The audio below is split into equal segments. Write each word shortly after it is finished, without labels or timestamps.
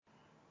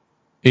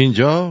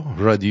اینجا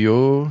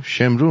رادیو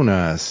شمرون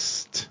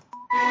است.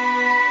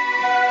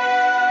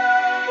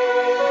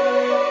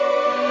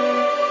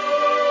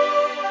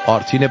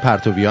 آرتین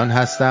پرتویان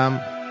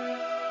هستم.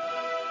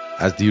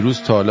 از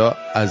دیروز تا حالا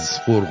از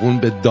قرغون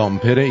به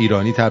دامپر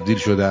ایرانی تبدیل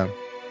شدم.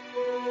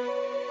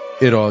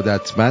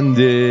 ارادتمند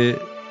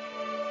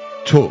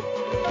تو.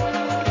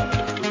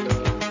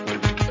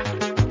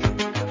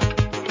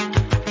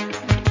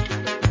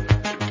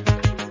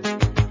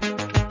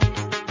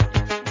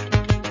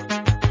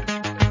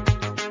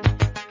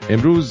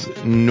 امروز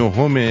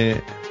 9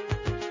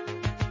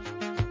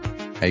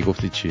 ای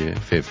گفتی چیه؟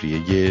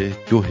 فوریه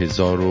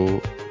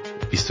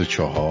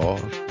 2024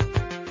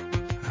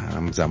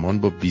 همزمان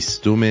با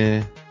 20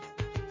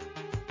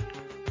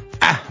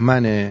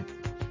 احمن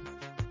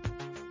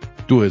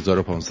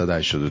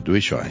 2582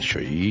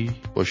 شاهنشاهی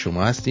با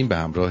شما هستیم به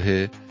همراه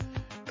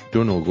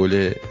 2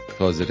 نوگل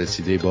تازه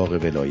رسیده باغ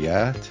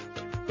ولایت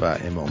و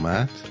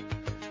امامت.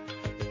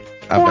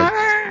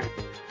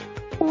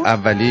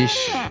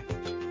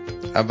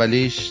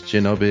 اولیش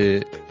جناب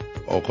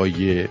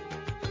آقای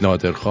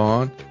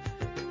نادرخان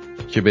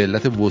که به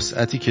علت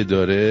وسعتی که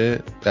داره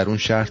در اون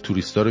شهر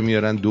توریستا رو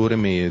میارن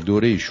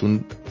دور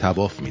ایشون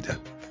طواف میدن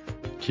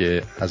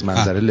که از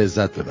منظره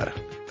لذت ببرن.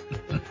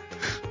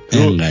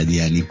 اینقدر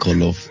یعنی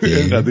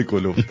کلفته.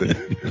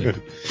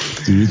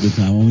 درود به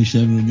تمام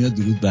شمرونیا،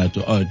 درود بر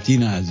تو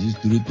آرتین عزیز،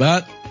 درود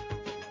بر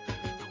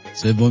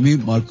سومی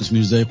مارکوس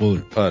میرزای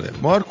قول. آره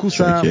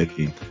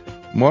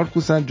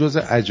مارکوس هم جز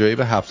عجایب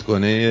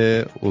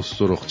هفتگانه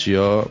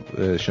استرخچیا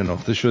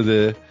شناخته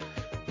شده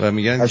و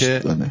میگن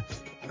که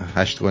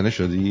هشتگانه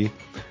شدی؟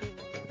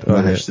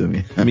 آره.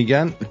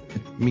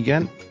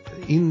 میگن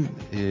این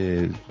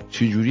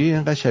چجوریه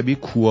اینقدر شبیه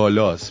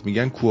کوالاست.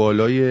 میگن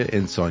کوالای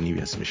انسانی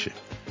اسمشه.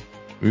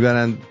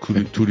 میبرن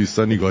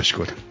توریستا نگاش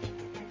کنن.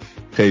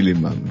 خیلی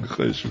ممنون.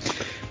 خوش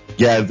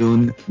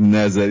گردون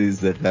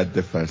نظریز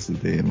قد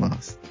فرسوده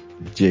ماست،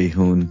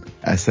 جیهون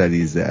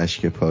اثریز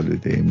اشک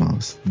پالوده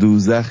ماست،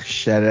 دوزخ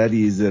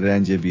شرریز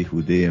رنج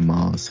بیهوده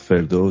ماست،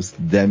 فردوس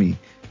دمی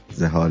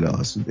ز حال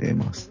آسوده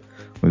ماست.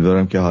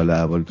 امیدوارم که حال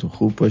احوالتون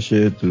خوب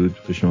باشه. درود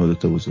به شما دو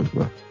تا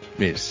بزرگوار.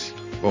 مرسی.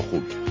 با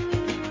خوب.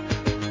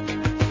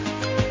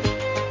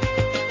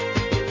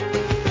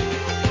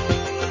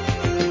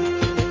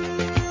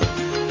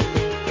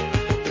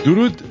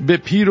 درود به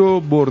پیر و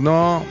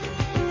برنا.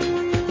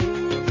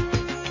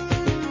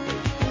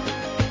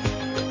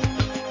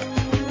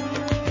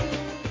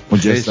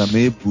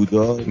 مجسمه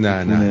بودا.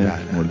 نه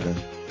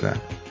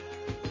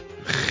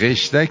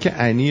خشتک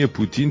عنی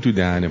پوتین تو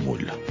دهن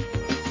ملا.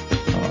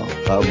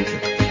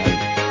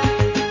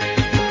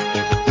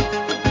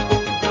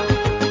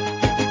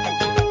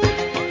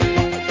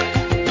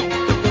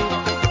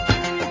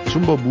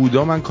 چون با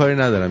بودا من کاری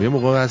ندارم. یه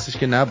موقع هستش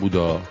که نه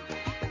بودا،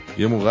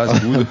 یه موقع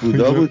هست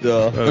بودا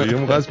یه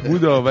موقع هست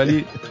بودا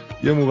ولی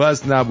یه موقع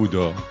هست نه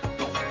بودا.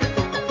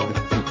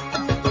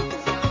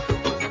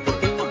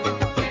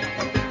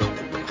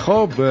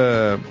 خب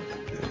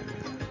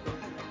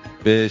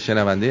به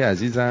شنونده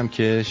عزیزم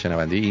که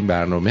شنونده این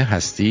برنامه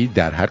هستی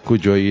در هر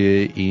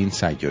کجای این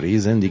سیاره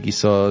زندگی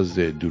ساز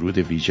درود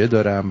ویژه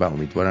دارم و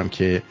امیدوارم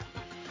که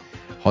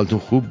حالتون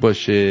خوب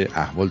باشه،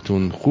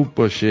 احوالتون خوب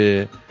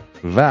باشه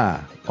و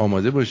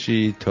آماده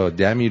باشید تا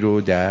دمی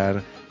رو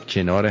در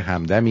کنار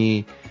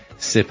همدمی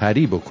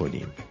سپری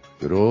بکنیم.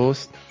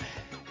 درست؟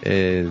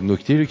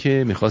 نکته رو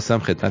که میخواستم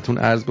خدمتون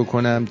عرض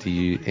بکنم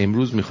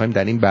امروز میخوایم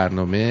در این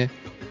برنامه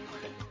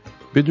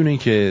بدون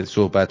اینکه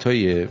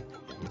صحبت‌های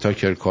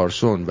تاکر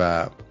کارسون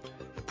و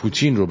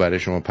پوتین رو برای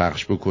شما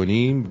پخش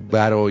بکنیم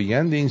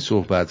برآیند این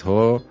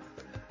صحبت‌ها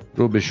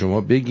رو به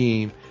شما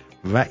بگیم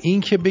و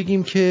این که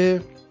بگیم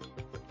که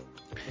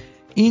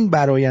این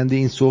برآیند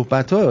این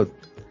صحبت‌ها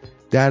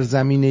در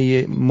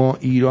زمینه ما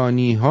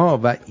ایرانی‌ها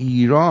و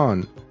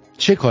ایران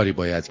چه کاری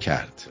باید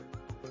کرد.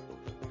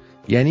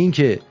 یعنی این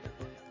که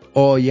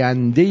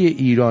آینده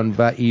ایران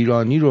و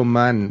ایرانی رو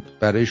من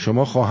برای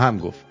شما خواهم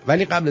گفت،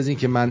 ولی قبل از این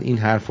که من این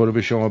حرفا رو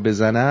به شما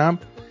بزنم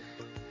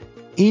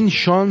این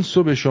شانس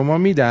رو به شما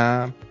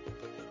میدم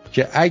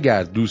که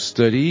اگر دوست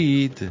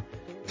دارید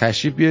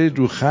تشریف بیارید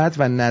رو خط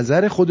و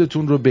نظر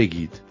خودتون رو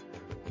بگید،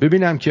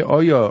 ببینم که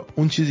آیا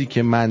اون چیزی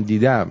که من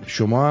دیدم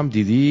شما هم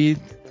دیدید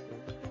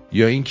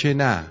یا این که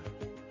نه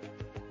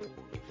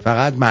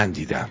فقط من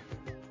دیدم.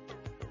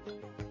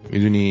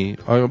 میدونی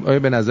آیا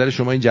به نظر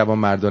شما این جوان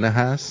مردانه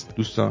هست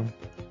دوستان؟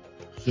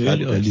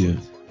 خیلی عالیه.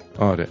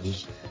 آره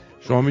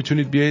شما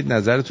میتونید بیایید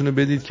نظرتون رو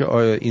بدید که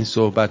آیا این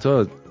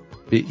صحبتات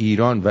به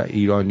ایران و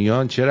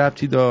ایرانیان چه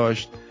ربطی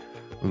داشت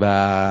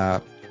و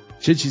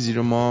چه چیزی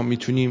رو ما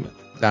میتونیم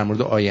در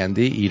مورد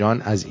آینده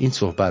ایران از این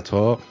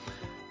صحبت‌ها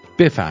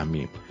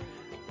بفهمیم.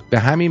 به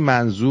همین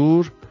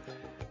منظور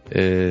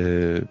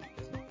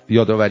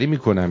یادآوری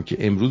میکنم که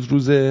امروز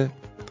روز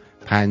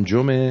 5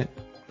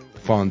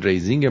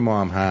 فاندریزینگ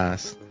ما هم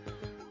هست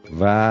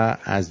و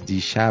از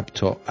دیشب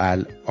تا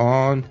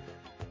الان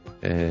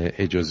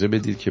اجازه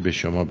بدید که به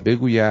شما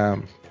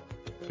بگویم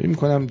فکر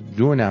میکنم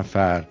 2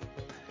 نفر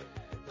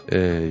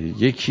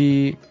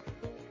یکی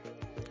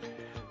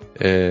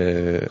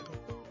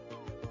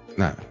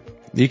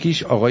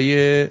یکیش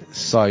آقای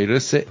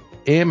سایرس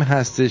ام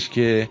هستش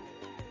که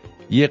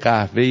یه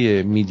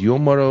قهوه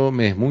میدیوم ما رو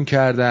مهمون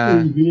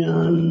کردن.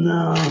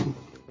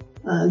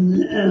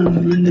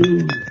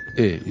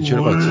 این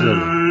چرا قاطی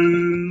داره؟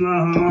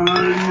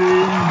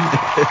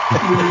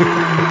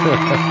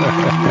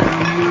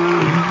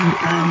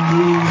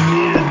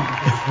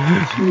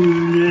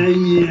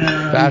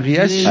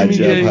 بقیهش چی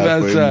میگه این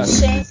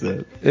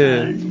وسط؟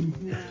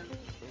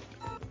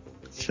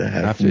 چه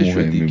حرف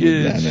مهمی بود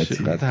لعنتی.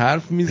 چقدر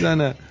حرف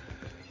میزنه.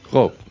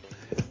 خب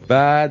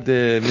بعد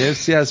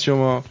مرسی از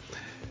شما.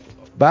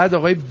 بعد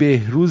آقای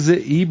بهروز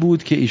ای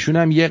بود که ایشون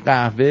هم یه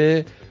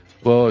قهوه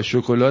با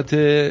شکلات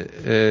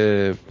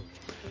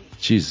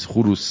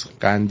خروس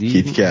قندی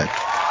کیت کت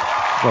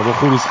و با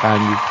خروس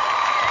قندی.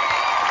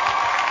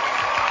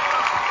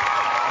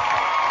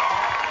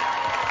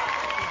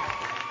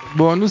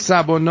 بانو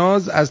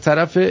سباناز از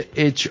طرف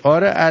اچ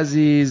آر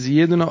عزیز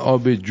یه دونه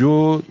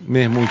آبجو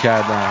مهمون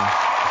کردن.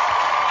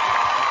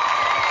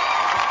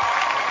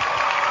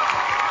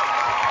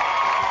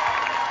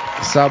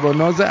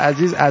 سباناز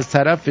عزیز از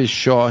طرف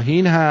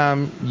شاهین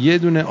هم یه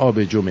دونه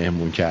آبجو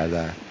مهمون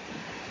کردن.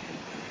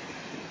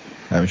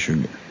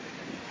 همشون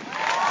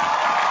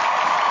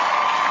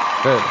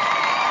خیلی.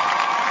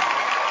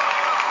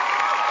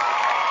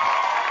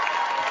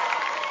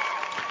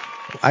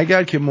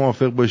 اگر که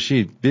موافق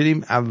باشید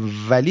بریم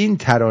اولین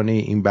ترانه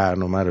این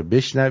برنامه رو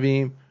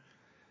بشنویم،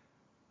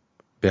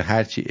 به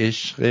هرچی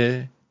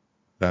عشقه،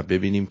 و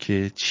ببینیم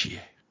که چی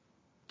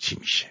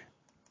میشه.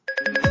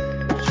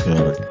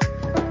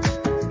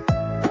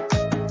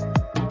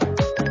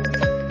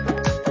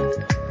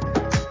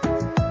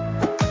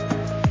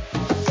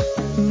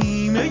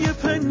 نیمه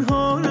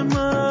پنهان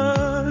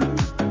من،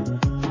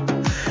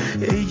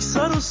 ای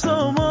سر و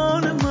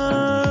سامان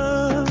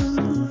من،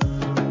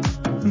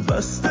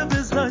 بسته به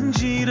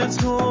زنجیر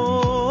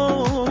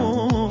توست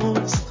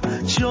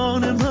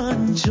جان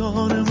من،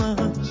 جان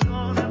من،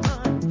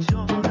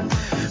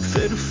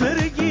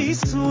 فرفرگی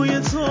سوی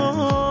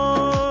تو،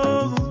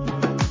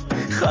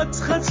 خط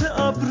خط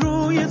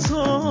ابروی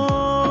تو،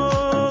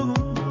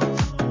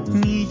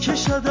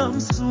 میکشدم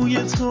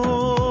سوی تو،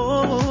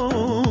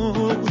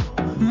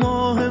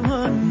 ماه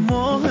من،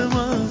 ماه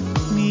من،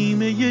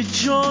 نیمه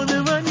جان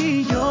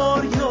منی،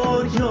 یار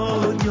یار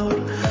یار یار،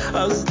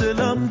 از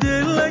دلم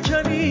دل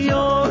نکنی،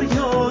 یار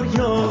یار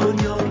یار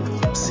یار،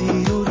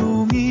 زیر و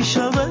رو می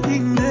شود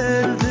این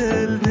دل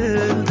دل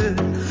دل دل،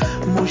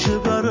 مژه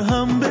بر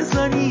هم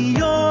بزنی،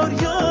 یار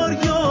یار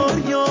یار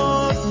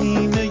یار،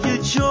 نیمه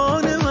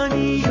جان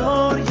منی،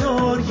 یار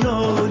یار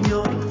یار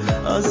یار،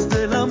 از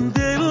دلم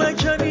دل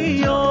نکنی،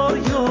 یار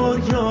یار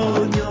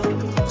یار یار،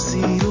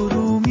 زیر و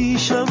رو می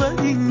شود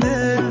این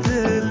دل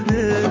دل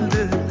دل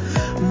دل،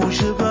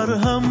 مژه بر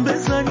هم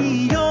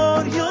بزنی،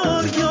 یار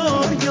یار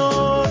یار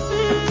یار.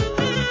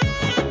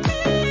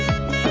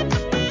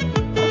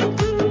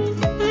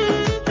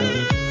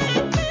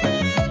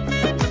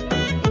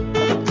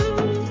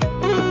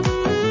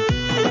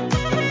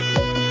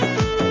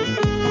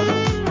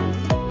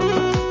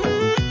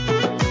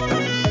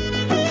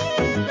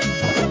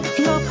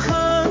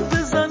 لبخند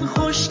بزن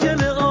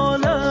خوشگل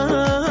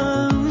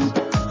عالم،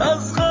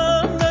 از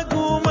غم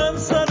نگو من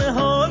سر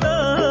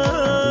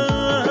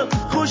حالم،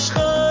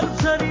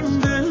 خوشخلترین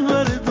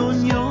دلبر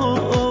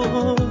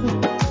دنیا،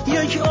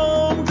 یک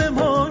عمر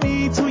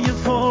بمانی توی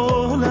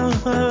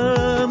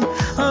فالم،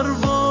 هر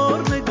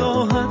بار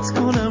نگاهت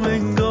کنم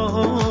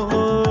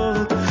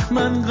انگار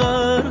من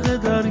غرق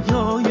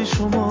دریای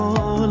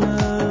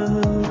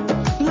شمالم.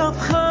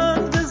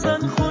 لبخند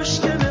بزن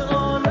خوشگل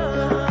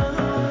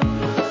عالم،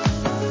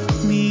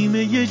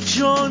 نیمه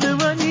جان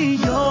منی،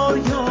 یار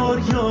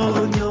یار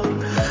یار یار،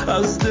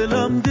 از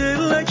دلم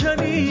دل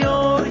نکنی،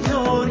 یار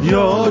یار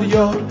یار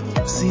یار،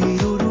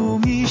 زیر و رو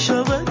می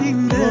شود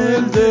این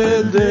دل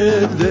دل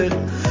دل دل،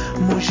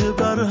 مژه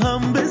بر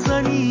هم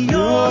بزنی،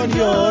 یار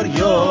یار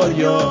یار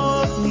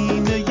یار،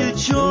 نیمه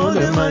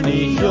جان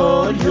منی،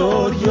 یار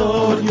یار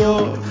یار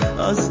یار،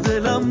 از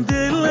دلم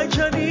دل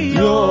نکنی،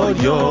 یار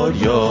یار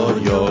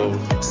یار یار،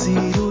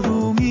 زیر و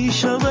رو می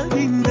شود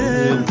این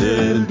دل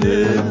دل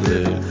دل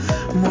دل،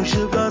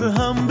 مژه بر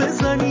هم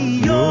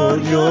بزنی،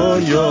 یار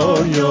یار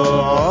یار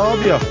یار.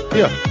 بیا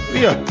بیا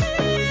بیا.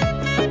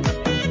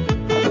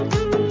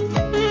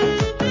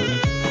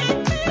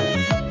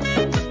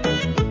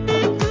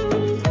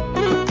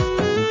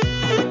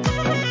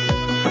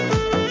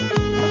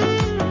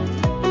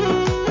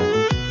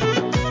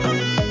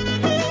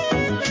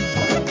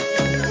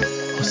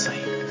 حسین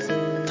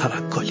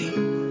توکلی،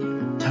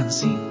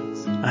 تنظیم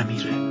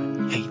امیر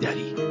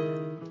حیدری.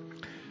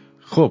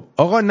 خب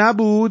آقا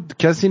نبود،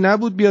 کسی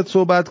نبود بیاد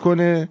صحبت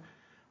کنه.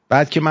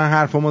 بعد که من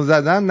حرفمو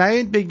زدم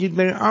نید بگید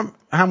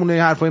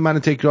همونه حرفای منو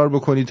تکرار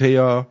بکنید،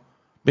 یا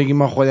بگید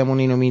ما خودمون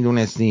اینو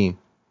میدونستیم.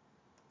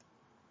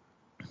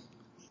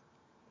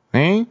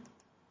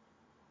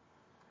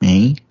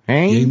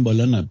 بیاین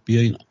بالا، نه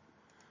بیاین.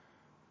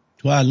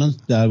 تو الان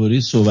درباره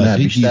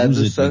صحبت‌های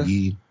دیروزت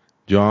بگی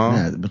جان.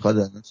 نه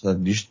میخواد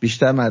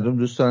بیشتر مردم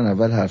دوست دارن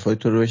اول حرفای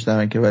تو رو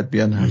بشنون که بعد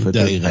بیان حرفای تو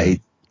رو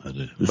تایید.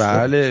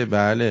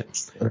 بله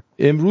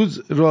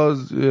امروز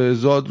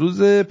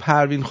زادروز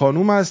پروین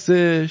خانوم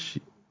هستش،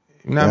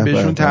 اینم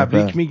بهشون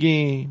تبریک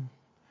میگیم.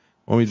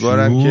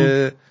 امیدوارم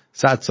که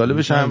 100 ساله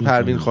بشن.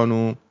 پروین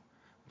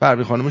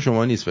خانوم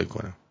شما نیست فکر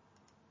کنم.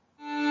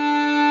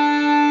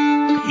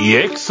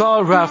 1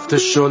 سال رفته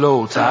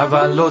شلو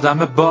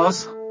تولدم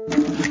باز.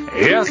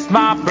 It's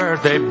my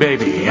birthday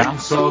baby, I'm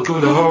so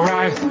good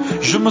alright.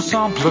 Je me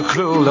sens plus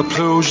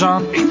plus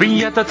jeune. Ik ben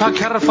jättetak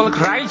folk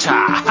reicha.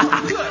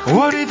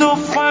 What är då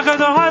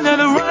frågan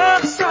eller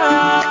rasta?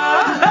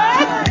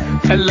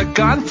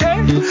 Elegante,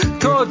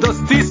 todo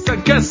stista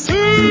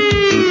gasi.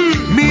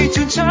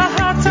 Mijun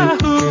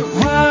chahatahu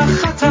wa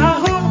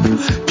khatahu.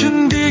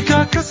 Kundiga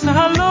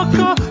kasna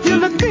loco, yo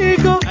le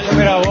digo.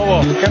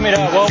 Que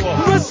mira bobo.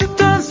 Pues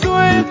tan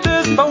suerte,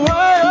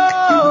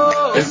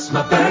 it's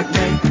my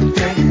birthday.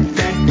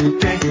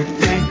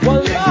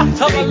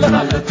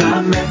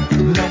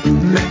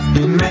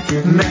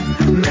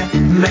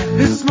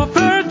 It's my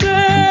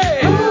birthday.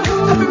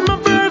 Happy my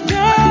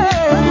birthday.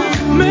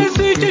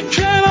 Messi که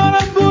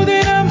کنارم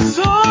بودیم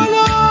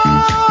سالا.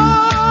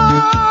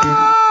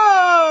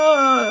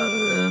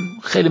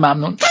 خیلی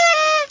ممنون.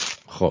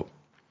 خب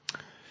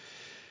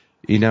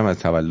اینم از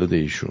تولد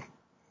ایشون.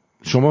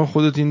 شما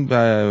خودت این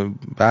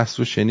بحث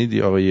رو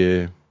شنیدی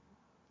آقای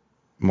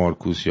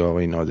مارکوس یا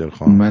آقای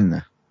نادرخان؟ من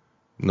نه.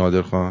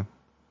 نادرخان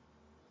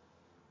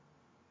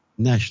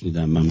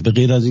نشنیدم من، به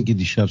غیر از اینکه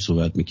دیشب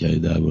صحبت میکردی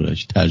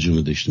درباره‌اش،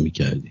 ترجمه داشتی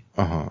میکردی.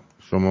 آها،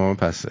 شما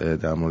پس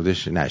در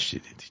موردش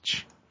نشنیدید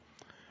هیچ.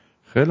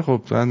 خیلی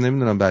خوب، من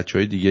نمیدونم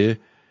بچهای دیگه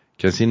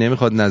کسی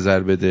نمیخواد نظر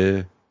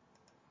بده.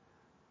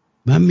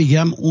 من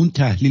میگم اون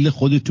تحلیل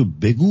خودتو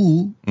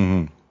بگو،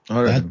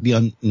 بعد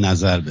بیان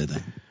نظر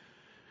بدن.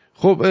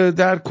 خب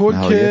در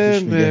کل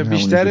که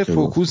بیشتر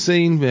فوکوس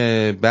این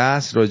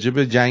بحث راجع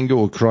به جنگ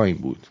اوکراین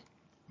بود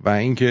و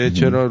اینکه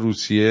چرا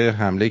روسیه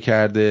حمله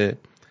کرده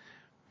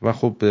و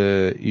خب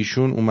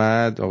ایشون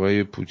اومد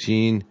آقای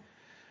پوتین.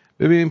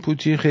 ببین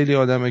پوتین خیلی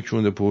آدمه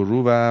کونده پر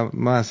رو و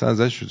من اصلا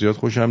ازش زیاد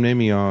خوشم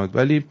نمیاد،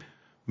 ولی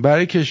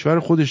برای کشور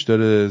خودش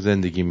داره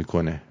زندگی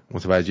میکنه.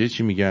 متوجه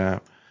چی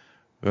میگم؟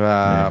 و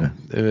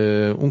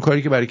اون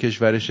کاری که برای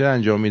کشورشه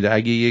انجام میده.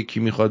 اگه یکی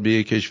میخواد به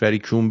یک کشوری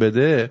کون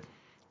بده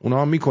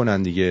اونا هم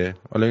میکنن دیگه.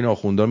 حالا این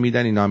آخوندا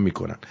میدن، اینا هم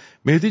میکنن.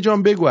 مهدی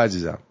جان بگو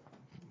عزیزم.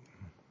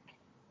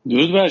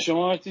 درود بر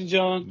شما آرتین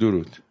جان.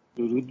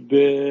 درود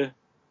به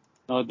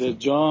نادر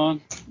جان،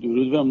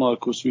 درود به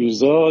مارکوس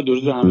میرزا،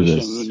 درود به همه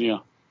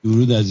شمرونیا.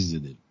 درود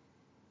عزیز دل.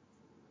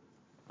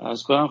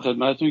 عرض کنم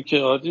خدمتتون که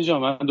آرتین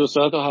جان من 2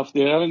 ساعت و 7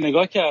 دقیقه رو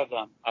نگاه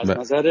کردم. از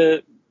نظر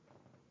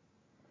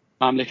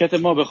مملکت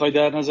ما بخوای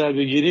در نظر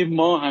بگیری،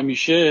 ما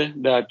همیشه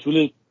در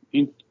طول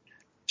این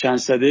چند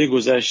سده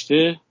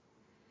گذشته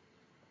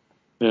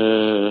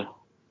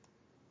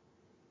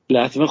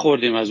لطمه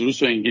خوردیم از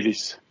روس و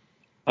انگلیس.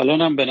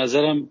 الان هم به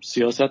نظرم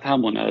سیاست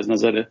همونه. از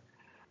نظر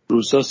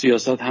روسا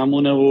سیاست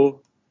همونه و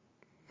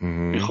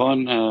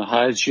میخوان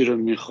هر چی رو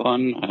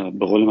میخوان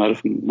به قول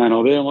معروف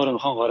منابع ما رو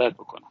میخوان غارت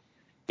بکنن.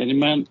 یعنی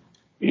من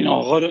این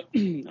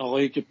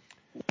آقایی که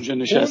اونجا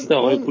نشسته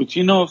آقای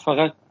پوتین رو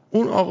فقط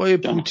اون آقای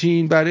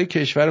پوتین برای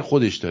کشور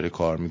خودش داره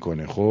کار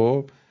میکنه.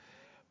 خب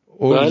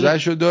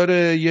ارزشو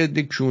داره. یه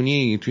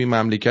دکونی توی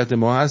مملکت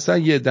ما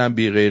هستن، یه دم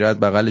بی غیرت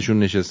بغلشون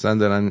نشستن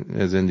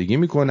دارن زندگی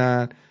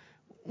میکنن،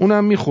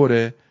 اونم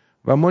میخوره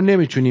و ما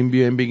نمیتونیم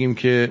بیایم بگیم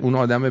که اون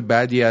آدم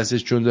بدی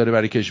هستش چون داره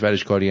برای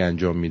کشورش کاری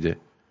انجام میده.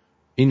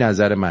 این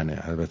نظر منه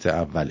البته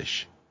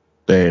اولش.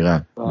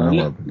 دقیقاً.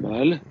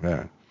 بله.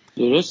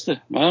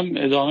 درسته. من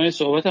ادامه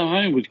صحبتم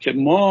همین بود که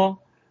ما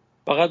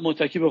فقط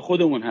متکی به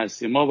خودمون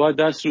هستیم. ما باید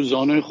دست رو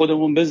زانوی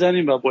خودمون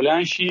بزنیم و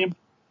بلند شیم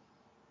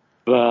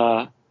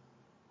و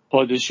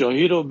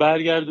پادشاهی رو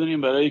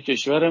برگردونیم برای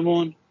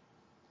کشورمون،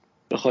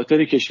 به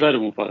خاطر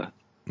کشورمون فقط.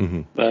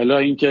 و الا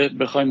اینکه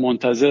بخوایم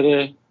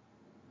منتظر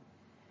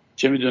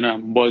چه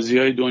میدونم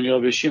بازی‌های دنیا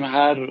بشیم،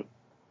 هر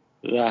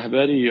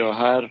رهبری یا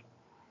هر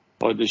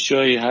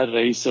پادشاهی، هر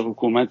رئیس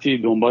حکومتی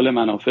دنبال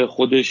منافع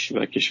خودش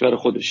و کشور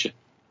خودشه.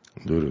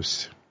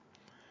 درست.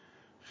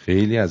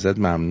 خیلی ازت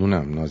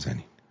ممنونم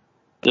نازنین.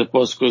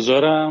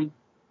 سپاسگزارم.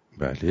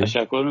 بله.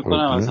 تشکر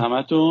میکنم از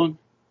همتون.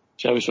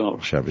 شب شما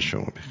بخیر. شب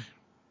شما بخیر.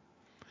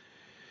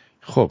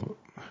 خب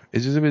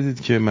اجازه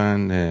بدید که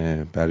من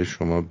برای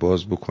شما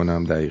باز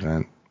بکنم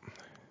دقیقاً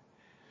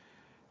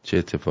چه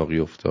اتفاقی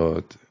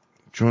افتاد،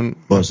 چون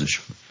بازش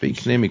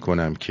فکر نمی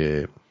کنم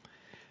که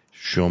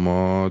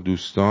شما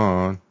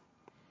دوستان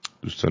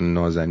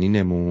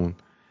نازنینمون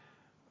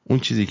اون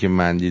چیزی که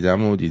من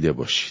دیدم رو دیده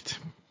باشید.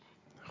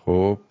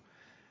 خب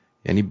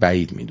یعنی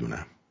بعید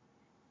میدونم،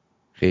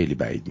 خیلی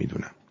بعید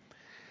میدونم.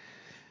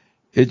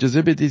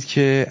 اجازه بدید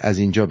که از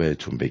اینجا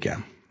بهتون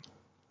بگم.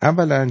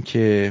 اولا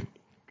که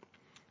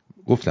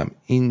گفتم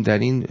این در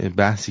این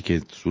بحثی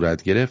که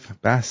صورت گرفت،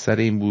 بحث سر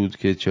این بود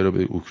که چرا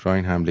به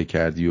اوکراین حمله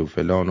کردی و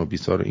فلان و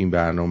بیسار و این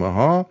برنامه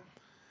ها،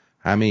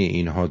 همه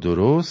اینها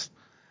درست.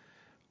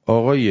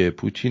 آقای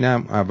پوتین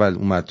هم اول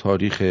اومد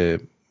تاریخ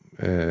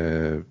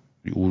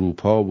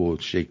اروپا و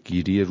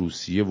شکل‌گیری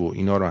روسیه و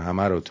اینا رو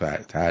همه رو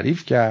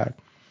تعریف کرد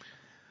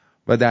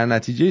و در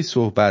نتیجه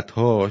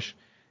صحبت‌هاش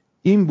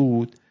این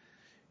بود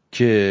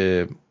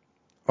که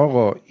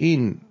آقا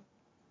این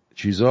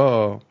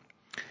چیزا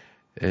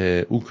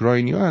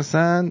اوکراینیا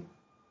هستن،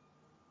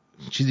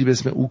 چیزی به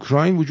اسم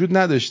اوکراین وجود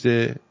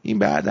نداشته، این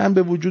بعداً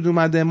به وجود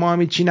اومده، ما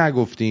هم چی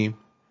نگفتیم.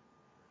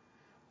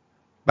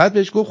 بعد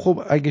بهش گفت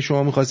خب اگه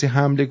شما می‌خواستی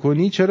حمله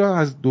کنی چرا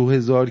از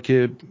 2000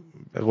 که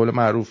به قول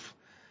معروف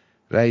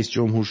رئیس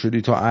جمهور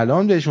شدی تا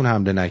الان بهشون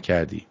حمله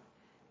نکردی؟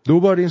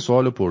 دوباره این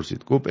سوال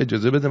پرسید. گفت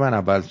اجازه بده من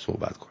اول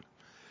صحبت کنم.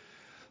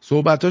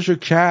 صحبتاشو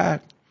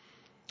کرد.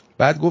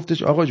 بعد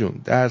گفتش آقا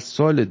جون در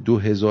سال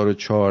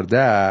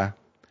 2014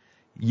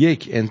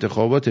 یک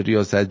انتخابات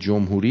ریاست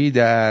جمهوری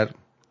در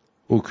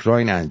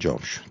اوکراین انجام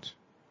شد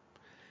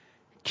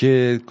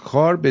که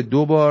کار به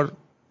 2 بار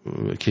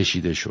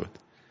کشیده شد.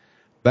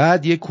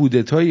 بعد یک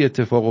کودتای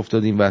اتفاق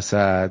افتاد این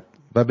وسط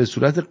و به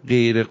صورت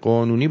غیر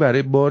قانونی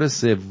برای بار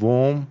 3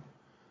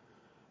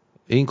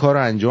 این کار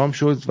انجام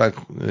شد و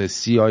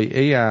CIA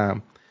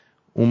هم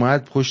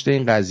اومد پشت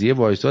این قضیه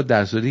وایساد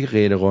در صورتی که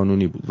غیر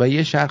قانونی بود و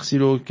یه شخصی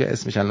رو که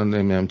اسمش الان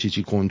نمیدونم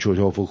چی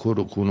کنچوچافوکور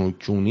و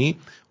کونوچونی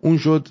اون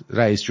شد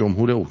رئیس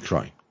جمهور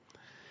اوکراین.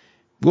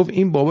 گفت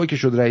این بابا که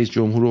شد رئیس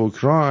جمهور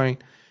اوکراین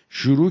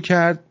شروع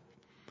کرد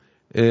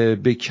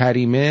به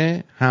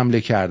کریمه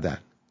حمله کردن.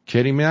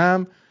 کریمه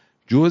هم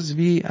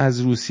جزوی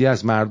از روسیه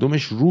است،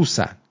 مردمش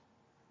روسن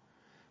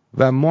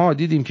و ما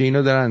دیدیم که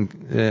اینا دارن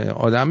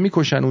آدم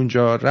میکشن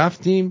اونجا،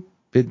 رفتیم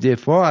به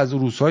دفاع از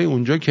روسای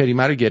اونجا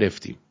کریمه رو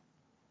گرفتیم.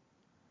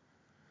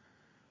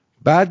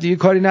 بعد دیگه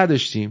کاری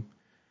نداشتیم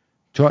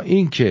تا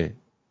اینکه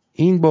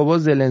این بابا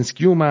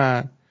زلنسکی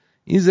اومد.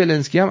 این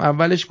زلنسکی هم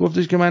اولش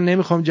گفتش که من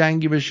نمیخوام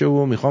جنگی بشه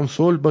و میخوام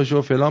صلح باشه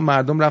و فلان،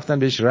 مردم رفتن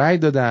بهش رأی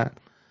دادن.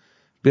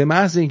 به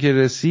محض اینکه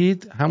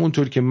رسید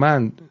همونطور که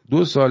من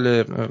 2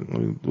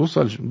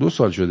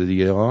 سال شده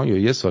دیگه یا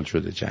 1 سال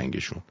شده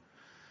جنگشون،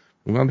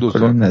 اونم 2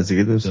 سال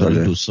نزدیک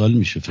 2 سال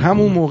میشه.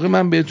 همون موقع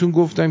من بهتون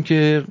گفتم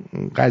که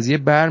قضیه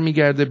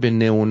برمیگرده به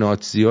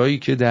نئوناتزیایی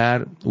که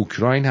در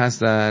اوکراین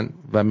هستن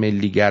و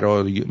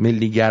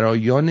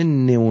ملیگرایان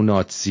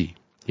نئوناتزی،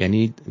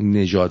 یعنی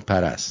نژاد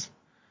پرست.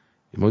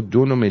 ما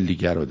 2 نوع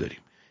ملیگرا داریم،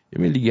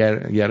 یه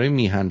ملیگرای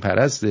میهن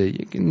پرسته،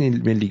 یک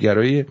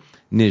ملیگرای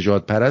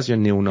نژاد پرست یا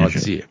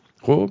نئوناتزیه.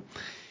 خب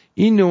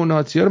این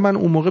نئوناتزی‌ها رو من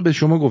اون موقع به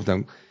شما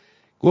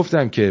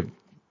گفتم که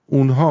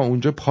اونها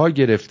اونجا پا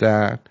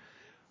گرفتن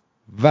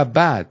و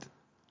بعد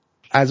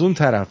از اون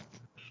طرف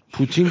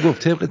پوتین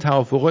گفت طبق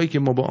توافقایی که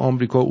ما با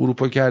آمریکا و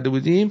اروپا کرده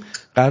بودیم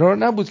قرار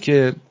نبود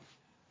که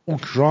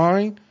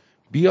اوکراین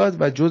بیاد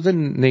و جزء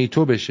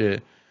نیتو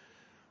بشه.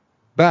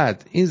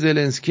 بعد این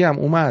زلنسکی هم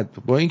اومد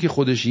با اینکه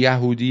خودش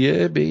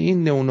یهودیه به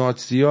این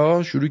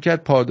نئوناتزی‌ها شروع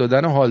کرد پا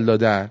دادن و حال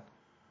دادن.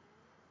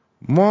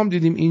 ما هم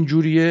دیدیم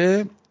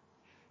اینجوریه،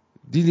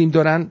 دیدیم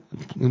دارن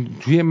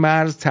توی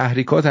مرز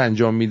تحریکات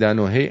انجام میدن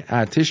و هی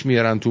ارتش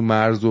میارن تو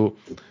مرز و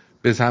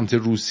به سمت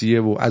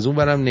روسیه و از اون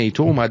برم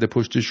نیتو اومده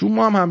پشتشون،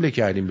 ما هم حمله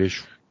کردیم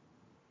بهشون.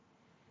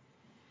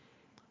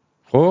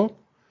 خب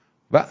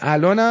و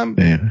الانم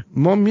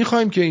ما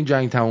میخوایم که این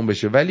جنگ تموم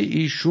بشه، ولی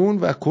ایشون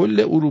و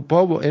کل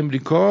اروپا و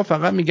امریکا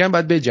فقط میگن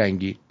باید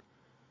بجنگی.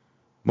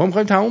 ما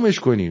میخوایم تمومش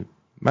کنیم.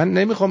 من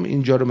نمیخوام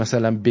اینجا رو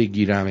مثلا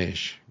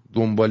بگیرمش،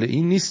 دنبال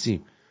این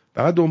نیستیم،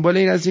 فقط دنبال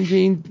این هستیم که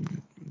این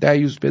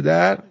دیوز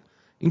پدر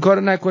این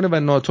کارو نکنه و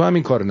ناتو هم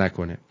این کارو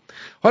نکنه.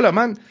 حالا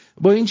من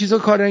با این چیزا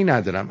کاری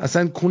ندارم،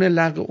 اصلا کون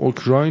لغ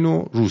اوکراین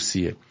و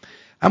روسیه.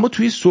 اما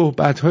توی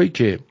صحبت‌هایی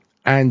که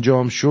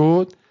انجام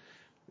شد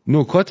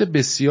نکات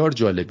بسیار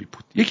جالبی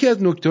بود. یکی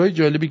از نکته‌های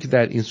جالبی که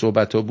در این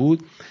صحبت‌ها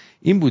بود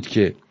این بود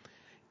که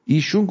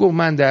ایشون گفت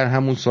من در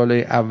همون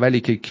سالهای اولی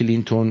که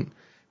کلینتون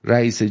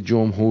رئیس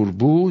جمهور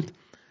بود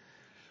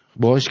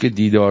باهاش که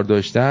دیدار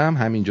داشتم،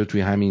 همینجا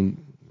توی همین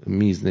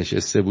میز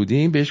نشسته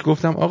بودیم، بهش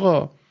گفتم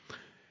آقا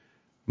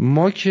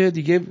ما که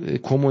دیگه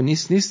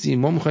کمونیست نیستیم،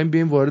 ما میخوایم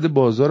بیایم وارد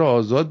بازار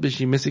آزاد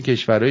بشیم مثل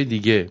کشورهای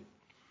دیگه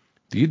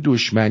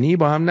دشمنی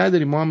با هم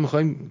نداریم، ما هم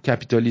میخوایم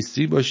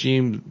کپیتالیستی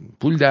باشیم،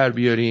 پول در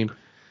بیاریم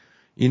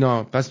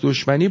اینا، پس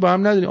دشمنی با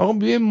هم نداریم. آقا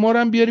بیایم ما رو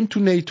هم بیاریم تو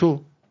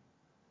نیتو،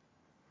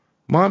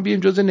 ما هم بیایم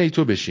جز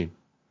نیتو بشیم،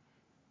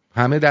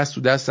 همه دست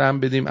تو دست هم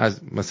بدیم،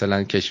 از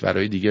مثلا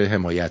کشورهای دیگه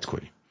حمایت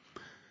کنیم.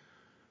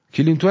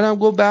 کلینتون هم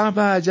گفت به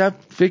به عجب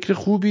فکر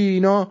خوبی،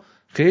 اینا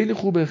خیلی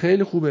خوبه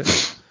خیلی خوبه.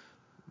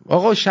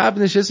 آقا شب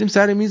نشستیم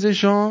سر میز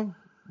شام،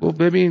 گفت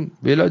ببین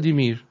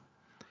ولادیمیر،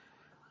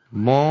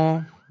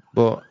 ما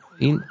با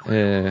این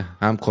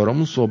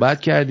همکارامون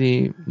صحبت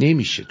کردیم،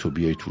 نمیشه تو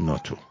بیای تو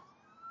ناتو.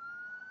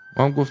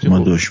 ما هم گفتیم ما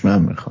خب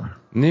دشمن میخوام.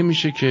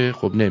 نمیشه که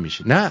خب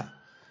نمیشه. نه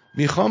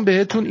میخوام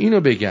بهتون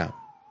اینو بگم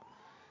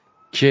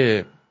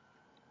که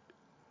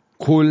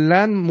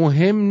کلن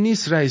مهم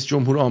نیست رئیس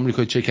جمهور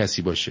آمریکا چه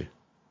کسی باشه،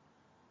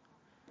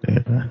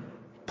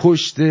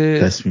 پشت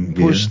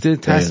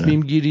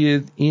تصمیم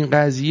گیری این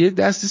قضیه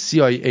دست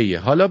CIA.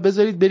 حالا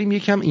بذارید بریم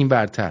یکم این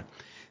برتر.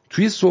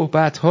 توی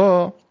صحبت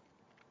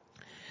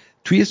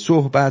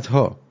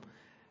ها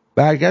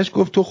برگشت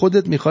گفت تو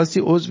خودت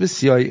میخواستی عضو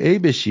CIA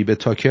بشی، به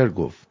تاکر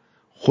گفت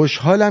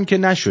خوشحالم که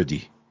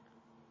نشدی.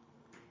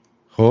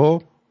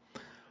 خب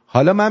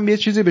حالا من یه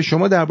چیزی به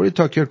شما درباره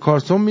تاکر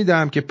کارسون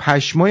میدم که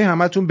پشمای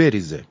همتون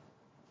بریزه.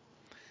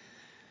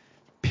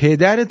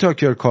 پدر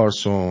تاکر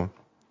کارسون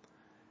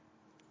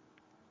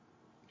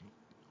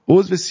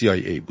عضو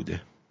CIA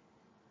بوده.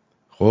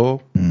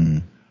 خب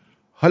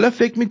حالا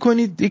فکر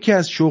میکنید یکی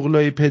از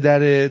شغلای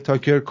پدر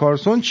تاکر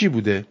کارسون چی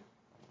بوده؟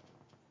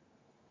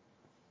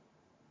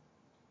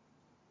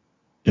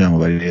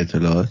 جمع‌آوری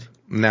اطلاعات؟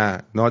 نه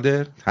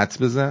نادر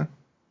حدس بزن.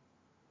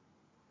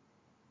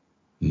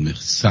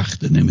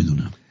 سخته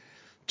نمیدونم.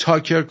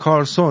 تاکر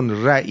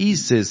کارسون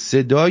رئیس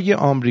صدای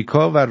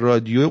آمریکا و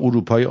رادیو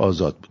اروپای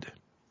آزاد بوده.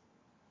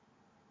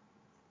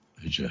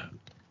 عجب.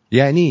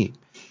 یعنی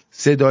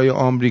صدای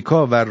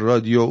آمریکا و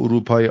رادیو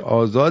اروپای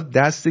آزاد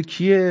دست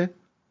کیه؟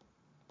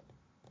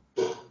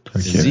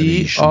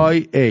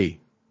 CIA.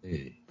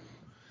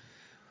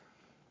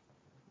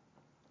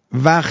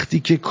 وقتی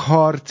که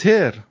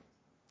کارتر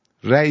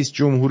رئیس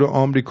جمهور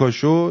آمریکا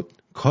شد،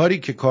 کاری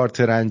که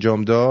کارتر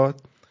انجام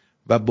داد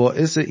و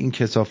باعث این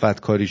کثافت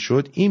کاری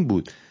شد این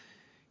بود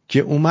که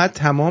اومد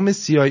تمام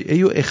CIA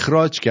رو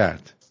اخراج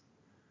کرد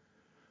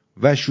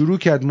و شروع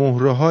کرد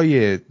مهره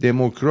های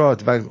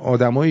دموکرات و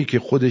آدمایی که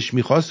خودش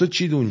میخواست و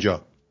چید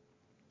اونجا.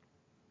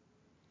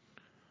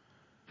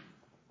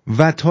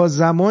 و تا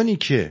زمانی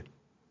که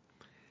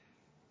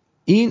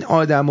این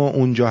آدما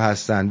اونجا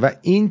هستن و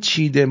این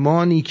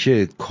چیدمانی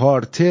که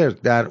کارتر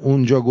در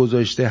اونجا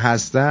گذاشته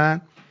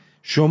هستن،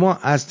 شما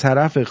از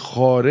طرف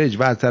خارج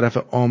و از طرف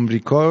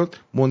آمریکا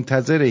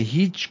منتظر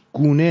هیچ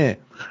گونه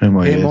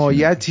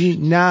حمایتی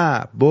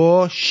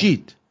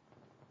نباشید،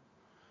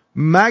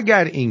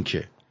 مگر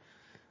اینکه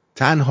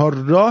تنها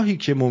راهی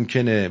که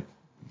ممکنه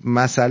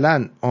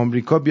مثلا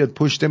آمریکا بیاد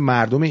پشت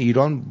مردم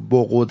ایران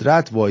با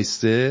قدرت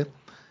وایسته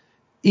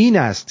این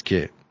است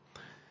که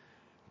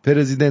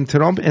پرزیدنت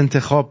ترامپ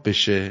انتخاب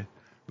بشه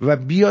و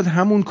بیاد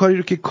همون کاری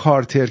رو که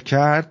کارتر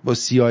کرد با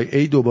CIA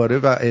دوباره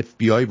و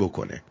FBI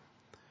بکنه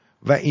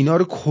و اینا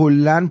رو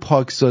کلن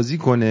پاکسازی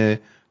کنه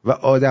و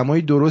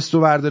آدمای درست رو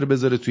برداره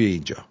بذاره توی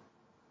اینجا.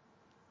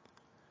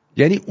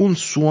 یعنی اون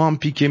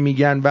سوامپی که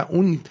میگن و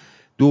اون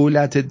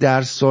دولت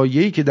در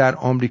سایه‌ای که در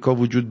آمریکا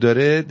وجود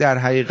داره در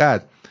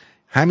حقیقت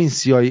همین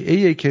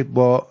CIA که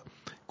با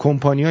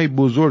کمپانی‌های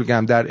بزرگ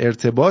هم در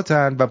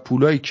ارتباطن و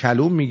پولای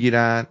کلوم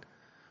میگیرن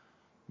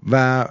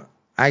و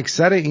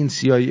اکثر این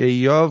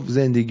CIA ها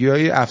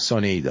زندگی‌های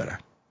افسانه‌ای دارن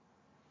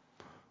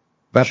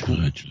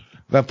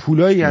و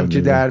پولایی هم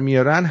که در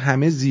میارن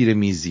همه زیر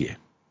میزیه.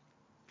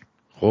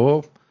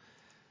 خب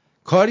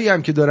کاری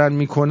هم که دارن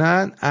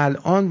میکنن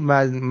الان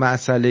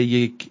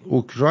مسئله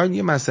اوکراین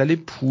یه مسئله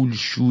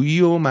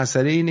پولشویی و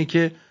مسئله اینه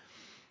که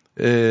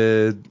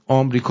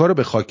آمریکا رو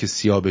به خاک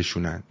سیاه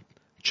بشونن.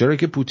 چرا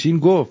که پوتین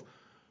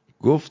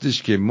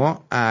گفتش که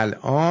ما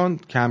الان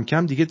کم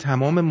کم دیگه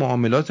تمام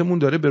معاملاتمون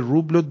داره به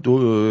روبل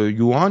و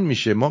یوان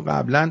میشه. ما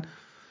قبلا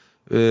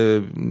 70%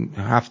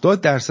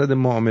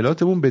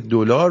 معاملاتمون به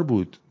دلار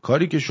بود.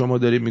 کاری که شما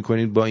دارید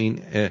میکنید با این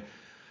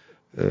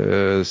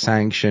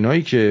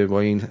سانکشنایی که با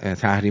این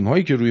تحریم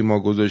هایی که روی ما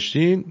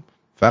گذاشتین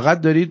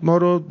فقط دارید ما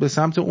رو به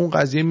سمت اون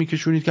قضیه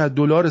میکشونید که از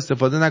دلار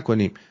استفاده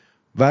نکنیم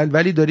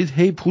ولی دارید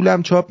هی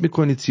پولم چاپ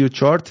میکنید.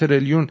 34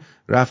 تریلیون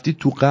رفتید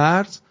تو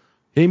قرض،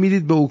 هی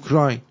میدید به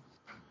اوکراین،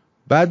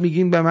 بعد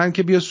میگین به من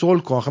که بیا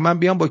صلح کن. آخه من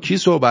بیام با کی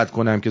صحبت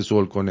کنم که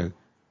صلح کنه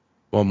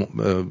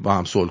با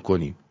هم صلح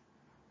کنیم؟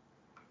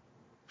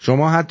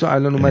 شما حتی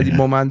الان اومدی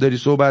با من داری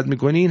صحبت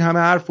میکنی این همه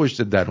حرف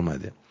پشت در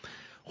اومده.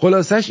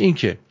 خلاصش این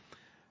که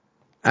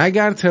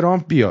اگر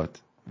ترامپ بیاد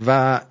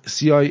و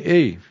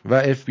CIA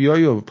و FBI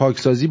رو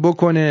پاکسازی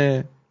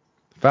بکنه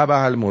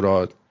فبحل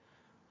مراد،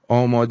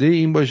 آماده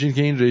این باشین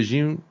که این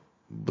رژیم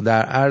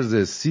در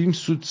عرض 30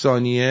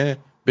 ثانیه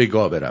به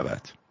گا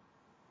برود.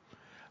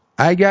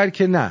 اگر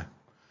که نه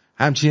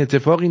همچین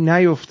اتفاقی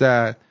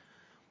نیفتد،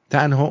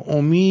 تنها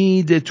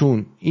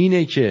امیدتون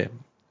اینه که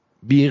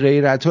بی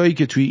غیرت هایی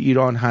که توی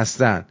ایران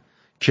هستن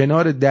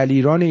کنار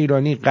دلیران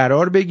ایرانی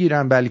قرار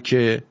بگیرن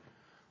بلکه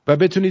و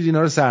بتونید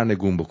اینا رو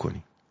سرنگون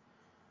بکنید.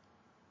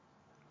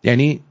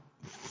 یعنی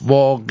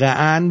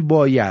واقعاً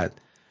باید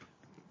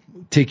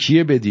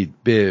تکیه بدید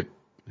به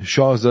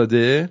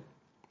شاهزاده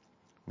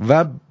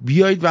و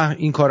بیایید و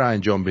این کار رو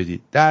انجام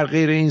بدید. در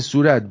غیر این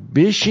صورت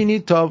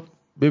بشینید تا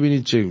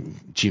ببینید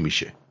چی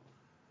میشه.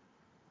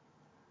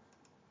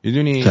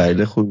 میدونی؟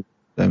 خیلی خوب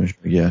دمش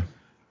میگه.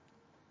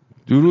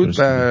 درود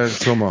بر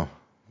شما.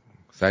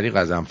 سریع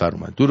قزنفر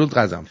اومد. درود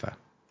قزنفر.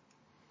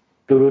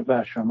 درود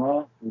بر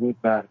شما،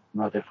 درود بر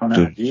نادرخان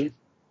عزیز،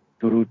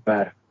 درود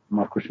بر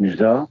مارکوس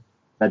میرزا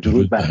و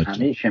درود بر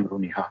همه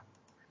شمرونی ها.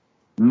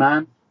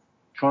 من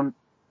چون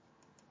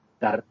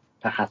در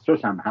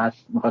تخصصم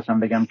هست میخواستم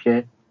بگم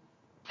که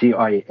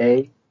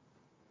CIA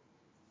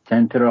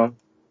Central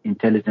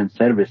Intelligence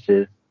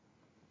Services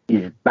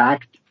is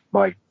backed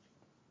by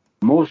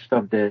most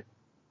of the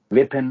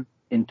weapon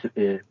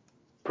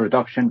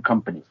production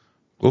companies.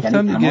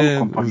 گفتم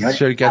دیگه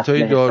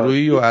شرکت‌های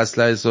دارویی و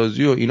اسلحه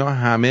سازی و اینا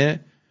همه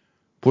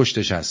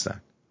پشتش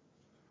هستن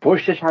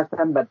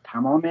و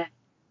تمام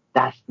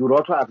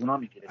دستورات رو از اونا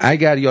میگیره.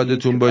 اگر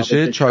یادتون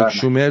باشه چاک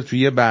شومر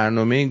توی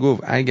برنامه این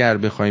گفت اگر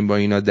بخوایم با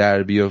اینا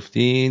در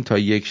بیافتین تا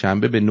یک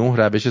شنبه به 9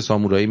 روش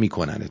سامورایی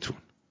میکننتون.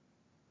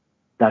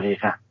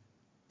 دقیقاً.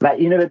 و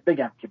اینو بهت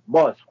بگم که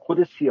باز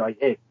خود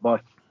CIA با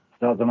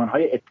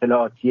سازمان‌های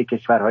اطلاعاتی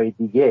کشورهای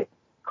دیگه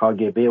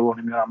KGB و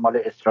نمیدونم مال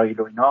اسرائیل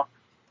و اینا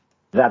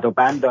زد و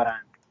بند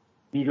دارن،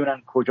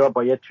 میدونن کجا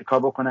باید چیکار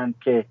بکنن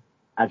که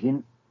از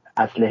این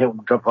اسلحه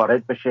اونجا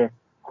وارد بشه،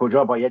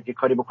 کجا باید یه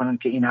کاری بکنن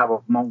که این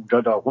هواپیما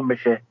اونجا داغون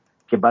بشه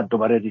که بعد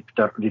دوباره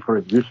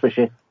ریپرودیوس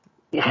بشه.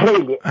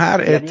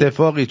 هر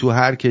اتفاقی تو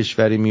هر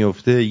کشوری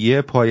میفته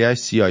یه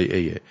پایش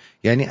CIA.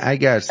 یعنی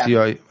اگر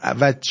CIA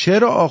و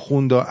چرا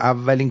آخوندا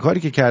اولین کاری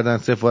که کردن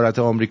سفارت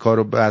آمریکا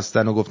رو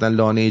بستن و گفتن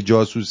لانه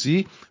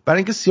جاسوسی، برای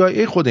اینکه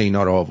CIA خود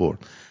اینا رو آورد،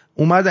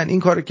 اومدن این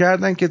کارو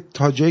کردن که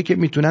تا جایی که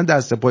میتونن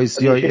دست پای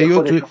CIA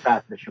رو تو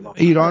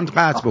ایران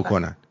قطع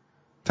بکنن.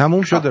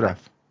 تموم شده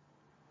رفت.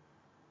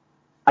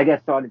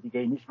 اگر سوال دیگه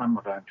ای نیست من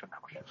مطمئن چون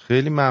نباشه.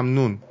 خیلی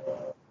ممنون.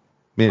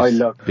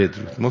 مرسی.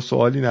 بدرود. ما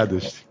سوالی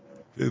نداشتیم.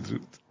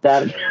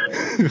 بدرود.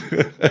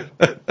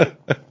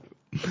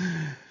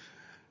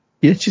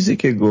 یه چیزی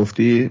که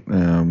گفتی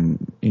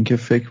این که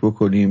فکر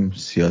بکنیم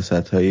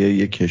سیاست‌های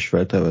یک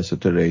کشور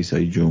توسط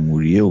رئیس‌های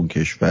جمهوری اون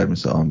کشور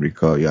مثل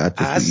آمریکا یا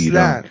حتی تو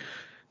ایران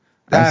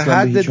در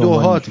حد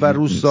دهات و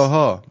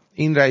روستاها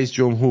این رئیس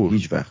جمهور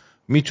هیچ وقت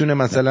میتونه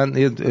مثلا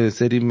یه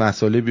سری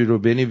مطالبی رو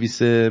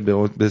بنویسه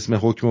به اسم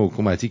حکم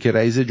حکومتی که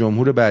رئیس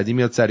جمهور بعدی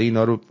میاد سر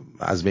اینا رو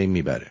از بین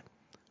میبره.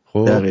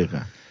 خب دقیقاً.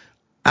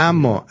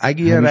 اما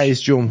اگه یه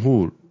رئیس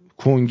جمهور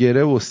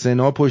کنگره و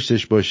سنا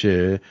پشتش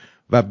باشه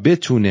و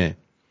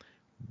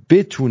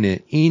بتونه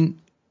این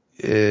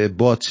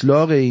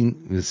باطلاق این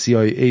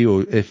CIA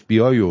و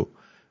FBI رو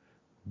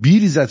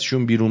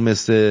بیریزتشون بیرون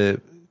مثل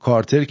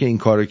کارتر که این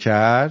کارو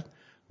کرد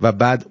و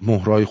بعد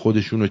مهرای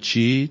خودشون رو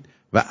چید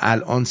و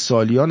الان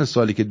سالیان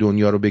سالی که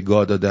دنیا رو به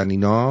گا دادن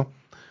اینا،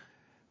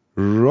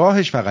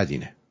 راهش فقط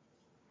اینه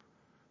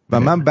و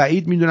من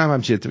بعید میدونم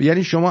همچین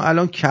یعنی شما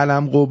الان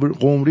کلم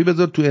قمری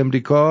بذار تو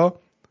امریکا،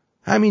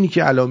 همینی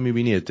که الان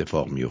میبینی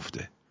اتفاق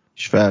میفته،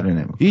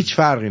 هیچ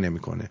فرقی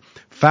نمیکنه.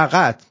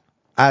 فقط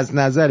از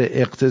نظر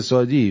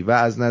اقتصادی و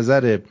از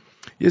نظر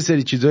یه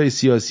سری چیزهای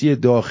سیاسی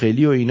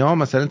داخلی و اینا،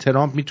 مثلا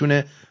ترامپ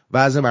میتونه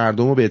وضع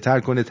مردم رو بهتر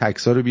کنه،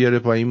 تکسا رو بیاره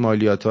پایین،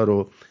 مالیاتا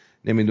رو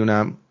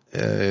نمیدونم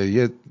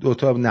یه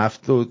دوتا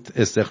نفت رو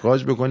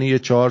استخراج بکنه، یه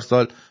 4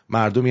 سال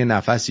مردم یه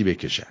نفسی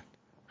بکشن.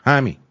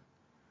 همین.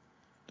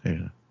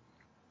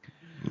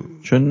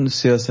 چون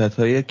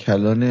سیاست‌های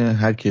کلان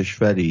هر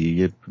کشوری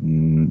یه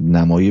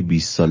نمای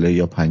 20 ساله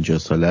یا 50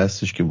 ساله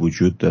هستش که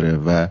وجود داره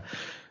و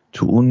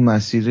تو اون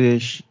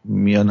مسیرش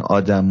میان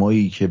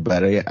آدمایی که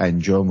برای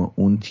انجام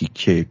اون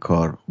تیکه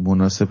کار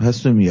مناسب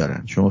هست و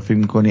میارن. شما فکر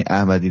میکنی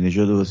احمدی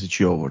نژاد واسه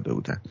چی آورده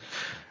بودن؟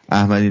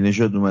 احمدی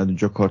نژاد اومد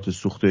اونجا کارت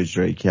سوخت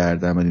اجرایی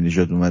کرد، احمدی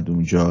نژاد اومد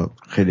اونجا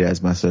خیلی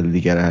از مسائل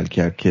دیگر حل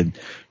کرد که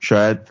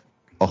شاید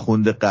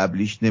آخوند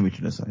قبلیش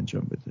نمیتونست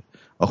انجام بده.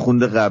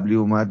 آخوند قبلی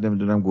اومد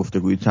نمیدونم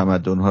گفتگوی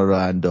تمدن‌ها رو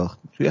انداخت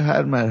توی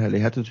هر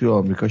مرحله، حتی توی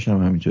آمریکاش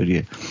هم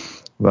همینطوریه.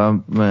 و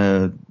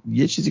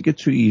یه چیزی که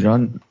توی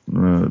ایران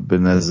به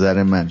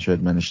نظر من،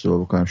 شاید من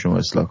اشتباه بکنم شما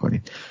اصلاح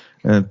کنید،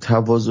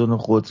 توازن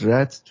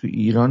قدرت تو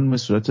ایران به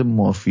صورت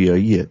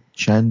مافیاییه.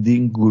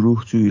 چندین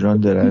گروه تو ایران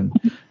دارن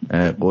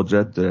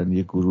قدرت دارن.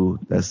 یک گروه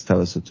دست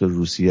توسط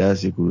روسیه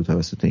است، یک گروه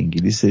توسط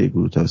انگلیس، یک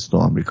گروه توسط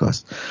آمریکا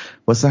است.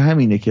 واسه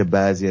همینه که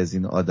بعضی از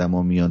این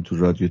آدما میان تو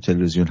رادیو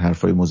تلویزیون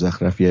حرفای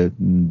مزخرفی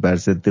بر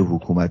ضد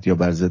حکومت یا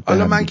بر ضد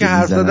حالا من که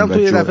حرف زدم تو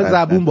یه دفعه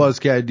زبون باز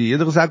کردی. یه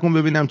دقیقه صبر کن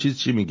ببینم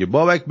چی میگه.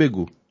 بابک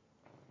بگو.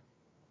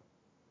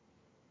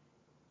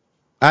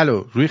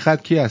 الو، روی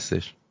خط کی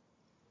هستش؟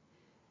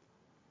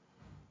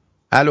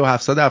 الو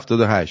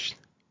 778.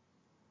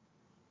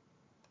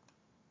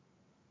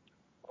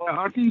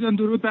 آرتین جان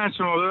درود بر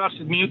شما.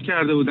 ببخشید میوت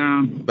کرده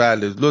بودم.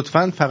 بله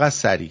لطفاً فقط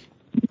سریع.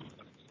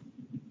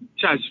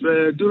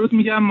 چشم. درود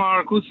میگم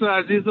مارکوس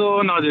عزیز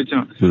و نادر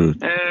جان.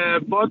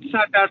 با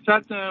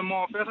 100%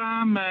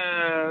 موافقم.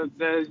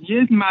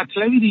 یه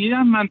مطلبی دیگه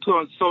هم من تو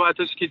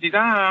صحبتش که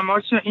دیدم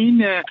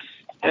این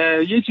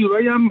یه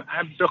جورایی هم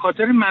به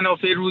خاطر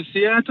منافع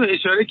روسیه تو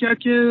اشاره کرد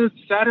که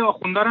سر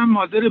آخوندارم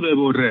حاضر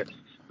ببره،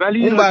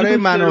 ولی اون برای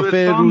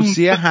منافع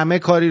روسیه همه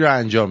کاری رو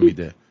انجام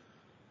میده.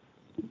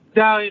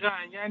 دقیقاً.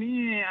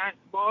 یعنی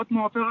باهات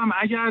موافقم.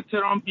 اگر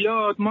ترامپ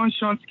بیاد ما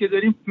شانسی که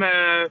داریم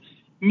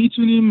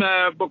میتونیم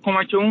با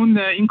کمک اون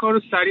این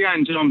کارو سریع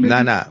انجام بدیم.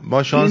 نه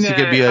ما شانسی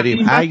که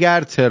بیاریم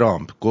اگر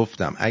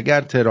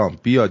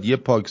ترامپ بیاد یه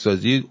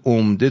پاکسازی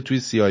عمده توی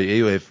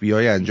CIA و FBI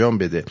انجام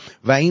بده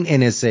و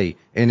این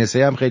NSA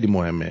هم خیلی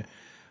مهمه.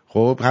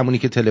 خب همونی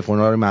که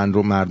تلفن‌ها رو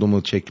مردم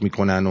رو چک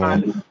میکنن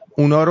و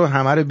اونا رو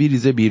همه رو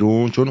بیریزه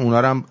بیرون، چون اونا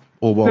رو هم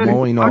اوباما و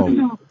اینا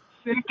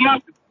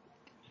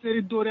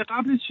سری دوره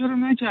قبل چرا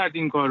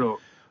نکردین کارو؟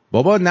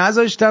 بابا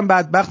نذاشتن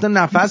بدبخت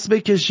نفس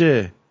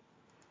بکشه.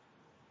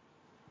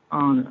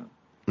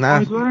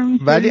 نه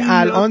ولی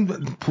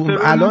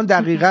الان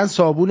دقیقاً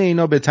صابون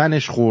اینا به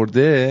تنش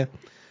خورده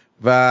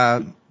و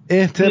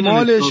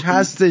احتمالش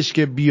هستش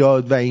که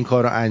بیاد و این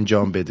کار رو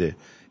انجام بده،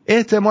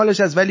 احتمالش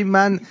هست، ولی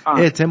من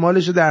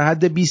احتمالش رو در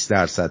حد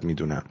 20%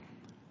 میدونم.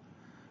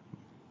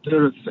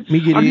 درسته.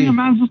 میگیری؟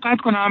 من زود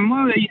قطع کنم.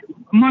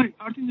 ما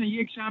آرتین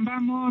یک شنبه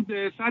ما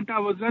به ساعت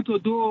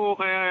 12:02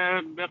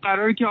 به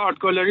قراری که آرت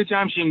گالری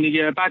جمع شیم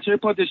دیگه. بچهای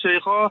پادشاهی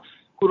ها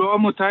گروه ها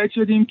متحد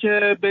شدیم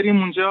که بریم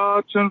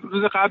اونجا، چون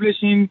روز قبلش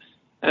این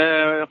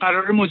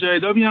قرار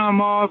مجاهدا بیان،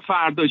 ما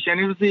فرداش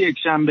یعنی روز یک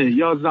شنبه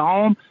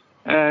 11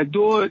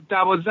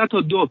 12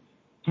 تا 2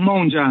 ما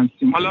اونجا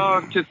هستیم.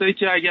 حالا کسایی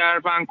که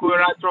اگر ونکوور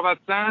رو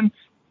هستن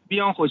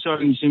بیان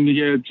خوشحال میشیم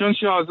دیگه، چون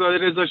شاهزاده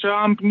رضا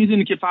شاه هم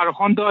میدونی که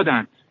فراخوان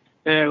دادن،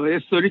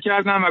 استوری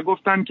کردن و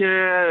گفتن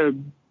که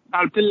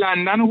البته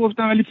لندن رو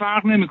گفتن ولی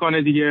فرق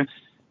نمیکنه دیگه،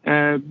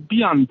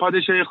 بیان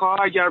پادشاهی خواه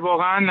اگر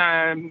واقعا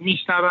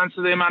میشنون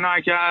صدای منو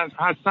اگر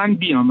هستن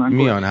بیان. من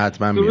میان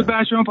حتما میان. درود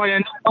بر شما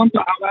پایانی تا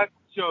اول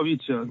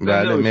جاوید شد.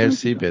 بله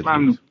مرسی،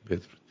 بدرود.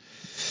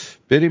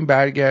 بریم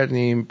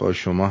برگردیم با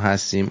شما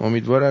هستیم.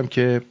 امیدوارم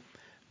که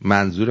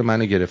منظور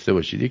منو گرفته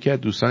باشید. یکی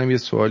از دوستانم یه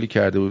سوالی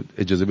کرده بود،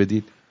 اجازه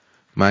بدید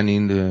من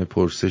این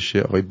پرسش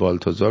آقای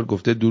بالتازار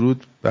گفته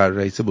درود بر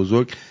رئیس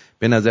بزرگ،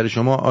 به نظر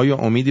شما آیا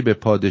امیدی به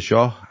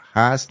پادشاه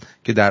هست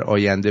که در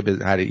آینده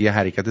به یه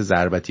حرکت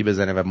ضربتی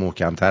بزنه و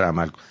محکمتر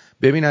عمل کنه؟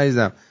 ببین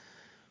عزیزم،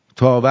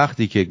 تا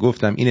وقتی که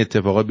گفتم این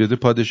اتفاقات بیفته،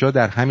 پادشاه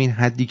در همین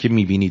حدی که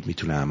میبینید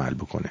میتونه عمل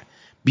بکنه،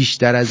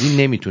 بیشتر از این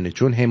نمیتونه،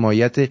 چون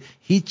حمایت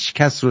هیچ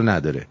کس رو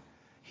نداره،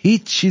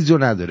 هیچ چیز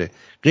رو نداره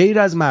غیر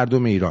از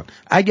مردم ایران.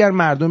 اگر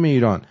مردم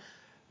ایران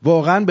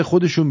واقعا به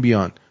خودشون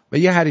بیان و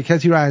یه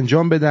حرکتی رو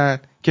انجام بدن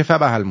که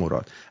فبح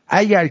المراد،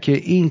 اگر که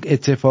این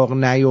اتفاق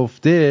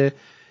نیفته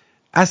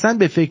اصلا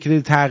به فکر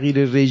تغییر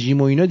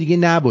رژیم و اینا دیگه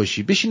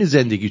نباشی، بشینید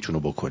زندگیتونو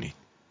بکنید.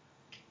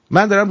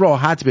 من دارم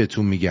راحت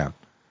بهتون میگم،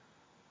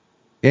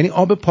 یعنی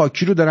آب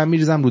پاکی رو دارم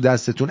میریزم رو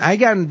دستتون.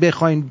 اگر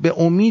بخواین به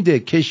امید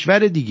کشور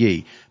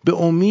دیگه‌ای، به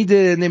امید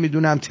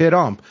نمیدونم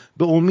ترامپ،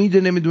 به امید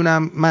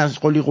نمیدونم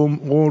مشغولی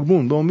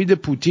قربون، به امید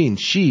پوتین،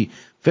 شی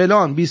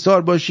فلان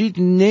بیسار باشید،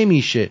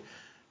 نمیشه.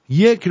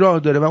 یک راه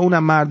داره و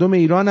اونم مردم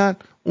ایرانن.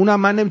 اونم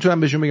من نمیتونم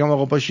بهشون بگم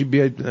آقا پاشی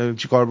بیاید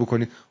چی کار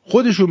بکنید،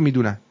 خودشون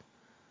میدونن،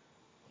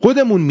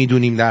 خودمون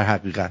میدونیم. در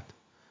حقیقت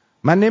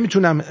من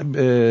نمیتونم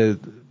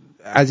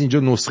از اینجا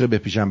نسخه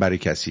بپیچم برای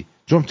کسی،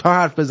 چون تا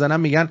حرف بزنم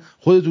میگن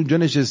خودت اونجا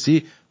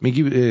نشستی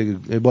میگی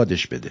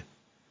بادش بده.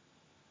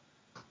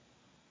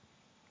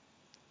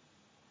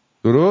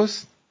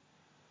 درست؟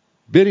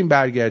 بریم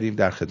برگردیم،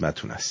 در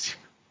خدمتون هستیم.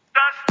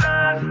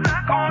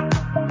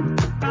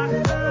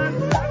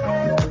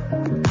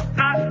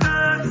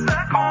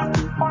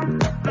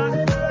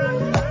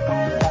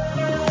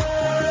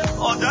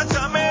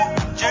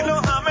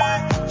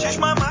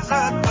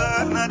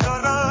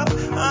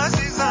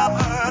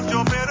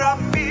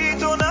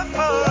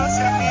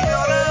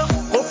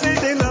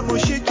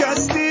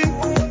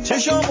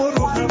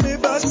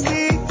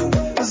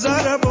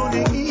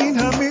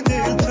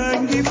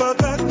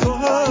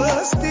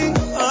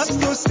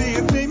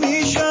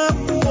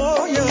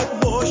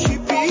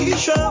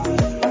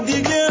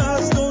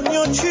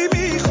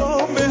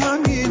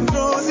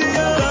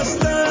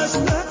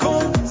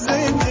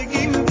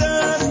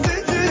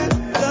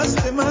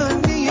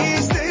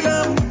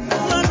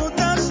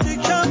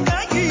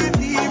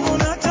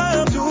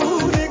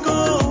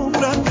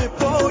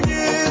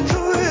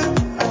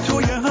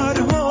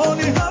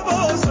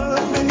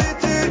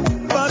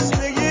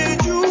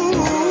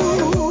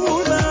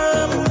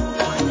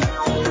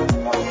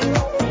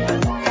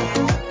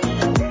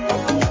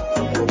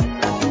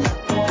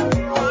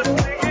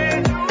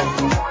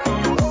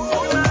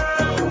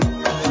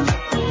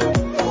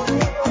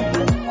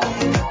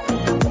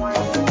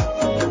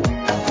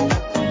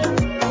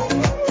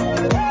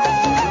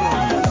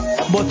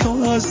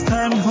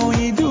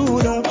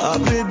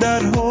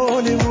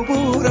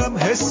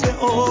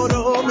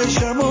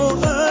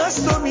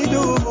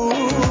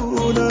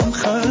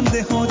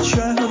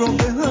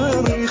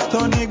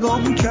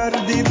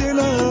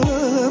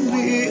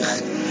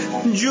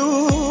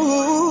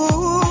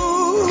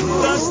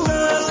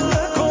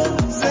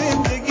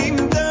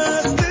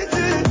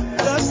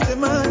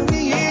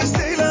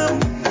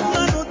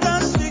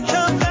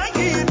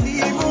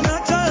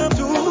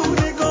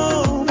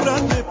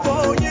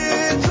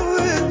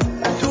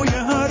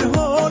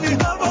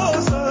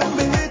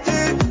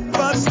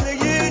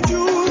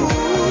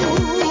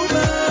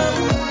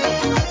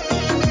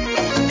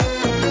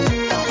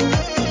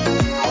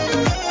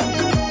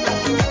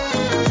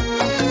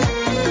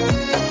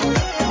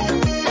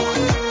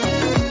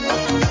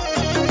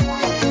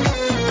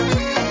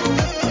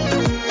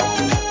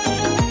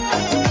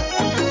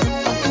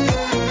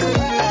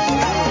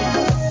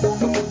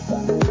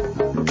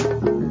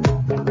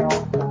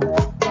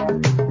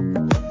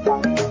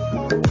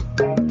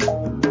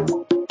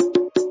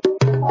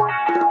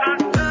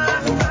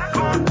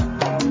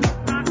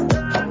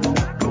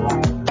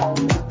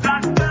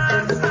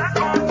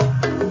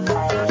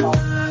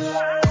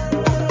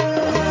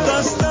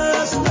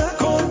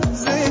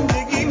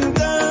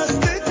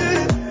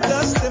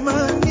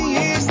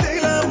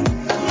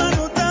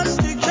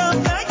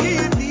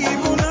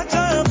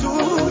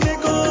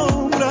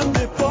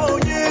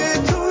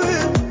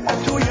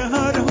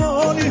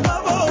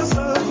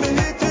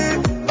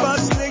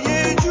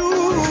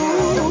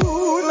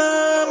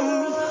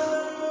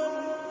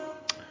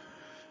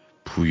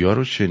 پویا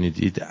رو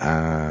شنیدید؟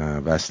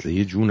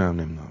 وصله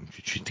جونم نمیدونم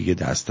چی دیگه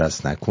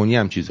دست نکنی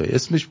هم چیزای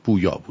اسمش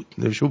پویا بود،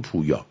 نوشته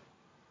پویا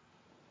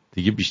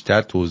دیگه،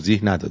 بیشتر توضیح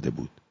نداده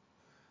بود.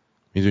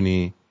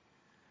 میدونی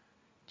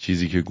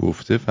چیزی که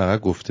گفته فقط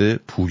گفته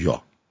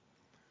پویا.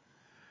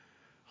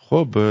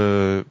 خب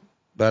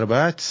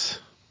بربط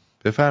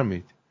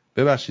بفرمید.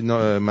 ببخشید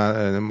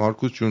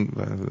مارکوس چون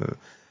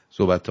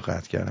صحبت رو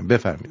قطع کردم،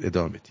 بفرمید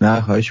ادامه بدید.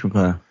 نه خواهش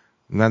میکنم،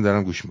 من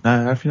دارم گوش میکنم.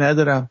 نه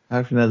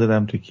حرفی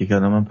ندارم تو که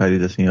کلامم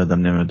پرید اصلا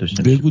یادم نمیاد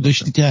داشتم. بگو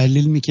داشتی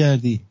تحلیل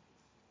میکردی.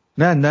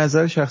 نه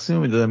نظر شخصی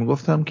میدادم،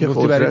 میگفتم که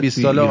گفتی برای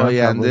 20 سال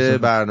آینده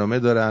برنامه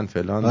دارن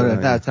فلان آره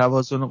دارن. نه،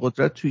 توازن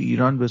قدرت تو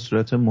ایران به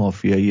صورت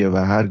مافیاییه و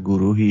هر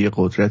گروهی یه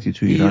قدرتی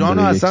تو ایران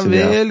داره. اصلا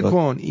ول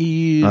کن،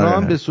 ایران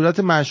آره. به صورت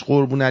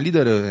مشقربون علی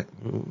داره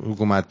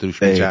حکومت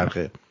دروش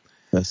میچرخه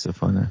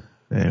متاسفانه،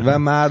 و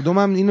مردم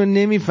هم اینو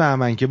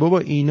نمیفهمن که بابا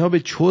اینا به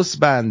چس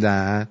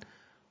بندن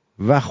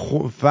و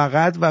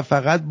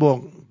فقط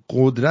با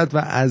قدرت و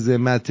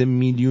عظمت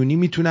میلیونی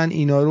میتونن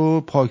اینا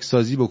رو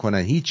پاکسازی بکنن،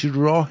 هیچ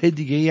راه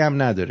دیگه ای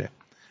هم نداره.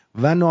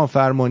 و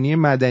نافرمانی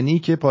مدنی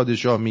که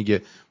پادشاه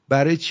میگه،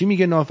 برای چی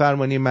میگه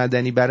نافرمانی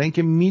مدنی؟ برای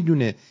اینکه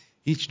میدونه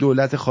هیچ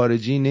دولت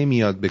خارجی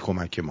نمیاد به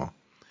کمک ما.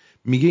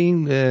 میگه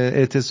این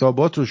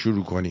اعتصابات رو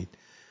شروع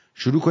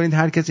کنید،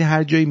 هر کسی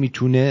هر جایی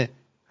میتونه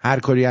هر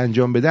کاری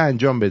انجام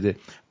بده.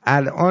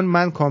 الان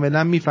من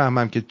کاملا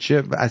میفهمم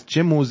که از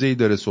چه موضعی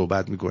داره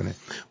صحبت میکنه.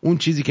 اون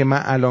چیزی که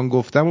من الان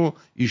گفتم و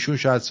ایشون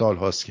شاید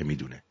سالهاست که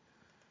میدونه.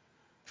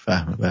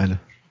 فهمه. بله.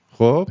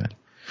 خب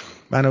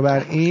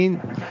بنابراین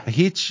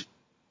هیچ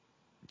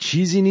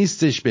چیزی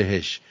نیستش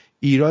بهش،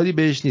 ایرادی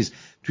بهش نیست.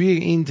 توی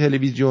این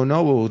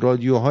تلویزیونا و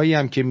رادیوهایی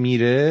هم که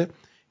میره،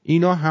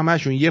 اینا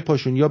همشون یه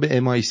پاشون یا به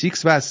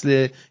MI6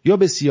 وصله یا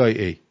به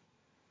CIA.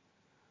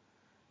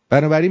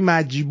 بنابراین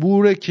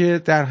مجبوره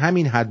که در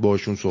همین حد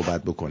باشون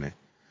صحبت بکنه،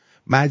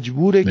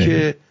 مجبوره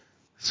که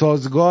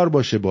سازگار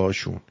باشه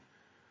باشون.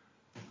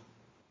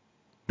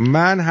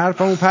 من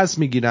حرفمو پس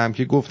میگیرم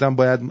که گفتم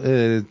باید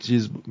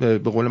چیز به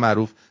قول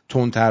معروف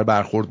تندتر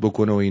برخورد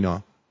بکنه و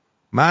اینا.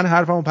 من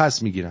حرفمو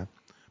پس میگیرم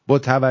با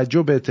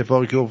توجه به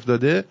اتفاقی که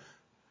افتاده،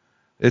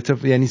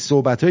 یعنی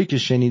صحبتایی که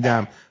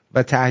شنیدم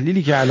و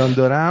تحلیلی که الان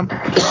دارم،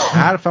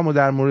 حرفمو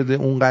در مورد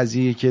اون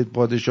قضیه که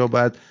پادشاه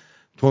باید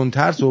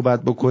تندتر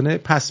صحبت بکنه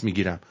پس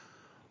میگیرم.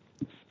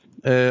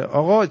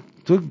 آقا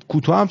تو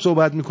کوتاه هم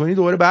صحبت میکنی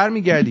دوباره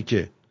برمیگردی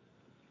که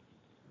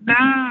نه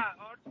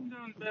آرتین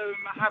جان، به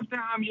هفته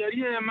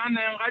همیاری من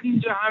انقدر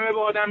اینجا همه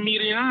با آدم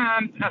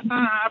میرینن اصلا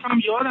حرفم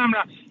یادم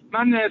رفت.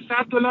 من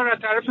 $100 از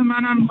طرف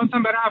منم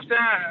میخواستم برای هفته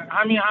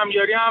همین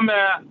همیاری هم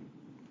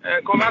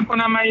کمک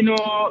کنم. من اینو $100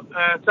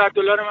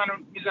 منو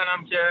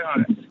میزنم که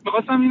آره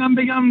میخواستم اینم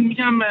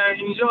میگم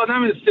اینجا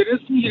آدم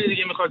استرس میگیره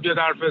دیگه، میخواد بیاد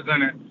حرف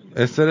بزنه.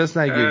 استرس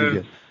نگیر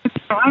دیگه.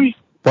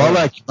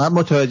 بابک من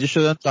متوجه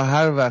شدم تا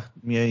هر وقت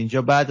میای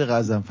اینجا بعد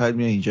غضنفر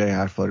میای اینجا این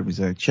حرفا رو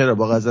میزنی. چرا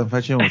با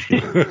غضنفر چه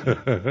مشکلی؟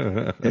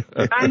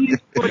 من هیچ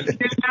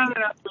مشکلی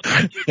ندارم.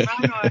 من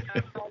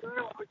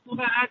عاشق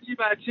هرچی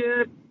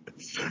بچه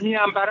میم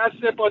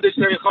پرست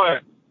پادشاهی خواه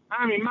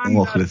همین،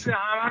 من دسته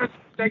همه رو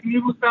تک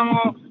میبوستم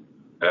و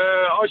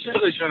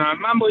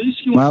عاشقشونم. من با هیچ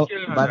کی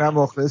مشکل ندارم. منم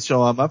مخلص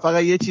شما. من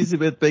فقط یه چیزی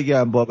بهت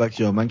بگم بابک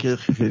جان، من که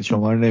خیلی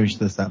شما رو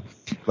نمیشناسم،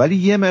 ولی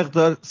یه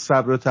مقدار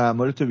صبر و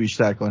تحمل تو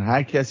بیشتر کن.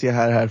 هر کسی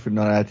هر حرف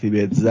ناراحتی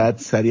بهت زد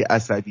سریع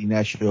عصبی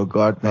نشی و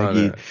گارد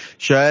نگیر.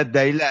 شاید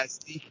دلیل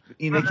اصلی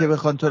اینه که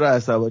بخوان تو رو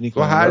عصبانی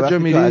کنن. تو هر جا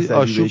میری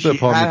آشوب به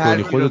پا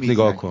میکنی، خودت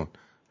نگاه کن.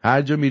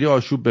 هر جا میری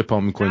آشوب به پا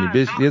میکنی،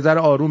 یه ذره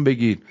آروم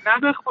بگیر.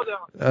 نه به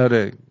خدا.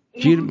 آره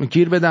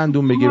کیر به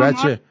دندون بگیر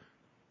بچه.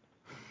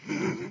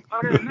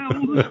 آره نه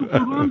اون روز تو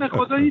گروه به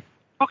خدا هیچ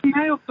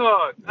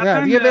نیفتاد.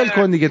 نه دیگه ول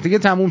کن دیگه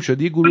تموم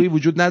شد. یه گروهی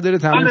وجود نداره،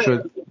 تموم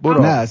شد.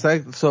 برو. نه اصلا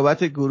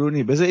صحبت گروه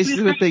نی. بذار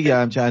اسمت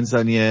بگم چند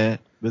ثانیه.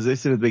 بذار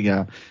اسمت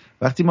بگم.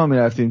 وقتی ما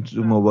میرفتیم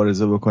تو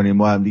مبارزه بکنیم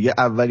ما هم دیگه،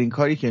 اولین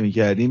کاری که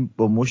میکردیم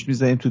با مشت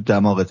میزنیم تو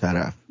دماغ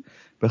طرف.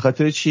 به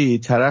خاطر چی؟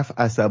 طرف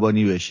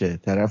عصبانی بشه،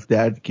 طرف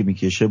درد که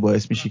میکشه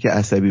باعث میشه که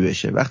عصبی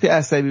بشه. وقتی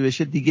عصبی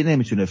بشه دیگه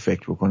نمیتونه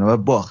فکر بکنه و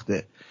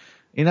باخته.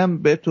 اینم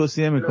به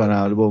توصیه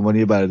میکنم به عنوان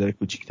یه برادر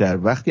کوچیک‌تر،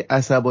 وقتی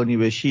عصبانی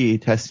بشی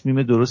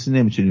تصمیم درستی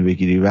نمیتونی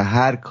بگیری و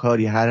هر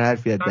کاری هر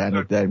حرفی از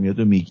دهنت در میاد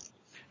و میگی.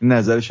 این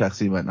نظر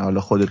شخصی من،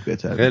 حالا خودت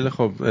بهتره. خیلی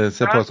خوب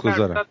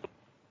سپاسگزارم.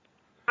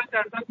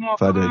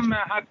 موافقم،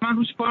 حتما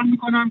روش کار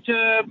میکنم که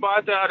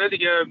باید آره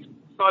دیگه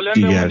سالم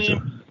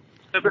بمونیم،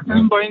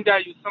 بتونیم با این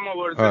دیوسا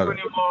مبارزه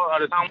کنیم و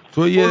آره تمام.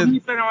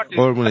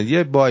 تو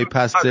یه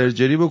بایپاس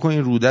سرجری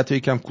بکنین، رودت رو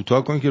یکم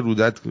کوتاه کن که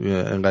رودت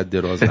انقدر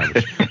دراز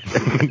نباشه.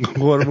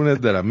 قربونت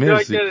برم.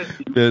 مرسی.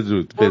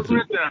 بدرود.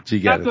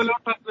 جیگرت.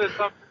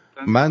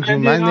 من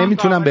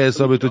نمیتونم به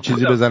حساب تو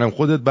چیزی بزنم،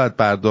 خودت بعد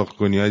پرداخت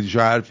کنی. هیچ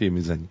حرفی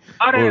میزنی.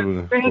 آره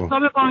به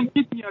حساب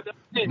بانکیت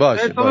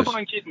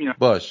میاد.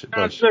 باشه.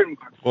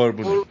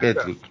 قربونت.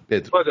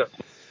 بدرود.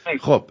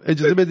 خب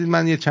اجازه بدید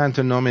من یه چند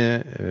تا نام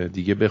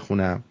دیگه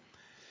بخونم.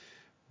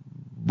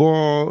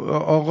 با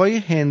آقای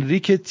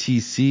هنریک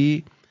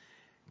تیسی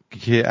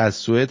که از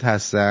سوئد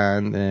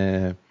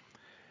هستن،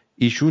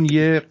 ایشون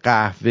یه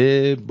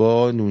قهوه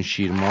با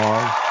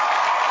نوشیرمال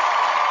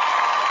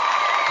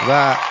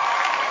و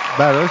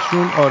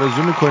براشون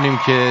آرزو میکنیم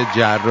که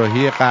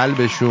جراحی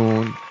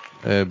قلبشون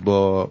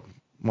با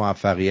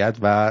موفقیت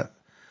و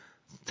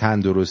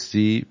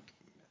تندرستی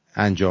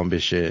انجام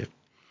بشه.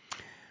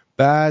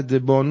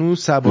 بعد بانو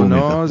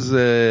سباناز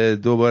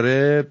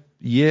دوباره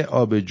یه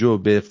آبجو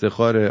به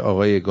افتخار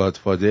آقای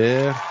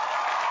گادفادر.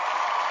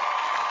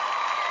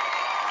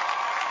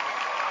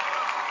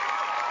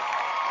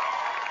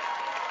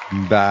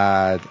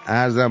 بعد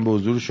عرضم به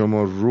حضور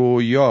شما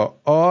رویا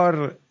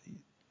آر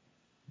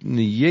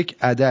یک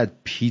عدد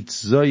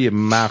پیتزای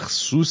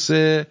مخصوص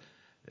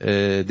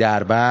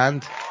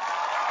دربند.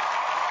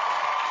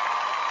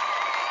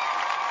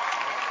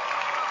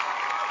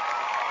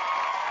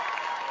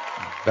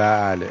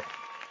 بله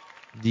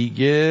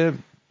دیگه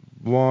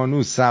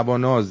بانو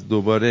سباناز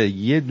دوباره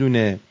یه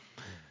دونه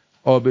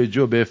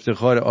آبجو به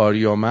افتخار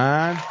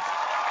آریامن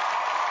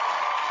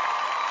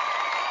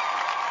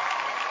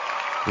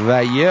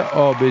و یه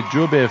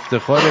آبجو به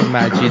افتخار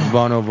مجید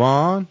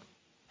بانوان.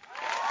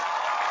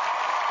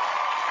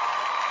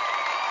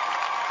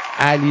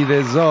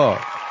 علیرضا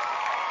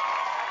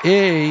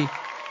ای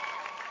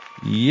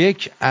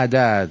یک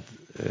عدد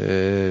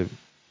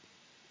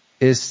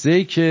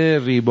استیک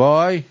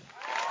ریبای.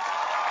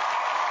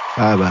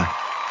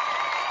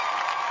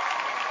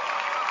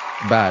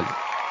 بله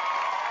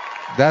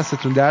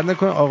دستتون درد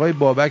نکنه. آقای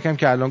بابک هم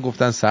که الان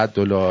گفتن $100.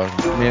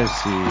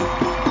 مرسی.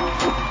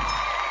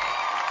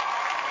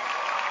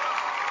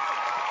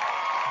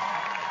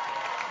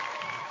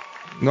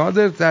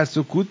 نادر در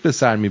سکوت به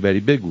سر میبری،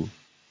 بگو.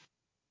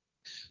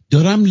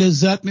 دارم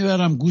لذت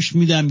میبرم، گوش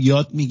میدم،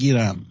 یاد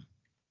میگیرم.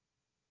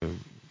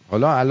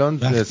 حالا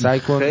الان سعی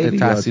کن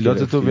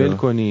تحصیلاتتو ول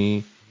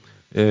کنی،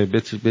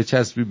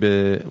 بچسبی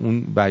به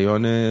اون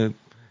بیان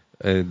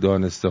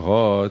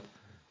دانستهات،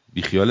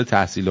 بی خیال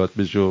تحصیلات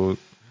بشو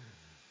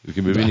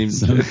که ببینیم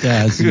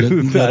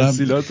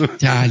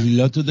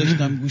تحلیلاتو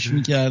داشتم گوش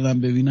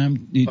میکردم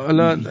ببینم.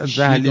 حالا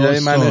تحلیلای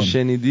من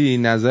شنیدی،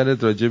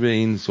 نظرت راجع به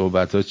این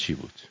صحبت‌ها چی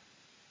بود؟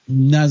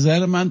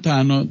 نظر من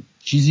تنها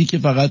چیزی که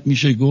فقط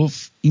میشه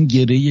گفت این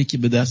گره‌ایه که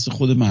به دست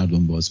خود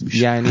مردم باز میشه.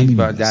 یعنی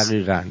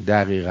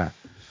دقیقاً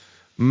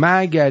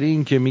مگر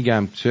این که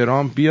میگم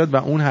ترامپ بیاد و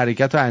اون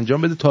حرکت رو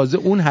انجام بده، تازه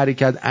اون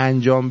حرکت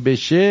انجام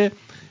بشه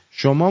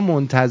شما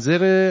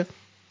منتظر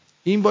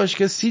این باش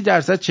که 30%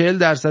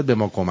 40% به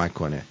ما کمک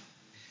کنه.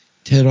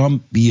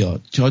 ترامپ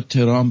بیاد تا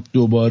ترامپ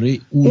دوباره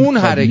اون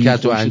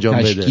حرکت رو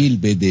انجام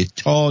تشکیل بده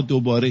تا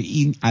دوباره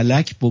این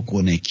الک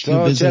بکنه،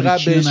 تا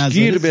چقدر بهش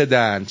گیر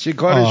بدن، چی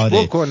کارش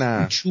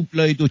بکنن،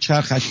 چوبلای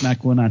دوچرخش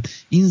نکنن.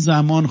 این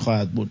زمان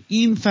خواهد بود.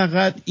 این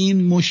فقط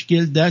این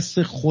مشکل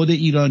دست خود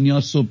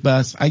ایرانیاست و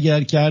بس.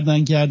 اگر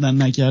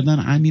کردن نکردن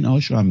همین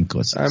آش و همین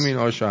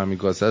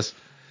کاسه است.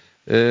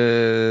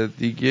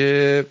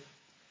 دیگه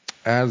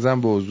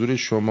عرضم به حضور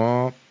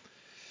شما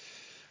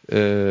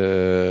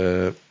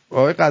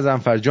آقای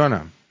قزنفر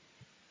جانم،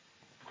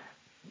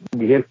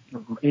 دیگه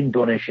این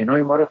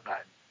دونشینای ما رو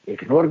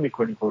ایگنور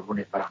میکنی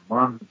قربونت برم.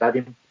 ما هم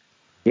زدیم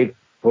یک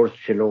پرس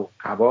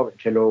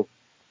چلو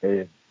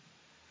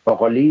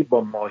باقالی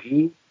با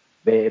ماهی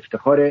به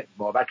افتخار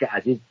بابک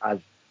عزیز از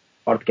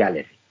آرت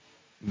گالری.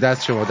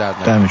 دست شما درد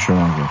نکنه. دم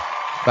شما گرد.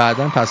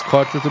 بعداً پس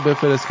کارتتو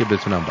بفرست که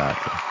بتونم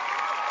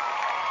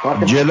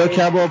بردارم. جلو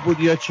کباب بود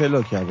یا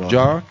چلو کباب؟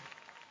 جان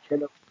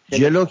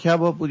جلو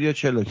کباب بود یا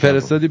چلو کباب؟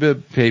 فرستادی به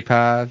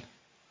پیپل؟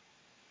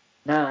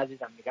 نه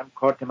عزیزم، میگم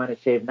کارت من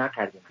سیو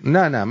نکردیم.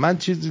 نه من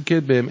چیزی که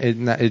بهم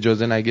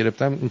اجازه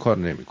نگرفتم این کار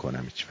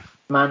نمی‌کنم هیچ وقت.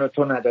 من و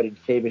تو نداریم،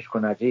 سیوش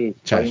کن عزیز.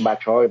 تا این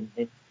بچه‌ها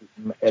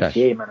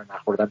ارتیه منو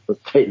نخوردن تو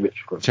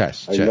سیوش کن.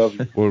 چش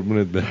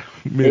قربونت برم.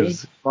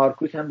 مرسی.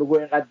 مارکوس هم بگو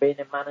اینقدر بین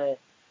من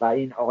و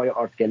این آقای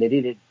آرت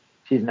گالری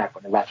چیز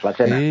نکنه،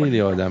 وسوسه نکنه.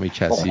 خیلی آدمی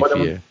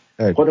کثیفیه.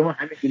 خودمون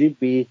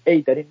همینجوری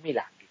ای داریم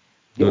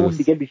میلنگیم. اون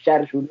دیگه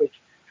بیشتر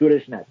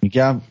شورش نداره.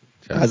 میگم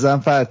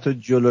قزنفر تو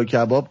جلو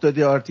کباب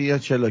دادی آرتی یا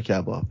چلو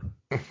کباب؟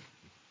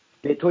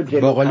 به تو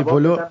جلو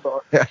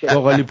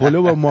باقالی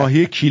پلو با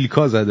ماهی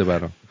کیلکا زده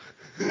برام.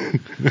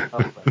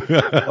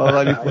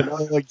 باقالی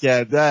پلو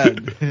کردن.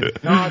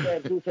 نادر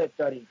دوست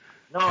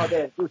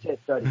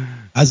داریم.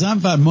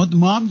 قزنفر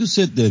ما هم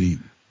دوست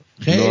داریم.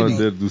 خیلی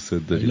نادر دوست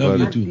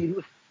داریم.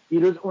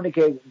 دیروز اونی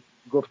که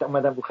گفتم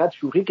اومدم رو خط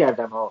شوخی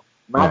کردم ها.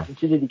 من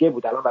چیز دیگه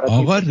بود. الان برات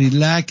آقا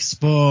ریلکس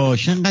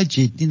باش، انقدر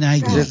جدی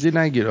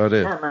نگیر.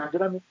 آره نه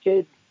منظورم این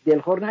که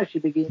دلخور نشی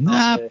بگی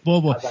نه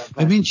بابا.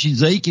 ببین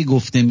چیزایی که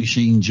گفته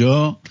میشه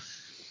اینجا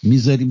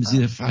میذاریم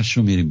زیر فرش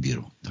و میریم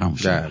بیرون. تموم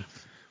شد.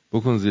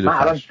 بکن زیر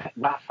فرش.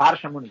 من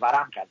فرشمون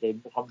ورم کرده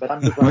میخوام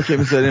برم ما که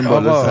میذاریم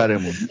بالا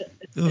سرمون.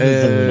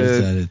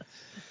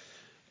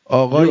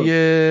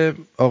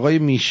 آقای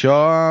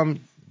میشا هم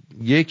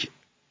یک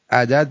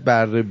عدد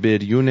بر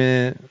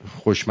بریون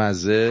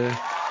خوشمزه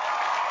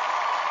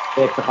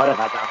به افتخار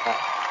قزنفر،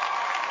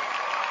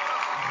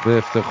 به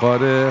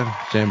افتخار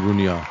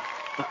شمرونیا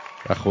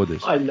و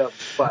خودش.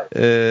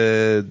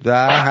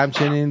 و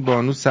همچنین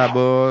بانو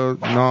صبا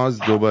ناز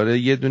دوباره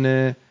یه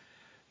دونه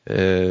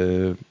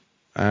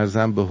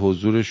عرضم به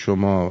حضور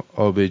شما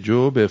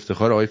آبجو به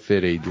افتخار آقای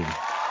فریدون.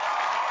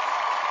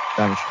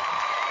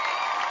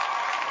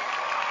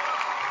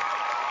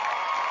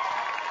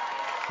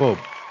 خب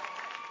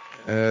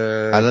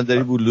الان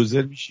داری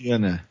بولدوزر میشی یا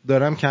نه؟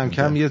 دارم کم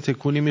کم یه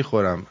تکونی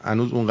میخورم،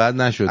 هنوز اونقدر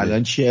نشده.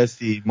 الان چی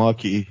هستی؟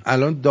 ماکی؟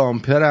 الان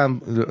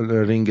دامپرم،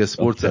 رینگ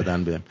اسپورت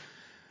زدن بهم.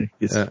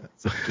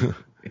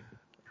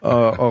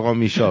 آقا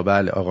میشا،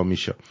 بله آقا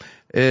میشا.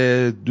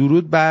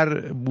 درود بر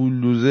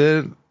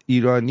بولدوزر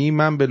ایرانی.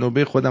 من به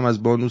نوبه خودم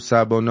از بانو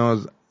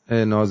سباناز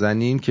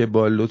نازنین که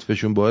با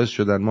لطفشون باعث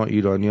شدن ما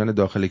ایرانیان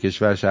داخل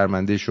کشور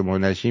شرمنده شما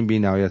نشیم بی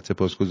نهایت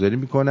سپاسگزاری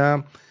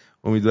میکنم.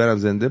 امیدوارم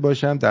زنده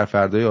باشم در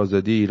فردای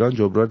آزادی ایران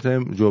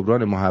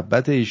جبران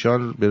محبت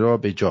ایشان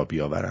به جا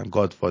بیاورم.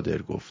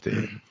 گادفادر گفته.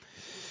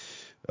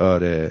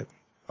 آره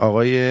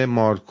آقای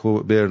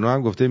مارکو برنو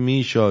هم گفته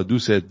میشا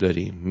دوست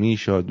داریم،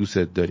 میشا دوست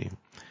داریم.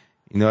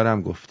 اینا رو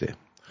هم گفته.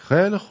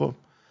 خیلی خوب،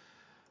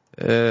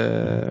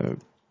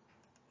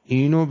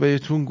 اینو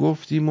بهتون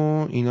گفتیم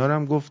و اینا رو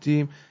هم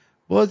گفتیم.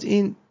 باز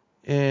این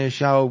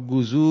شهاب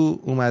گوزو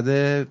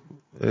اومده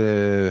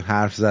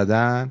حرف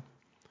زدن.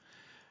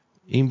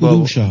 این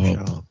با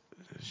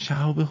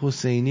شهاب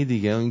حسینی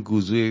دیگه، این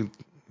گوزوی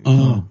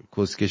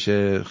کسکش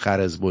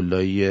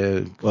خرزبلایی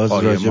باز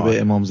راجع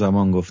به امام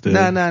زمان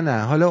گفته.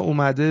 نه حالا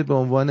اومده به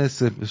عنوان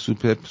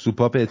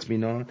سوپاپ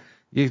اطمینان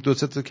یک دو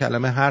سه تا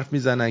کلمه حرف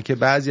میزنن که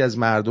بعضی از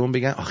مردم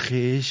بگن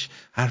آخیش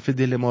حرف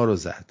دل ما رو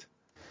زد.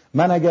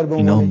 من اگر به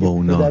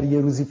عنوان پدر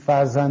یه روزی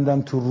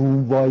فرزندم تو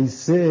روم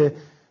وایسه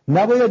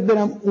نباید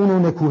برم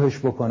اونو نکوهش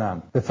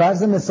بکنم. به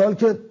فرض مثال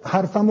که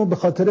حرفمو به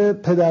خاطر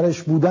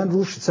پدرش بودن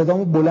روش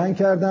صدامو بلند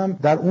کردم،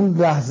 در اون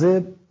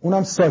لحظه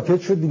اونم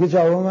ساکت شد دیگه،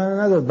 جواب من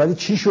نداد. ولی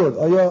چی شد؟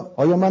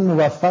 آیا من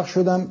موفق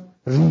شدم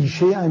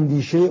ریشه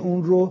اندیشه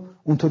اون رو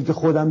اونطور که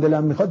خودم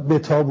دلم میخواد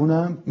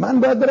بتابونم؟ من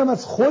باید برم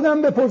از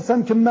خودم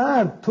بپرسم که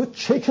مرد تو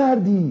چه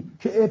کردی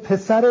که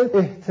پسر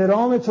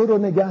احترام تو رو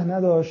نگه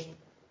نداشت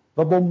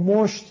و با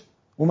مشت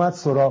اومد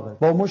سراغه،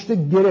 با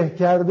مشت گره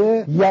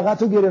کرده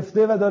یقتو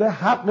گرفته و داره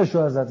حقشو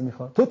ازت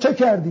میخواد. تو چه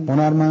کردی؟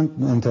 هنرمند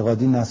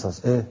انتقادی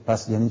نساز.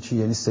 پس یعنی چی؟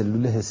 یعنی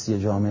سلول حسی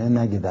جامعه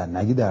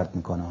نگی درد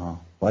میکنه ها.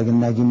 و اگه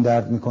نگیم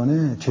درد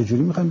میکنه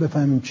چجوری میخوایم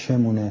بفهمیم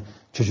چمونه؟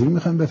 چجوری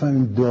میخوایم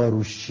بفهمیم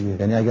داروش چیه؟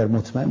 یعنی اگر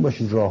مطمئن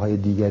باشید راههای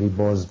دیگری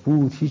باز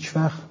بود، هیچ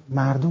وقت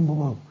مردم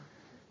بابا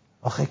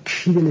آخه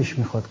کی دلش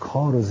میخواد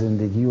کار و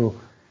زندگی و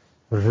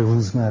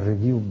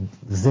روزمرگی و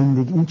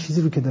زندگی اون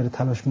چیزی رو که داره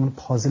تلاش میکنه،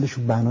 پازلش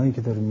و بنایی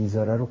که داره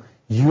میذاره رو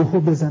یهو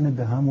بزنه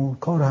به هم و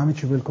کار همه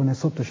چی ول کنه،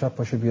 صبح تا شب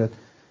پاشه بیاد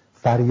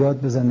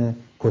فریاد بزنه،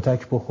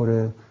 کتک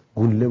بخوره،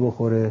 گوله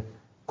بخوره،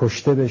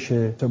 کشته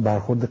بشه، تا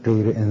برخورد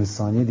غیر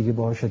انسانی دیگه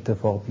باهاش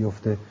اتفاق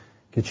بیفته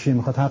که چی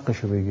میخواد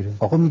حقشو بگیره.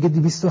 آقا میگه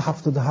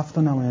 277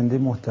 تا نماینده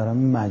محترم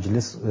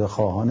مجلس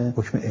خواهان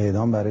حکم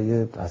اعدام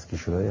برای دستگیر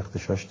شده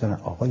اغتشاش دارن.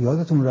 آقا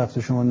یادتون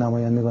رفته شما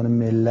نمایندگان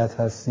ملت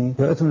هستین؟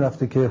 یادتون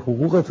رفته که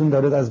حقوقتون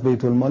داره از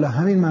بیت المال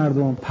همین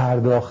مردم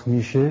پرداخت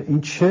میشه؟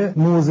 این چه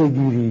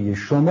موضع‌گیریه؟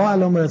 شما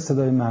الان باید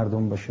صدای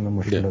مردم باشین و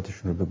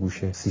مشکلاتشون رو به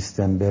گوش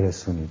سیستم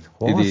برسونید.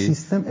 خب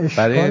سیستم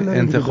اشکال برای داره،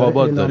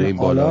 انتخابات داره این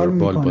بالا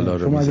رو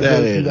شما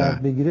اگه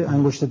درد بگیره،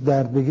 انگشت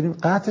درد بگیریم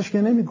قطعش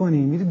که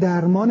نمی‌کنی، میری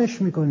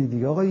درمانش می‌کنی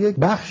دیگه. آقا یک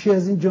بخشی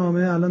از این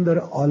جامعه الان داره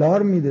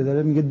آلارم میده،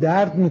 داره میگه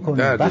درد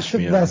میکنه، بخش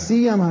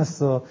وسیعی هم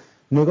هستا.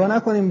 نگاه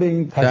نکنیم به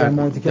این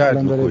تجمعاتی که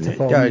الان داره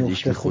اتفاق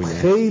میفته.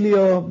 خیلی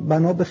ها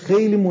بنا به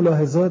خیلی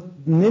ملاحظات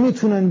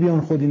نمیتونن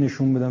بیان خودی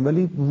نشون بدن،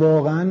 ولی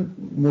واقعا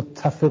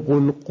متفق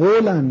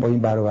القولن با این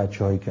برای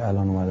بچه‌هایی که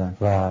الان اومدن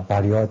و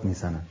فریاد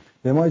میزنن.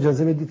 به ما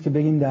اجازه بدید که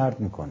بگیم درد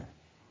میکنه،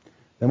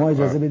 به ما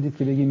اجازه بدید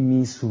که بگیم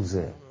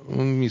میسوزه،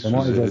 اون میسوزه،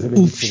 ما اجازه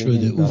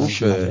بدید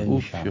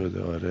اوف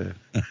شده آره.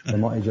 به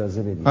ما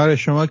اجازه بدید. آره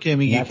شما که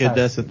میگی که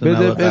دستتون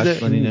نوقت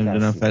کنی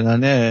نمیدونم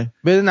فلانه،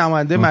 بده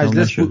نماینده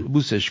مجلس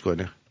بوسش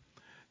کنه.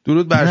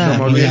 درود بر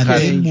شما روی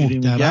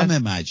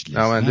محترم مجلس.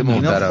 نماینده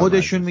محترم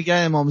خودشون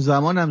میگن امام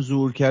زمان هم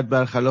ظهور کرد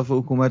برخلاف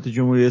حکومت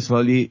جمهوری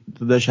اسلامی.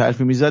 تو داشت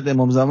حرفی میزد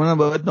امام زمان هم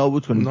باید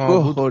نابود کنید.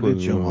 خوردید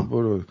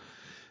شما.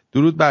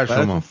 درود بر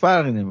شما.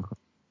 فرقی نمیکنه.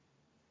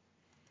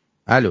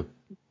 الو.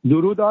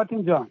 درود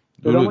آرتین جان.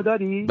 سلامو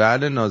داری؟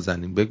 بله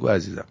نازنین بگو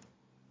عزیزم.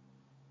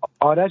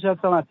 آرش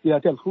هستم از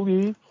سیاتل.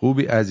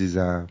 خوبی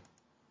عزیزم.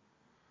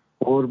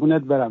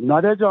 قربونت برم.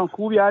 نادر جان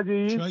خوبی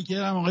عزیز؟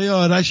 شاکرم آقای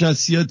آرش از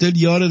سیاتل،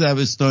 یار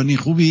دبستانی.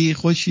 خوبی؟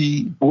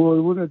 خوشی؟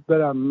 قربونت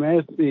برم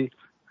مرسی.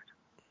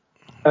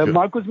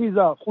 مارکوس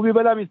میزا خوبی؟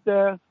 بلم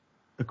ایسته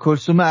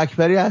کلثوم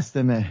اکبری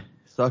هستمه،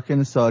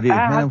 ساکن ساری.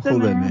 منم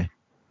خوبمه.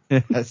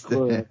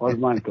 هسته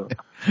قربان تو.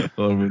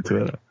 قربون تو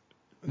برم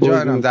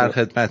جانم، در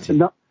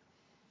خدمتی.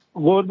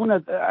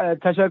 قربونت،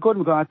 تشکر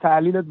میکنم از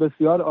تحلیلت،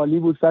 بسیار عالی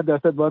بود،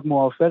 100% باید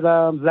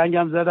موافقم.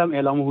 زنگم زدم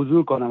اعلام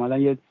حضور کنم،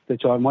 الان یه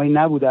 3-4 ماهی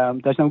نبودم،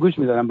 داشتم گوش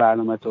میدادم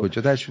برنامه تو.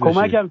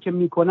 کمکم که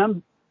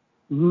میکنم،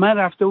 من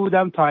رفته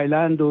بودم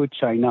تایلند و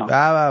چاینا.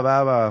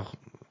 بابا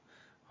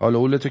حالا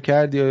اولتو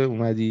کردی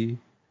اومدی؟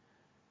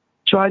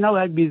 چاینا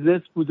باید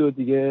بیزنس بود و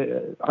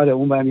دیگه آره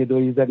اون برم یه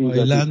دوری زدیم.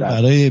 تایلند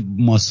برای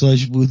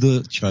ماساژ بود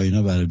و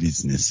چاینا برای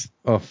بیزنس.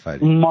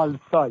 آفرین.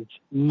 مالساج.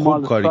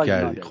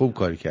 خوب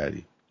کاری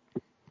کردی.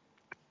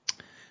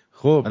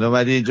 خب الان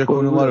بعد اینجا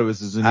کون ما رو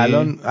بسوزونی.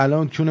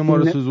 الان کون ما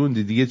رو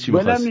سوزوندی دیگه چی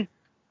می‌خواستی؟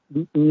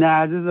 نه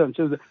عزیزم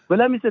چه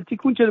بلا میسته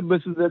تیکون چرا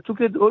بسوزه؟ تو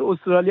که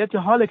استرالیا که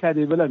حال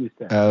کردی بلا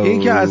میسته.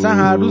 این که اصلا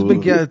هر روز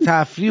به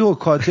تفریح و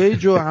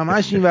کاتیج و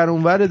همش این ور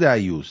اون ور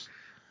دیوس.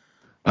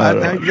 بعد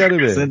نگذره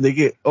به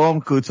زندگی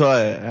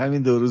کوتاهه،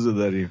 همین 2 روزو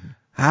داریم.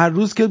 هر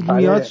روز که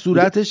میاد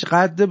صورتش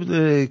قد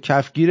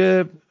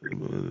کفگیر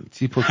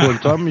تیپو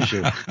سلطان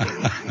میشه.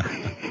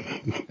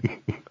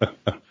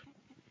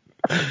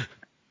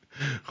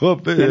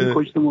 خب یعنی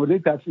کشت مرده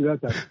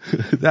تفسیرات هست.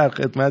 در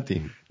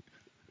خدمتیم.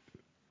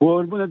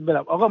 قربونت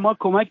برم. آقا ما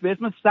کمک به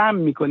اسم سم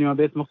میکنیم و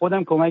به اسم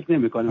خودم کمک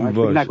نمیکنم.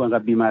 فکر نکن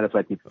بی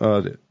معرفتی.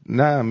 آره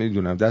نه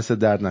میدونم، دست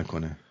درد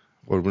نکنه.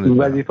 قربونت برم.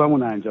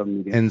 وظیفه‌مون انجام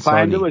میدیم.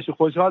 فایده باشی.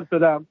 خوشحال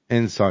شدم.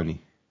 انسانی.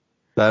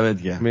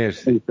 دمت گرم.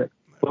 مرسی.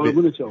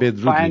 قربونت شما.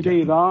 فایده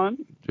ایران.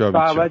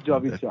 صحبت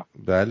جاوید شاه.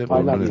 بله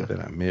قربونت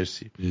برم.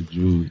 مرسی.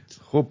 بدرود.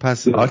 خب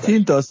پس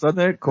آرتین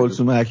داستان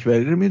کلثوم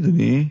اکبری رو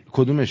میدونی؟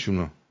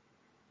 کدومشونو؟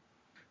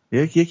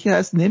 یکی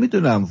هست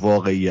نمیدونم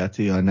واقعیت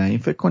یا نه، این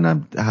فکر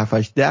کنم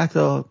 7-10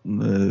 تا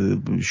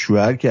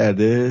شوهر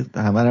کرده،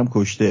 همه هم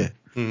کشته.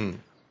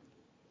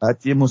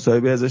 بعد یه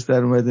مصاحبه ازش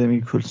در اومده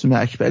میگه کلثوم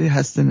اکبری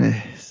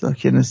هستنه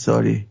ساکن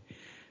ساری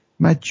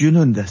من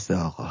جنون دسته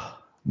آقا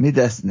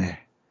میدسنه.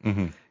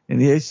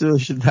 یعنی هیچ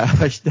سوش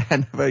 7-10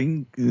 نفر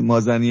این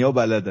مازنی ها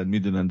بلدن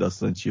میدونن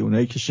داستان چیه.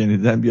 اونایی که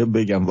شنیدن بیان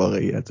بگم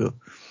واقعیتو.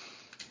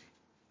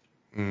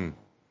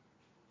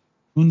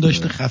 اون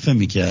داشته خفه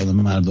میکرده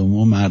مردم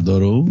و مردا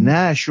رو.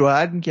 نه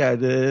شوهر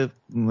میکرده،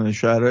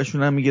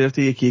 شوهراشون هم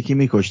میگرفته یکی یکی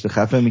میکشته،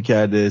 خفه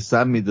میکرده،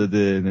 سم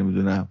میداده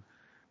نمیدونم.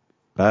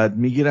 بعد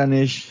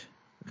میگیرنش.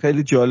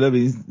 خیلی جالب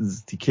این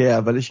تیکه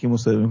اولش که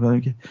مصاحبه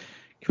میکنم که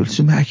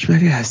کلثوم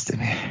اکبری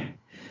هستمه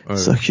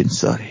ساکن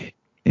ساری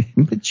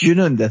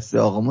جنون دسته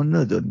آقامون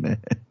ندونه.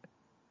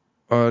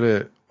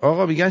 آره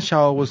آقا میگن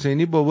شهاب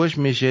حسینی باباش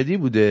مشهدی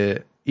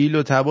بوده، ایل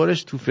و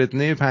تبارش تو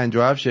فتنه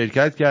 57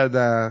 شرکت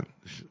کردن،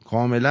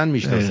 کاملا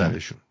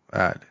میشناسنشون.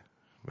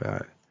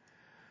 بله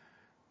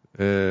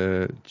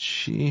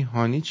چی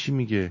هانی چی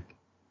میگه؟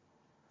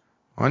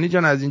 هانی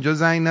جان از اینجا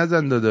زنگ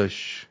نزن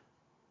داداش،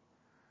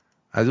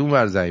 از اون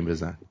ور زنگ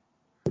بزن،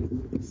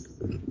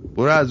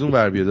 برو از اون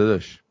ور بیا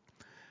داداش.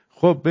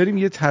 خب بریم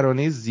یه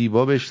ترانه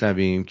زیبا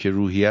بشنویم که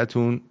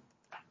روحیتون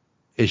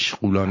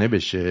عشقولانه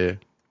بشه،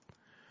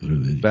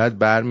 بعد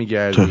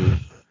برمیگردیم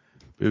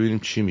ببینیم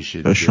چی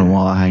میشه دیگه.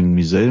 شما آهنگ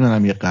میذارید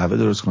منم یه قهوه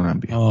درست کنم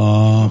بیا.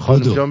 خانم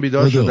جان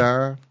بیدار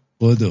شدن؟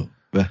 بدو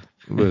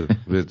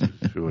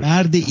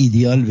مرد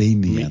ایدیال به این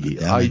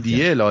میگن.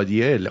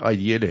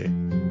 آیدیله.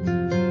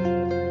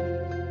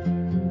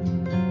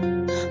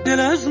 دل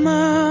از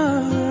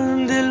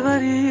من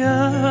دلبری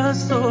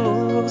است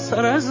و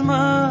سر از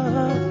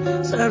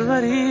من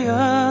سروری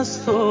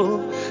است و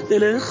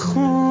دل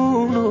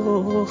خون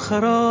و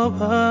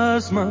خراب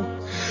از من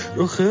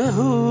رخ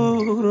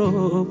هور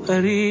و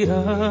پری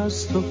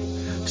است و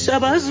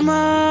شب از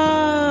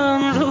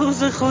من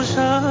روز خوش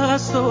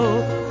است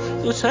و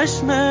دو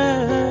چشم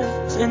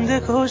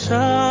زنده کش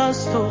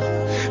است و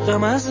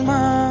غم از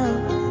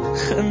من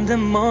خنده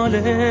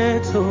مال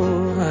تو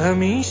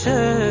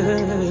همیشه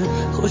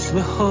خوش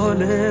به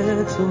حال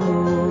تو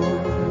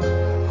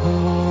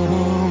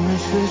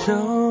آرامش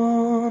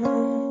جانم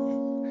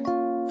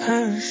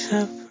هر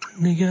شب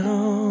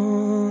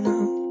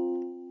نگرانم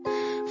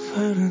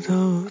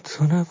فردا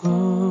تو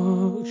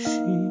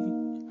نباشی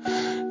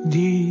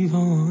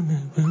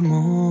دیوانه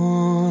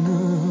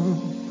بمانم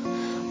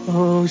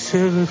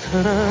عاشق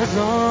تر از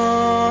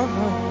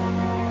آنم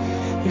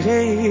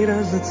غیر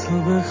از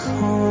تو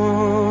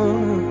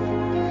بخوانم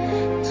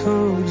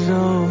تو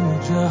جان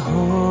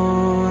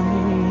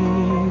جهانی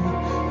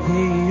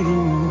ای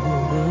روح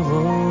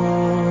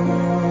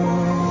روانم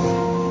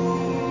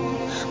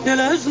دل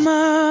از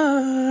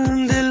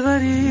من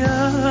دلبری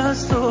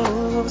است و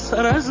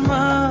سر از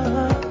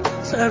من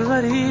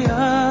سروری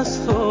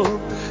است و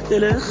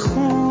دل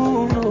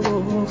خون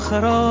و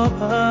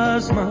خراب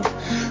از من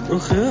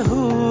رخ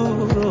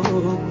هور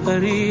و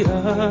پری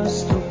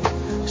است و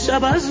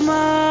شب از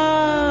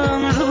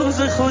من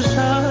روز خوش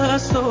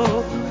است و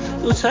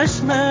دو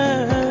چشم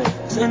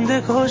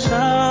زنده کش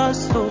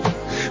است و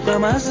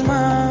غم از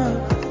من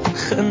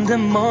خنده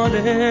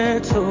مال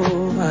تو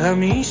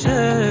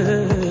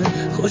همیشه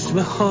خوش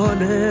به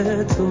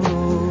حال تو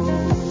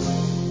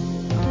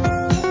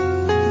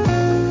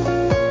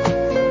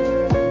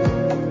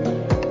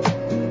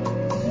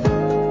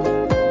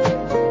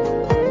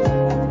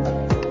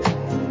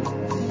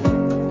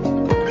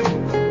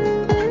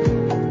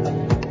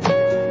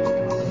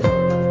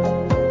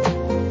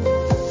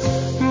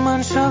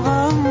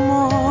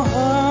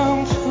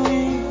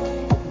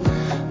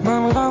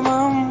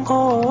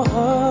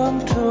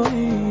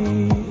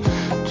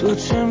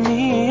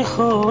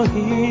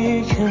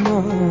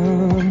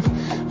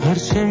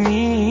هرچه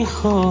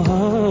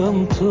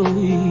میخواهم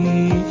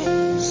تویی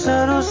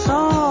سر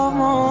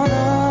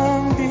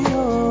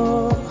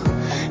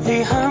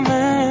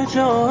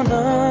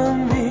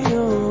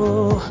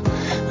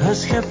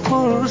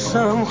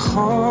میپرسم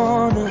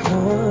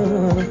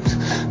خانه‌ات،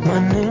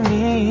 من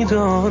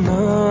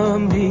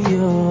نمیدانم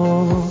بیا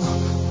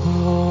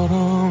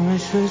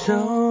آرامش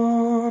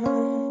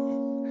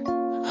جانم،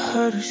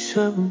 هر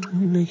شب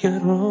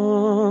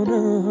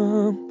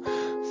نگرانم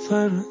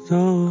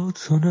فردا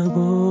تو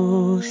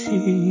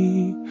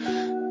نباشی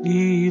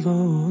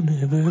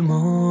دیوانه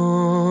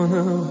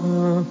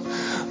بمانم،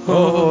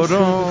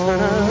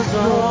 عاشق‌تر از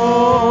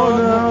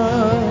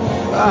آنم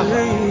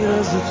غیر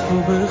از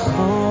تو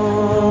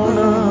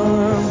بخوانم،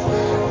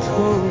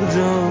 تو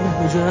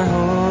جان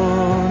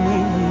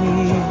جهانی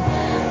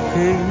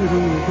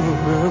پیرو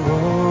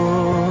روانم.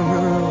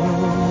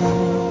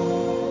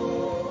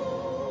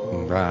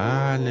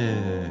 بله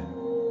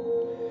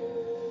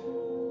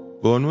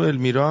بانو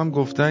المیرا هم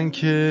گفتن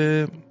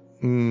که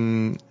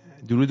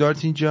درود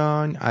آرتین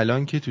جان،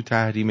 الان که تو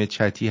تحریم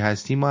چتی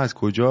هستیم ما از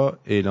کجا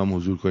اعلام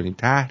حضور کنیم؟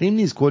 تحریم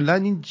نیست، کلا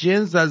این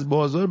جنس از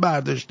بازار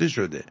برداشته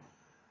شده.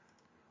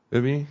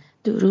 ببین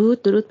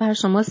درود بر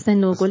شما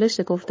سن و گل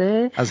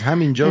شکفته از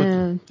همینجا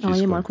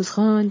آقای مارکوس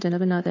خان،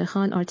 جناب نادر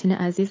خان، آرتین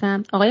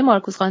عزیزم. آقای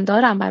مارکوس خان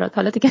دارم برات،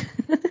 حالا دیگه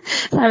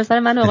سر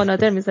من آقا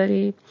نادر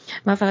میذاری؟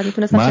 من فقط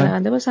میتونستم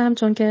شنونده باشم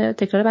چون که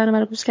تکرار برنامه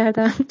رو گوش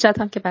کردم،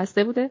 چتم که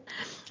بسته بوده.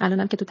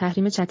 الانم که تو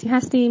تحریم چتی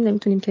هستیم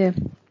نمیتونیم که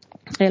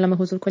اعلام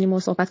حضور کنیم و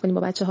صحبت کنیم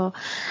با بچه‌ها.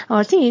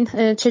 آرتین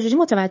چجوری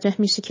متوجه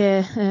میشی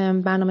که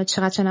برنامه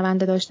چقدر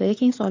شنونده داشته؟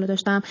 یکی این سوالو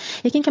داشتم،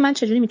 یکی این که من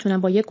چجوری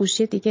میتونم با یه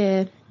گوشی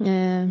دیگه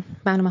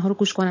برنامه‌ها رو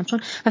گوش کنم؟ چون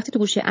وقتی تو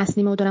گوشی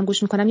اصلیمو دارم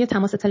گوش میکنم یا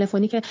تماس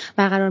تلفنی که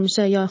برقرار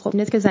میشه یا خب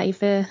نت که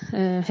ضعیفه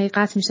هی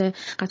قطع میشه،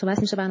 قطع و بس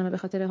میشه برنامه به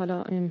خاطر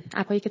حالا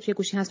اپایی که توی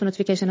گوشی هست و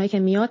نوتیفیکیشن هایی که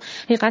میاد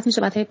هی قطع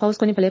میشه، بعد هی پاوز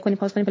کنیم پلی کنیم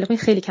پاوز کنیم پلی کنیم،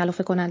 خیلی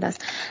کلافه کننده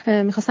است.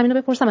 می‌خواستم اینو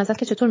بپرسم ازت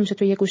که چطور میشه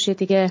توی یه گوشی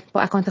دیگه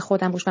با اکانت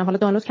خودم گوش کنم؟ حالا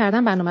دانلود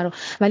کردم برنامه رو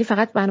ولی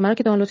فقط برنامه رو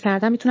که دانلود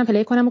کردم میتونم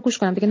پلی کنم و گوش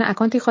کنم دیگه، نه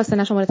اکانتی خواسته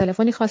نه شماره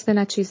تلفنی خواسته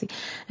نه چیزی.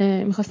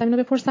 می‌خواستم اینو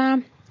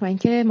بپرسم و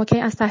اینکه ما کی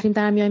از تحریم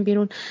در میایم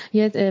بیرون؟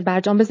 یه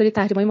برجام بذارید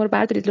تحریمای ما رو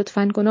بردارید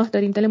لطفاً، گناه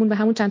داریم. دلمون به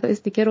همون چند تا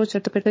استیکر و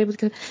چرت و پرتایی بود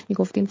که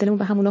میگفتیم، دلمون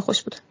به همونا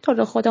خوش بود. تو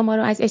رو خدا ما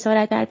رو از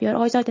اسارت در بیار،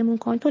 آزادمون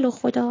کن تو رو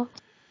خدا.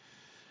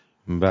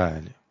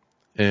 بله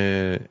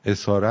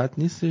اسارت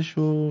نیستش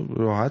و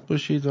راحت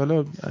باشید.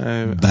 حالا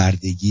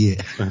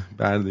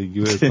بردگی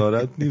و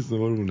اسارت نیست،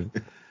 قربونه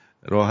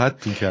راحت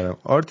تو کردم.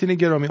 آرتین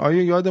گرامی،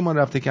 آیا یادمان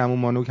رفته که همون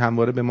مانوک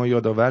همواره به ما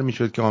یادآور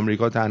میشد که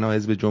آمریکا تنها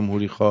حزب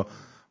جمهوری خواه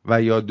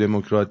و یا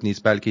دموکرات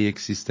نیست بلکه یک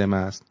سیستم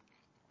است؟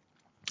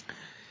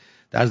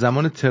 در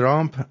زمان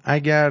ترامپ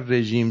اگر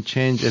رژیم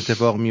چنج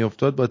اتفاق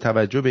میافتاد با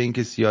توجه به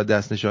اینکه سیاه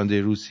دست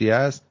نشانده روسیه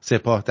است،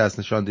 سپاه دست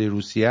نشانده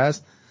روسیه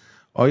است،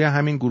 آیا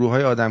همین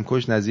گروه‌های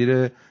آدمکش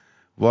نظیر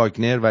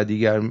واگنر و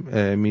دیگر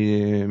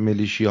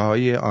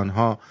میلیشیاهای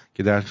آنها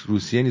که در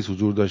روسیه نیز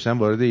حضور داشتن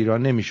وارد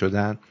ایران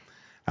نمی‌شدند؟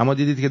 اما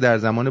دیدید که در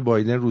زمان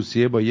بایدن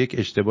روسیه با یک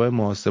اشتباه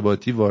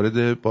محاسباتی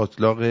وارد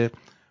باطلاق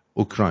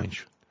اوکراین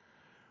شد.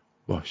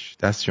 باش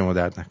دست شما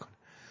درد نکنه.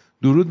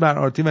 درود بر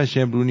آرتین و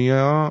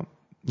شمرونیا،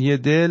 یه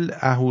دل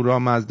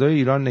اهورامزدای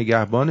ایران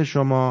نگهبان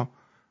شما.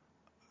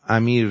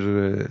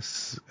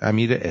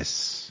 امیر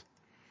اس.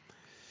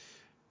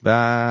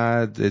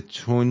 بعد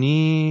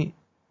تونی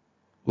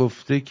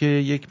گفته که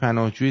یک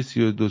پناهجوی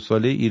 32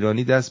 ساله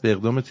ایرانی دست به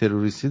اقدام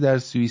تروریستی در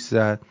سوئیس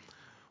زد.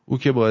 او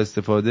که با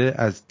استفاده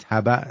از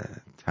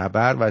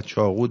تبر و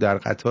چاقو در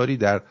قطاری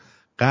در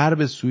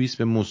غرب سوئیس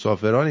به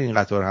مسافران این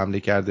قطار حمله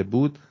کرده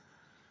بود،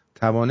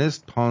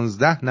 توانست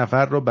 15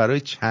 نفر را برای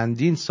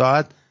چندین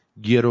ساعت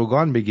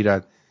گروگان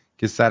بگیرد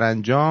که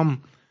سرانجام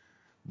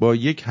با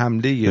یک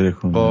حمله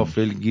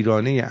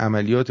غافلگیرانه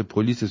عملیات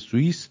پلیس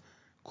سوئیس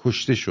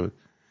کشته شد.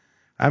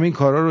 همین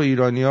کارا رو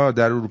ایرانی‌ها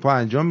در اروپا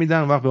انجام میدن،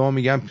 اون وقت به ما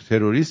میگن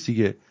تروریست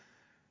دیگه.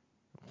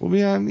 خب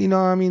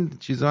اینا همین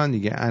چیزا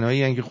دیگه،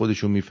 انایی هستن که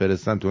خودشون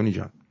میفرستن. تونی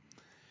جان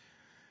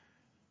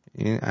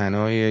این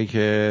انایی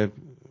که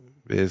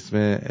به اسم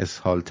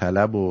اسهال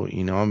طلب و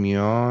اینا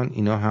میان،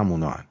 اینا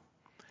همونا هن.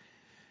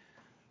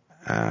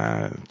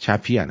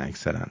 چپی هن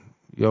اکثرا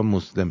یا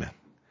مسلمه.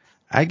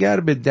 اگر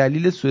به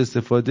دلیل سوء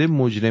استفاده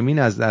مجرمین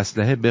از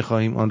اسلحه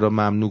بخواهیم آن را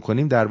ممنوع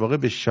کنیم، در واقع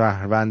به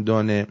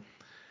شهروندان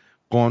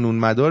قانون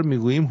مدار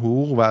میگوییم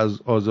حقوق و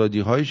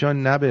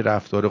آزادی‌هایشان نه به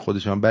رفتار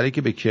خودشان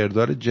بلکه به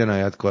کردار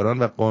جنایتکاران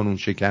و قانون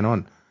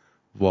شکنان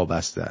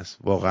وابسته است.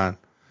 واقعا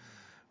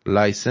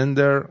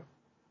لایسندر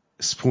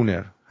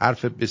سپونر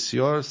حرف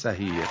بسیار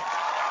صحیحه.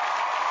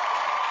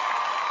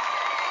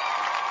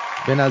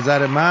 به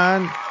نظر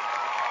من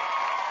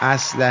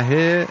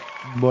اسلحه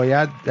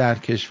باید در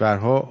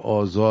کشورها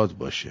آزاد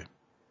باشه.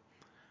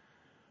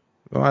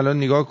 الان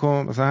نگاه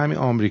کن مثلا همین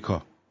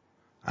آمریکا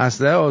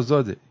اسلحه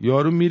آزاده،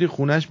 یارو میری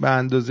خونش به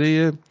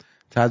اندازه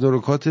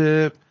تدارکات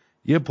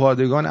یه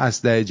پادگان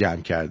اسلحه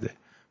جمع کرده،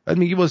 بعد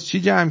میگی واسه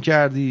چی جمع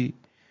کردی؟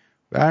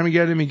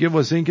 برمیگرده میگه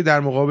واسه این که در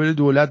مقابل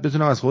دولت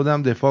بتونم از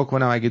خودم دفاع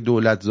کنم اگه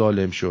دولت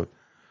ظالم شد.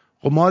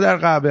 خب ما در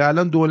قبل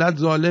الان دولت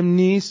ظالم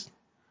نیست،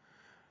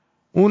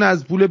 اون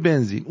از پول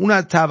بنزین، اون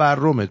از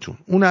تورمتون،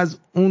 اون از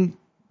اون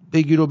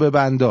بگیر و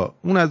ببندا،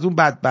 اون از اون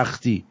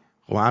بدبختی.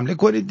 خب حمله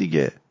کنید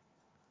دیگه.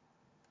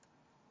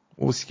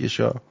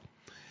 اسکشا.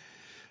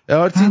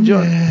 آرتین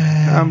جان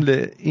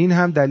حمله. این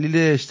هم دلیل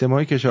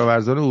اجتماع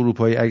کشاورزان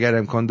اروپایی، اگر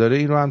امکان داره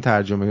این رو هم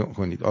ترجمه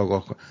کنید،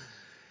 آگاه کن.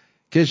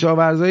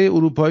 کشاورزای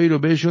اروپایی رو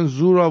بهشون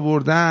زور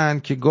آوردن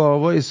که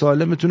گاوای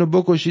سالمتون رو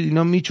بکشید،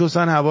 اینا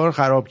میچوسن هوا رو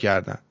خراب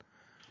کردن.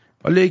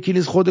 حالا یکی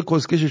نیست خود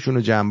کسکششون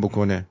رو جمع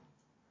بکنه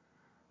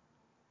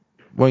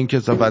با این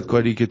کثافت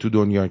کاری که تو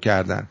دنیا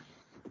کردن.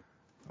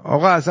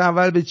 آقا اصلا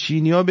اول به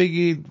چینیا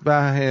بگید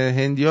و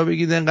هندیا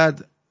بگید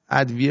انقدر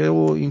ادویه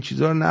و این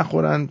چیزا رو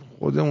نخورن،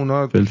 خود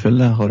اونا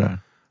فلفل نخورن،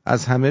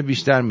 از همه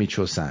بیشتر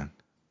میچوسن.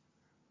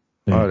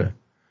 آره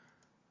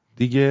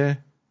دیگه.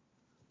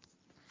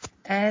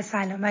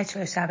 سلام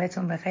بچه‌ها،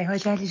 شبتون بخیر.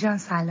 حاج علی جان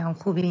سلام،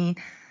 خوبین؟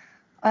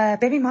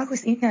 ببین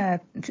مارکوس، این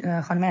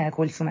خانم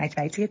کلثوم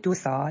اکبری توی 2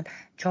 سال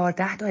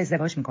 14 تا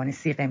ازدواج میکنه،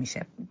 صیغه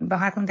میشه با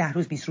هر کدوم 10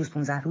 روز 20 روز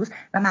 15 روز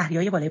و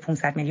مهریه‌ای بالای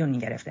 500 میلیون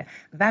میگرفته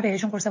و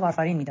بهشون قرص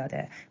وارفارین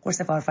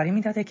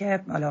میداده که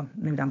حالا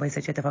نمیدونم باعث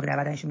چه اتفاقی در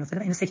بدنشون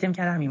میافتاد، اینو سکته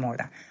میکردن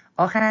میمردن.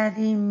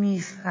 آخری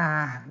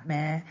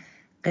میفهمه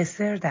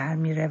قصر در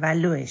میره و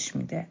لوش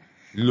میده،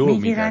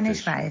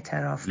 میگیرنش و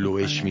اعتراف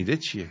لوش میده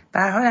چیه؟ به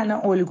هر حال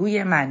الان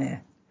الگوی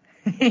منه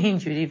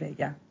اینجوری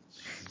بگم.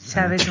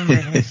 شبتون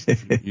بهشت.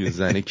 یه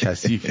زن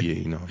کثیفیه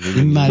اینا.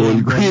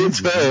 الگوی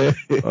توه.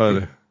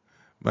 آره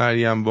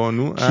مریم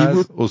بانو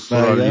از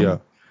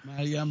استرالیا.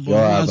 مریم بانو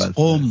از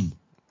قم،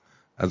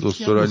 از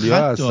استرالیا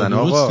هستن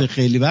آقا. درسته،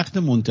 خیلی وقت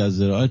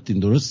منتظر آرتین،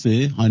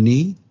 درسته؟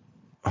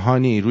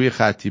 هانی روی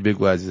خطی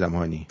بگو عزیزم.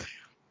 هانی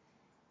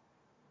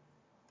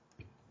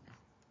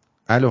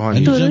الو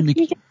هانی.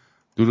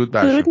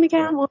 درود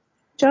میگم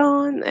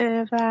جان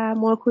و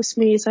مارکوس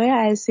میرزای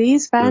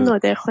عزیز و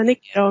نادرخان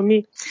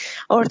گرامی.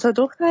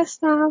 ارتدوکس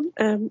هستم،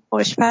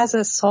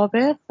 آشپز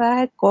سابق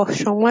و گاه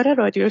شمار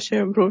رادیو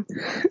شمرون.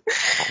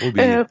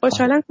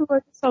 خوشحالم که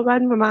باید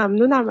صحبت.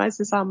 ممنونم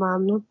عزیزم،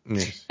 ممنون.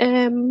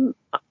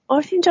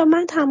 آرتین جان،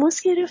 من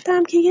تماس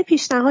گرفتم که یه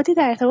پیشنهادی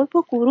در ارتباط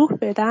با گروه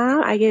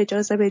بدم، اگه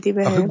اجازه بدی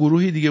بهم. آخه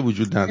گروهی دیگه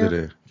وجود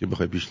نداره که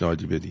بخوای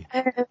پیشنهادی بدی.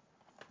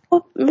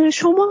 خب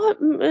شما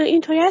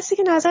اینطوری هستی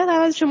که نظر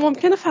عوضش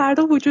ممکنه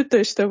فردا وجود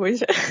داشته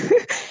باشه.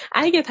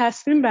 اگه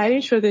تصمیم بر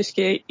این شدش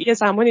که یه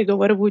زمانی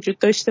دوباره وجود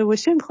داشته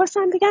باشه،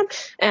 میخواستم بگم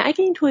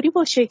اگه اینطوری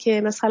باشه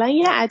که مثلا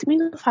یه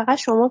ادمین فقط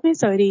شما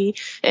بذاری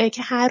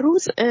که هر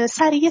روز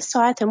سر یه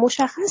ساعت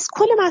مشخص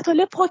کل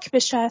مطالب پاک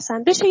بشه،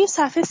 اصلا بشه یه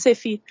صفحه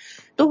سفید،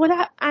 دوباره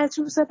از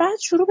روز بعد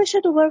شروع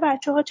بشه دوباره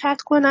بچه‌ها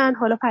چت کنن،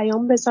 حالا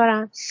پیام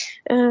بذارن.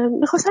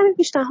 میخواستم این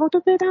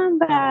پیشنهادو بدم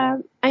و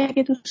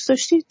اگه دوست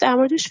داشتی در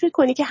موردش فکر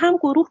کنی که هم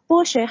گروه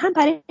باشه، هم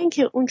برای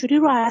اینکه اونجوری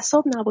رو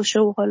اعصاب نباشه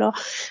و حالا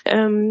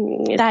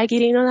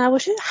درگیر اینا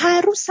نباشه،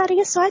 هر روز سر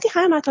یه ساعتی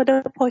هر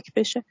مطالب پاک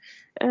بشه.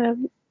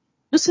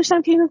 دوست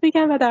داشتم که اینو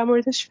بگم و در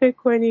موردش فکر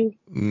کنی.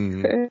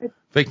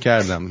 فکر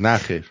کردم نه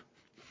خیر.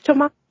 چون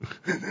من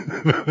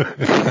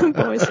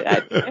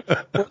باشه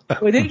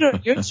مدیر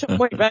رادیو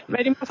شما،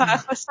 ولی من فقط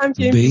خواستم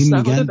که این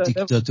پیشنهادو دادم.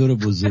 دیکتاتور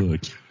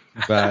بزرگ.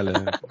 بله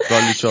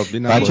سالی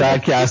چاپلین هم بچه هر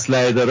که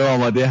اسلحه داره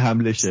آماده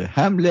حمله شه.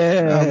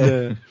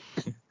 حمله.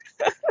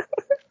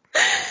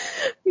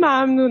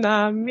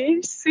 ممنونم،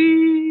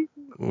 مرسی.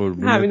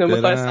 همینو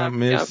می‌خواستم.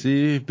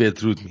 مرسی.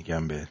 بدرود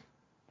میگم به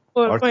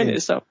قربان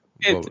شما.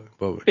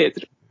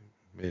 بدرود.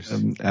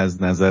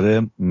 از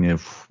نظر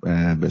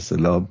به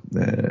اصطلاح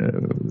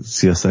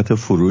سیاست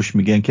فروش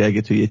میگن که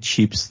اگه تو یه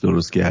چیپس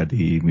درست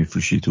کردی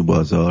میفروشی تو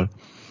بازار،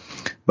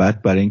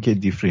 بعد برای اینکه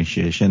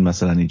دیفرنشیشن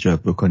مثلا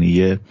ایجاد بکنی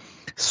یه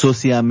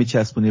سوسی هم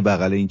میچسبونی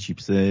بغل این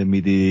چیپس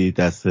میدی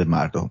دست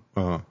مردم.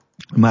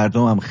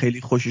 مردم هم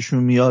خیلی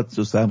خوششون میاد،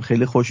 سس هم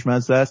خیلی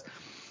خوشمزه است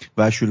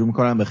و شروع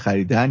میکنن به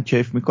خریدن،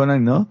 کیف میکنن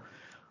اینا.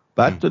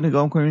 بعد تو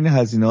نگاه میکنی این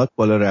هزینه‌ات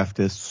بالا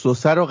رفته،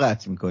 سس رو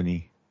قطع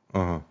میکنی.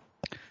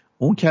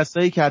 اون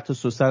کسایی که حتی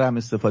سس هم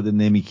استفاده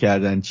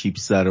نمیکردن،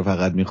 چیپس رو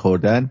فقط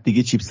میخوردن،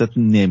 دیگه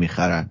چیپستون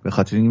نمیخرن، به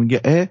خاطر این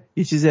میگه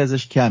یه چیزی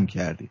ازش کم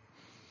کردی.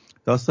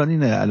 داستان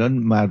اینه الان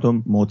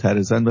مردم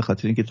معترضن به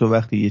خاطر اینکه تو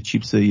وقتی یه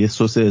چیپس یه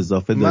سس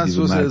اضافه دادی،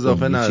 من سس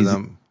اضافه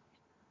ندادم،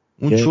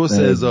 اون چوس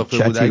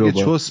اضافه بود. اگه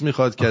چوس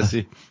میخواد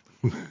کسی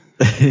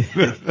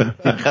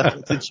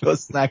خطت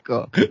چوس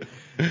نکن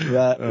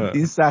و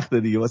این سخته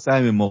دیگه، واسه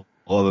همین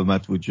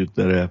مقاومت وجود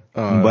داره.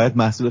 باید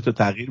محصولاتو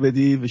تغییر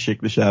بدی و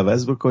شکلش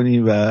عوض بکنی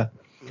و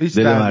هیچ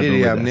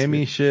تغییری هم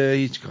نمیشه،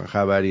 هیچ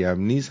خبری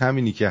هم نیست،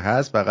 همینی که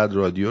هست. فقط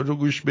رادیو رو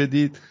گوش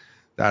بدید،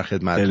 در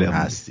خدمتتون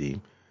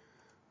هستیم.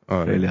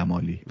 خیلی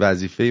عالی.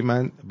 وظیفه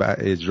من با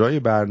اجرای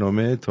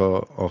برنامه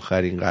تا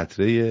آخرین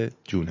قطره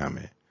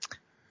جونمه.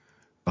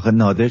 آخه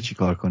نادر چی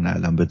کار کنه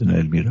الان بدون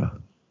المیرا؟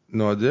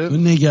 نادر تو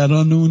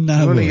نگران اون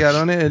نباش. تو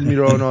نگران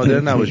المیرا و نادر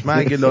نباش. من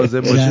اگه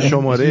لازم باشه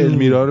شماره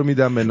المیرا رو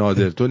میدم به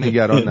نادر، تو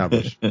نگران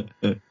نباش.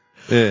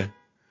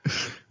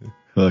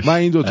 من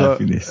این دوتا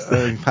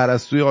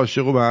پرستوی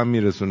عاشق رو به هم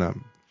میرسونم.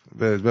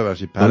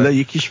 ببخشید حالا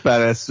یکیش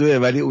پرستوه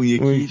ولی اون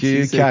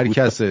یکی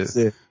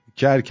کرکسه.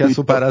 کرکس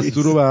و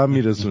پرستو رو به هم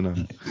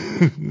میرسونم.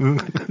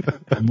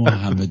 ما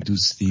همه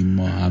دوستیم،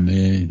 ما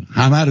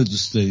همه رو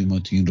دوست داریم. ما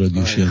تو این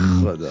رادیو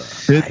شمرون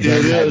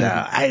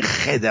ای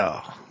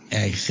خدا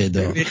ای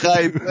خدا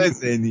میخوای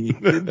بزنی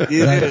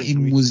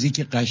این موزیک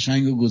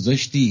قشنگو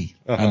گذاشتی.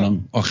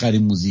 الان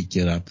آخرین موزیک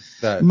گرم.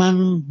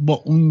 من با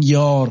اون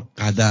یار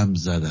قدم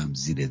زدم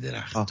زیر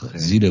درخت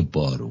زیر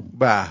بارون.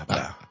 به به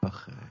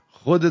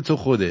خودت و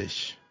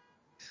خودش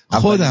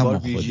خودم و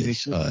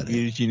خودش.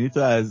 ویرجینی تو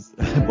از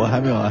با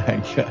همین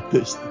آهنگ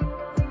داشتی.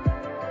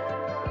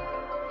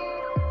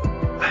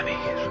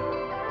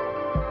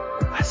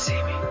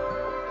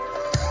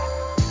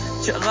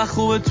 چقدر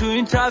خوبه تو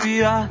این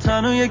طبیعت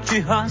تنها یکی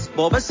هست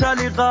باب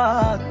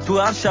سلیقت تو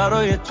هر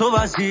شرایط تو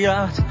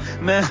وضعیت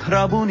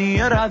مهربونی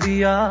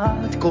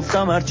ربیت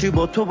گفتم هرچی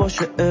با تو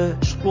باشه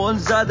عشق قول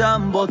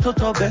زدم با تو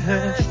تا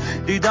بهش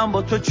دیدم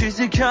با تو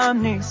چیزی کم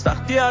نیست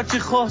وقتی هرچی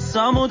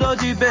خواستم و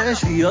دادی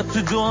بهش یا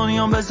تو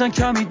دنیا بزن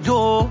کمی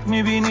دور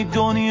میبینی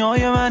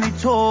دنیای منی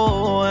تو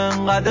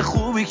انقدر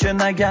خوبی که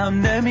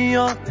نگم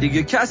نمیاد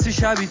دیگه کسی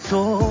شبی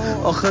تو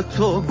آخه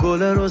تو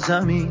گل رو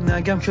زمین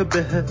نگم که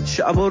بهت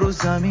شب و رو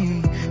زمین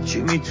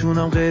چی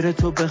میتونم غیر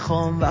تو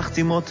بخوام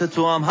وقتی مت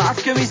تو هم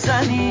حرف که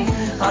میزنی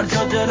هر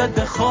جا دلت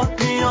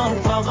بخواد میام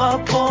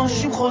فقط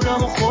باشیم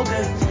خودم و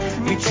خودت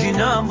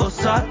میچینم با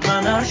صد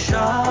من هر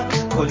شب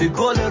کلی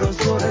گل رو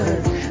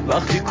زوره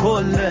وقتی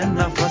کل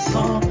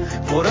نفسام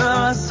پره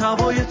از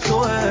هوای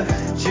توه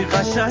چی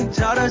قشنگ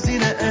تر از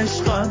این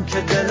عشقم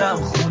که دلم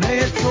خونه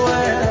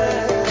توه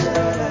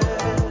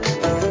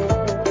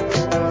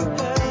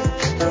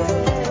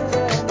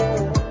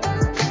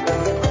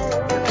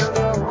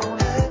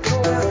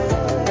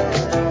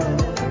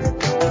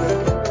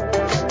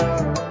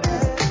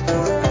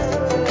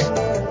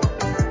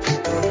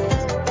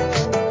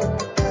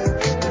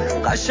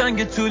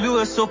قشنگ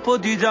طلوع صبح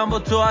دیدم با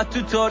تو از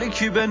تو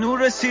تاریکی به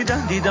نور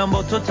رسیدم دیدم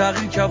با تو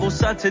تغییر که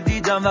وسط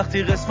دیدم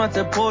وقتی قسمت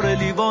پر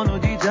لیوانو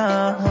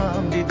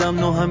دیدم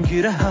نو هم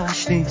گیره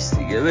هشت نیست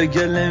دیگه به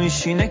گل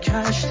نمیشینه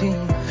کشتی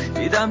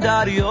دیدم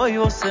دریایی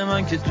واسه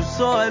من که تو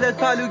ساحلت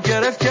پلو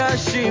گرفت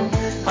کشیم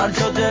هر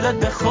جا دلت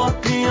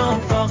بخواد میام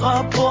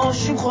فقط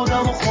باشیم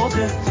خودم و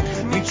خودت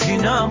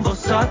میچینم با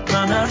صد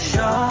من هر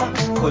شب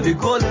کلی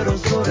گل رو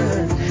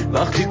زوره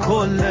وقتی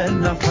کل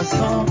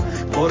نفسام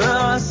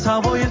پره از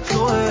هوای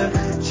توه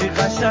چی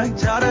قشنگ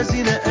تر از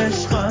این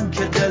عشقم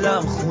که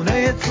دلم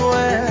خونه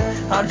توه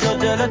هر جا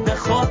دلت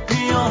بخواد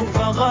میام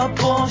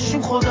فقط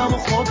باشیم خودم و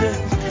خودت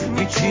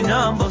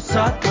میچینم با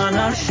صد من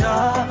هر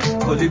شب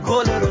کلی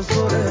گل رو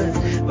زوره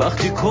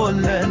وقتی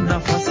کل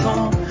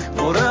نفسام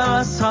پره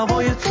از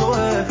هوای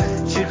توه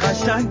چی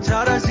قشنگ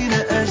تر از این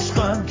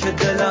عشقم که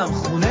دلم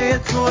خونه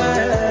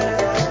توه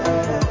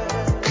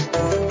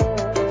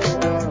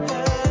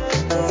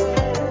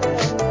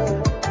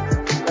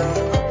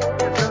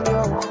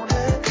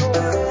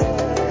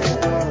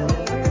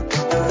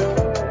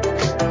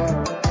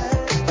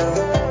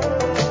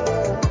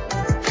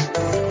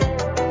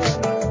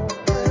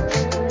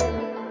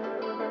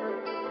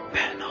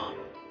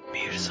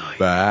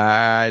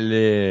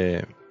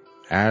بله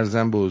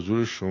عرضم به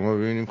حضور شما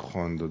ببینیم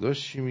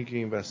خانداداش چی میگه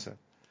این وسط.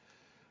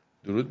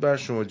 درود بر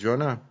شما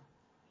جانم.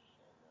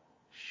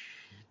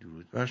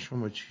 درود بر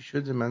شما. چی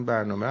شده؟ من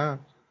برنامه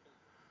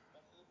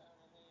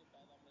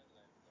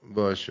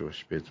باشه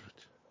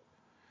بدرود.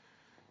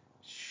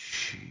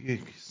 چیه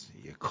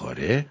یه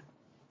کاره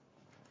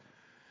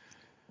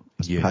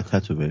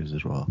پتتو بریز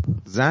رو آب.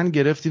 زن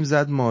گرفتیم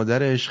زد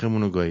مادر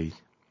عشقمونو گایید.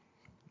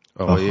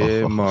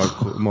 آقای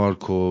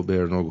مارکو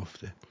برنو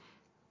گفته.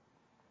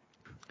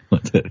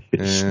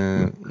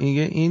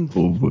 این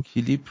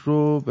کلیپ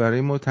رو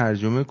برای ما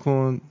ترجمه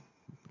کن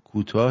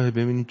کوتاه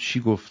ببینیم چی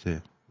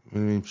گفته.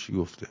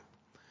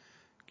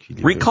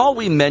 Recall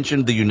we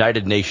mentioned the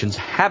United Nations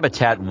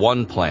Habitat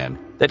 1 plan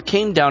that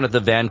came down at the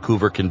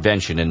Vancouver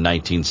Convention in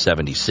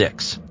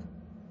 1976.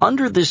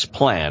 Under this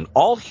plan,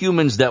 all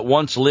humans that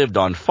once lived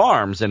on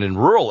farms and in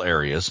rural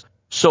areas,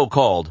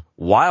 so-called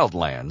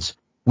wildlands,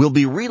 will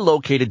be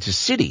relocated to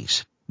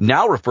cities,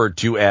 now referred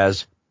to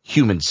as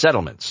human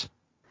settlements.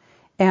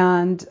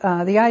 And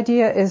the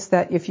idea is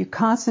that if you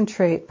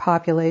concentrate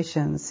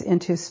populations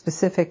into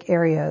specific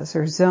areas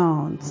or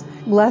zones,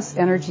 less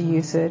energy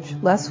usage,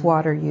 less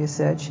water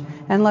usage,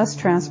 and less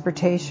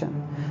transportation.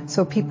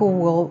 So people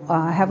will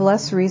have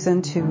less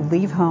reason to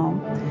leave home.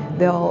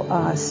 They'll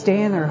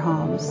stay in their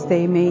homes.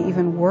 They may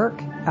even work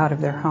out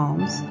of their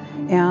homes.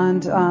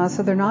 And so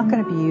they're not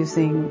going to be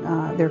using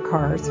their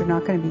cars. They're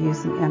not going to be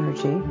using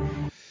energy.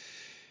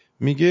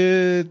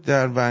 میگه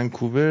در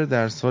ونکوور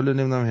در سال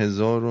نمیدونم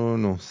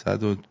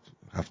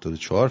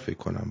 1974 فکر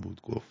کنم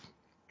بود گفت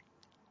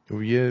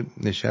یه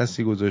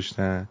نشستی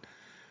گذاشتن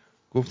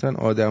گفتن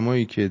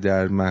آدمایی که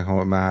در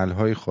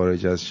محلهای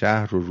خارج از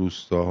شهر و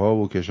روستاها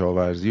و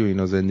کشاورزی و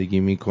اینا زندگی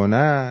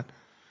میکنن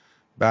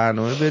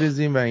برنامه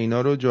بریزیم و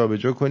اینا رو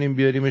جابجا کنیم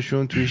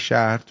بیاریمشون توی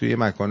شهر توی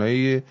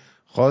مکانهای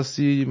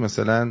خاصی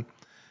مثلا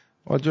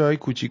جای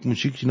کوچیک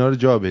موچیک اینا رو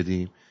جا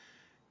بدیم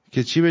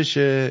که چی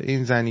بشه.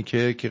 این زنی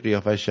که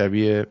قیافه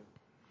شبیه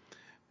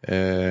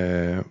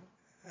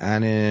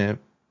ان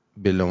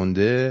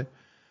بلونده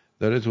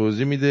داره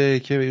توضیح میده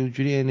که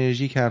اونجوری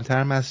انرژی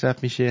کمتر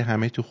مصرف میشه،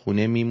 همه تو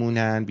خونه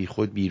میمونن، بی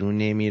خود بیرون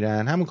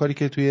نمیرن، همون کاری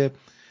که توی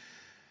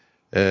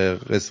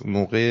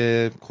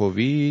موقع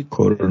کووید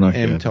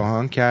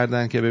امتحان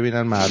کردن که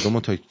ببینن مردم رو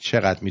تا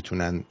چقدر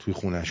میتونن توی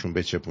خونهشون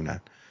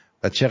بچپونن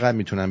و چقدر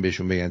میتونن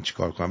بهشون بگن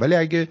چیکار کنن. ولی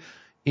اگه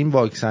این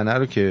واکسنه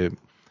رو که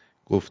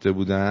گفته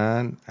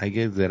بودن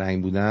اگه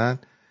زرنگ بودن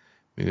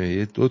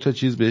یه 2 تا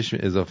چیز بهش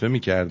اضافه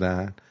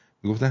میکردن،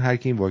 میگفتن هر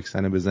کی این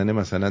واکسنه بزنه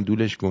مثلا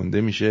دولش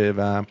گنده میشه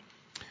و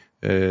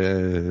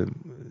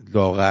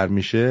لاغر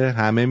میشه،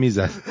 همه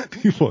میزنن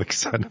این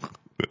واکسن.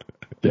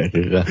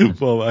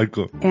 باور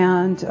کن.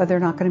 And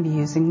they're not going to be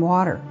using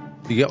water.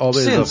 دیگه آب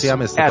اضافی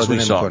هم استفاده نمیکنن.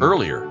 As we saw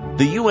earlier,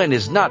 the UN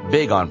is not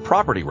big on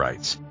property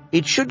rights.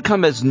 It should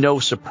come as no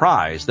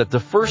surprise that the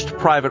first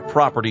private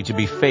property to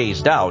be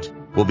phased out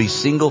will be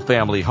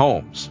single-family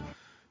homes.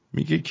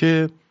 میگه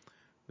که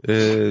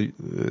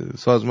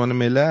سازمان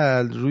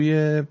ملل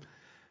روی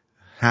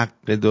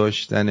حق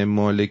داشتن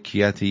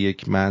مالکیت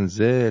یک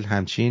منزل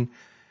همچین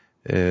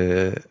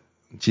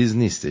چیز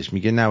نیستش.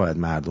 میگه نباید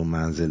مردم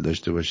منزل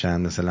داشته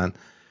باشن، مثلا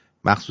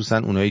مخصوصا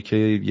اونایی که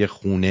یه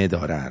خونه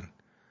دارن.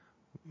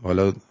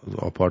 حالا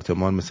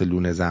آپارتمان مثل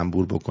لونه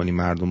زنبور بکنی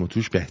مردم رو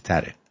توش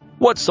بهتره.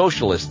 What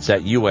socialists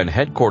at UN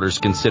headquarters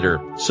consider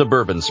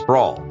suburban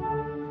sprawl.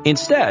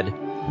 Instead,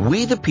 we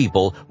the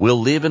people will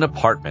live in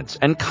apartments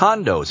and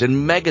condos in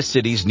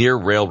megacities near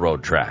railroad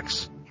tracks.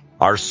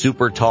 Our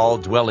super tall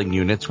dwelling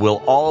units will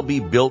all be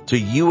built to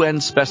UN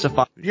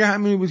specified. یه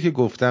همین بود که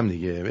گفتم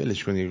دیگه،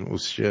 ولش کنید.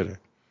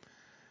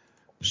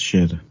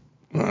 اسشره.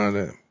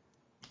 آره.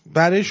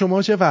 برای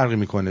شما چه فرقی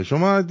میکنه؟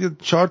 شما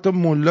 4 تا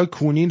ملا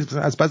کونی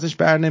از پسش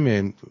بر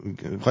نمیاد.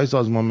 میخوای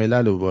سازمان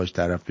ملل رو باش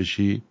طرف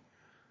بشی؟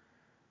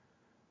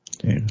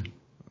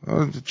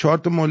 4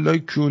 تا ملای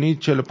کونی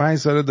 45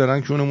 ساله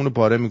دارن کونمون رو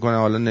پاره میکنن.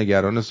 حالا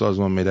نگران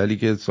سازمان مللی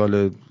که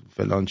سال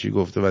فلان چی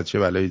گفته و چه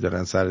بلایی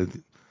دارن سر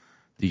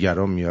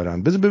دیگران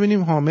میارن. بذار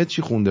ببینیم حامد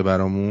چی خونده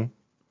برامون.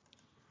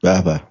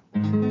 به به.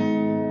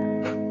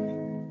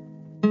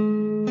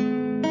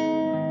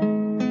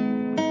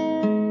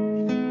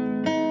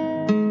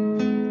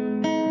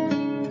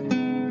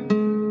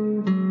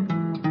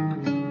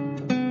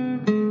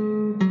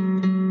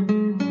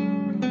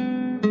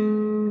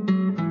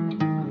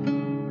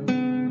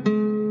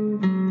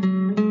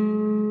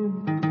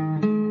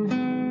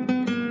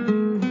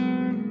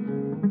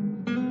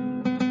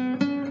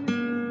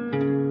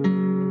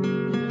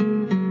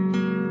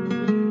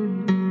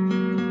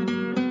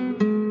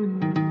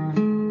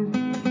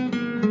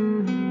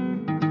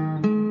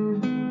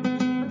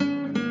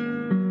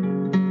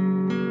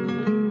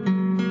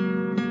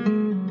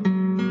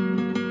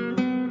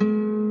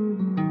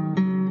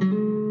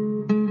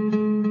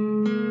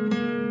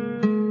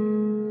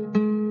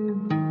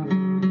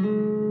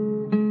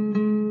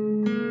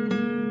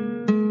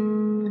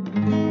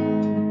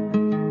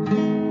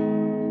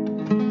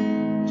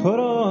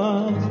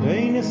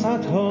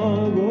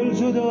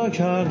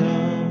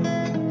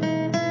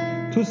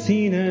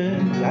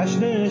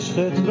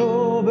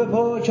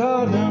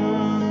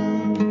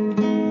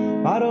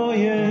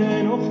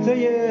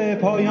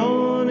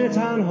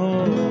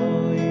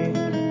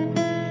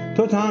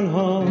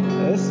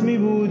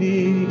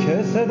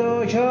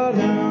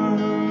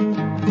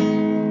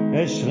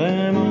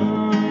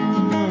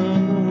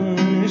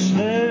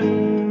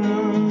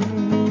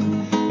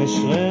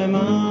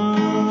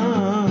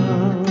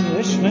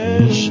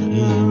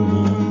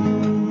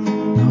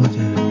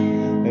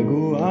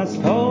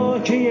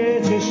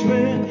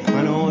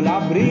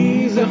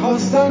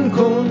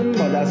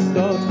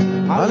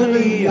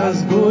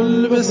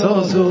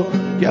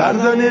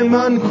 گردن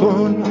من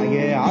کن.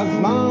 اگه از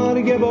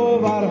مرگ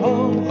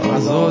باورها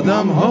از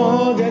آدم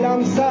ها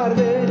دلم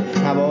سرده،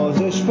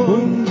 نوازش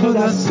کن تو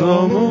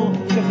دستامو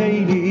که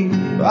خیلی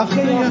وقت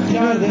یخ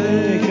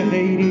کرده، که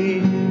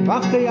خیلی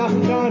وقت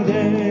یخ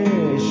کرده.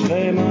 عشق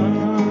من،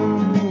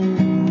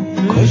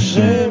 عشق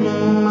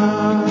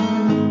من،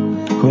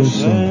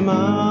 عشق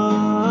من،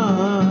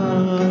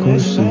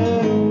 عشق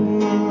من.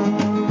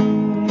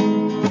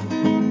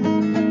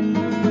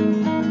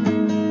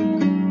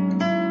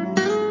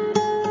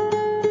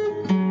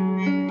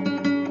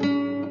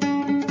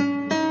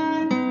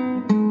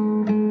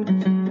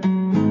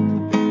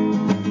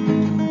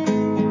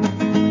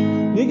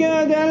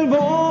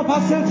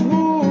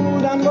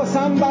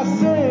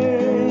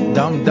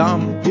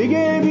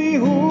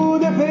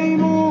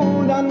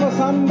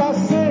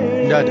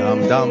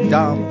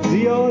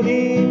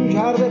 زیادیم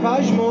کرده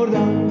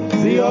پژمردم،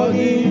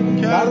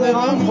 زیادیم کرده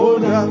غم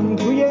خوردم،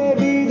 توی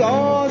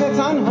بیداد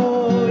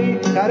تنهایی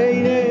در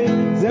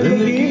این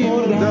زندگی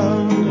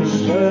مردم.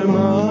 عشق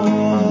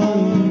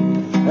من،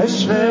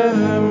 عشق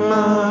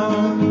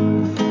من،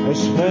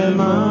 عشق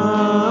من،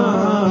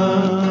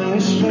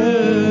 عشق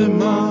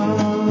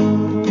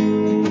من.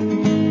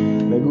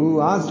 بگو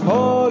از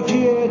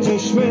پاکی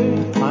چشمه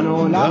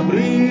منو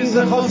لبریز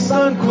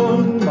خواستن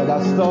کن، با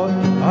دستات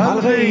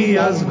حلقه ای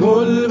از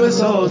گل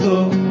بساز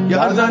و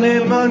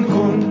گردن من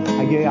کن.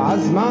 اگه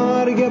از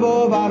مرگ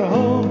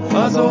باورها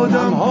از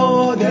آدم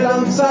ها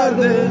دلم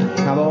سرده،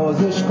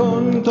 نوازش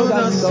کن تو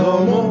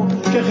دستامو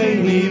که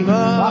خیلی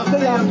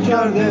وقت یخ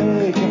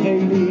کرده، که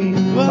خیلی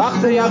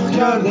وقت یخ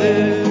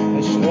کرده.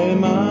 عشق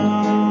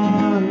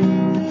من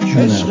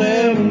عشق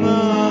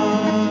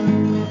من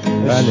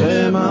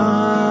عشق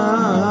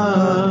من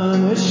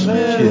عشق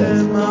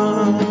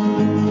من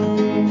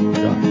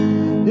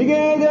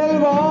دیگه دل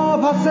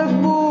واپست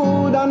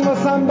بودن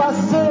واسم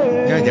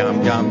بسته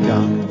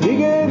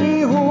دیگه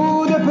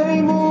بیهوده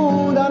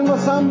پیمودن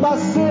واسم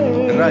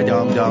بسته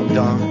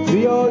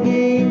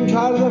زیادیم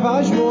کرده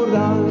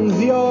پژمردن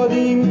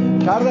زیادیم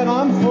کرده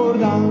غم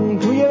خوردن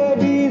توی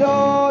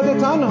بیداد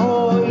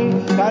تنهایی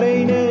در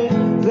این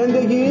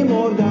زندگی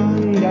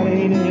مردن در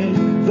این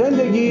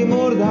زندگی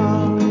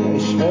مردن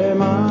عشق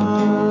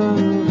من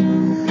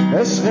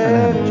عشق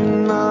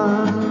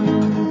من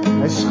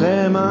عشق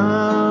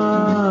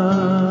من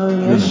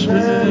عشق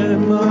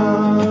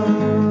من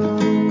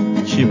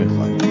چی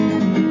میخوای؟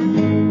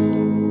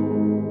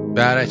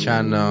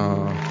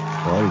 برکنا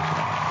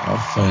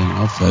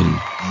آفرین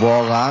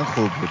واقعا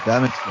خوب بود،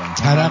 دمت گرم.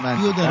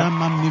 ترقیو دارم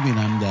من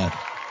میبینم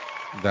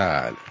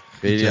در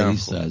خیلی هم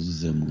خوب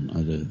عزیزمون.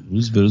 آره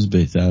روز به روز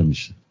بهتر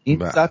میشه.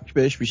 این سبک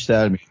بهش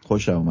بیشتر میاد.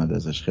 خوشم اومد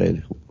ازش،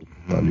 خیلی خوب بود،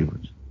 عالی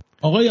بود.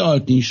 آقای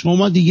آرتین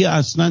شما دیگه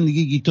اصلا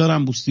دیگه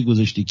گیتارم بوستی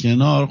گذاشتی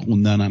کنار،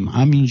 خوندنم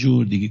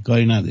همینجور دیگه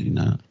کاری نداری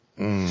نه؟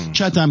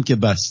 چتم که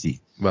بستی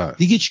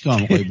دیگه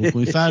چیکار می‌خوای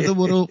بکنی؟ فردا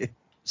برو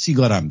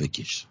سیگارم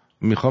بکش.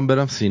 میخوام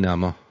برم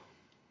سینما.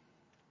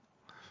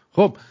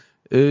 خب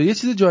یه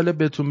چیز جالب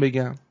بهتون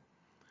بگم.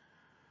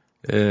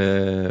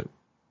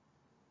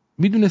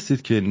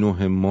 میدونستید که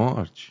 9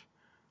 مارچ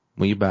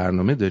ما یه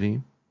برنامه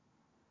داریم؟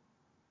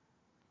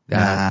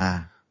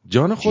 نه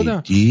جان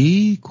خودم.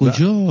 جدی؟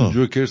 کجا؟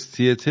 جوکرز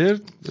تیاتر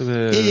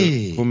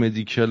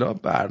کمدی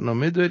کلاب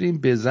برنامه داریم.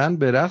 بزن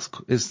برقص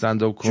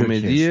استندآپ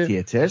کمدی. جوکرز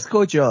تیاترز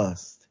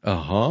کجاست؟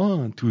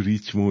 آها تو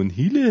ریچموند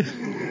هیله.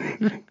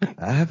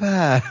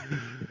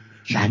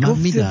 شما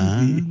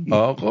میدن؟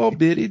 آقا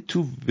برید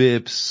تو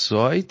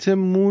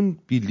وبسایتمون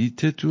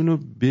بلیتتون رو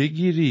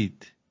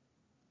بگیرید.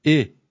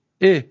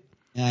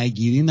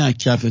 نگیری نه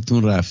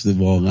کفتون رفته.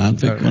 واقعا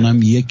فکر کنم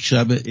یک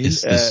شب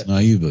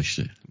استثنایی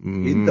باشه.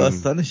 این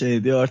داستان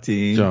شنیدی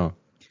آرتین؟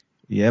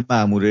 یه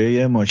ماموره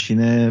یه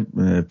ماشین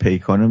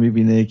پیکانو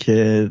میبینه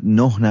که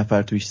 9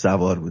 نفر توش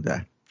سوار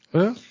بودن.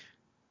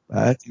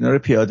 بعد اینا رو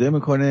پیاده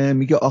میکنه،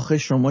 میگه آخه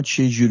شما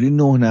چه جوری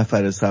 9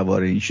 نفر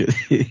سوار این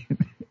شدی؟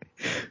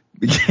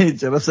 میگه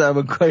جناب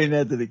سرما کاری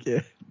نداره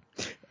که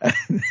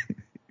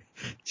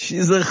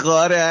چیز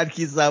خاره هر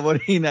کی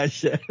سواری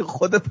نشه،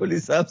 خود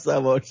پلیس هم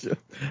سوار شد.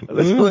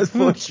 حالا تو از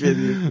فوش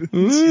بدید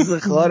چیز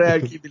خاره هر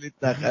کی بلیط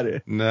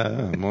نخره.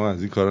 نه ما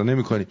از این کارا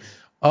نمی کنیم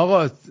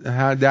آقا.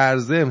 در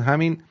ضمن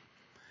همین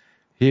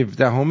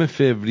 17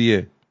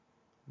 فوریه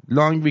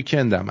لانگ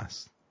ویکند هم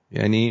است،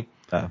 یعنی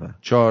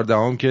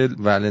 14 که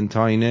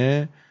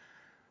ولنتاینه،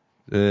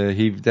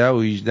 17 و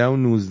 18 و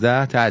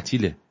 19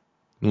 تعطیله.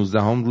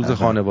 19 روز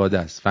خانواده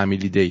است،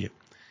 فامیلی دیه.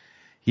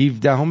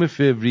 17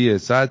 فوریه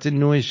ساعت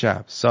 9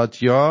 شب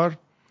ساتیار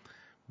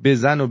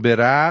بزن و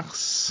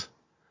برقص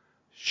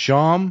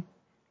شام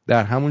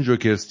در همون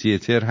جوکرز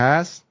تیاتر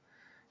هست.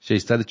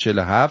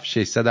 647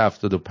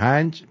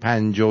 675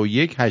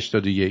 51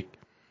 81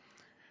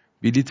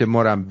 بلیت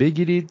ما رو هم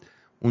بگیرید.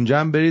 اونجا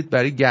هم برید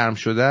برای گرم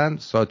شدن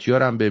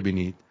ساتیار هم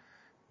ببینید،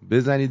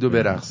 بزنید و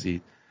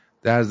برقصید.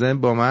 در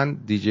ضمن با من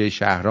دیجی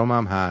شهرام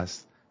هم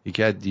هست،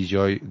 یکی از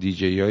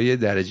دیجی های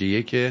درجه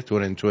 1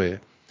 تورنتوه.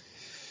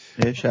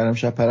 شهرام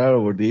شپره رو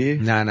آوردی؟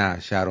 نه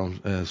شهرام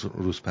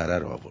روزپره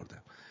رو آوردم.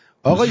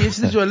 آقا یه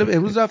چیز جالب،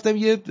 امروز رفتم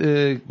یه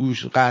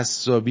گوش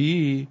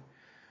قصابی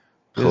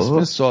به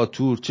اسم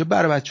ساتور. چه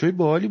بر بچهای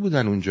باحالی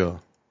بودن اونجا.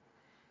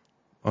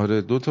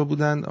 آره 2 تا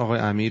بودن، آقای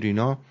امیر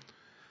اینا،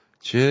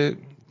 چه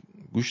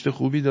گوشت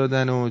خوبی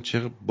دادن و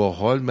چه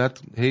باحال. بعد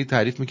هی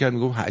تعریف میکرد،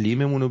 میگفت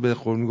حلیممون رو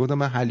بخور. میگفتم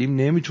من حلیم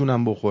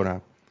نمیتونم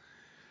بخورم،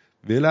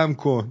 ولم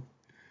کن،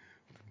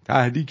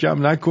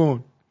 تهدیدم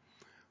نکن.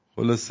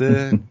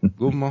 خلاصه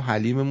گفت ما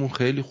حلیممون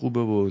خیلی خوبه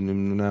و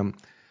نمیدونم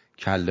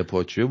کله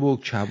پاچه و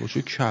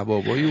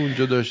کبابای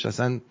اونجا داشت،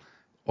 اصلا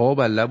آب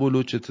از لب و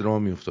لوچت را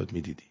میافتاد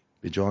میدیدی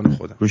به جان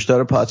خودم.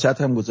 گوشتار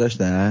پاچت هم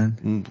گذاشتن؟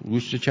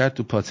 گوشت کرد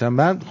تو پاچم.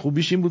 من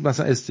خوبیش این بود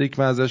مثلا استیک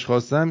من ازش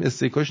خواستم،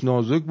 استیکاش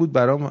نازک بود،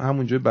 برام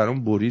همونجا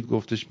برام برید،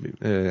 گفتش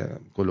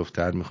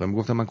کلوفتر میخوایم.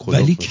 گفتم من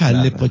کلوفت. ولی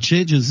کله پاچه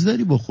اجازه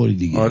داری بخوری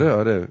دیگه؟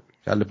 آره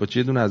کله پاچه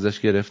یه دونه ازش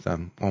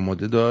گرفتم،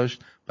 آماده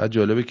داشت. بعد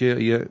جالبه که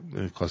یه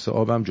کاسه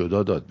آبم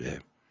جدا داد بهم.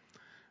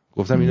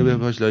 گفتم اینو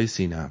بپاش لای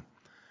سینم.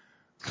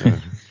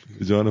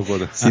 جان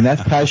خدا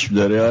سینت پشم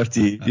داره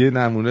آرتی؟ یه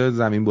نمونه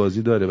زمین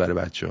بازی داره برای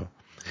بچه‌ها.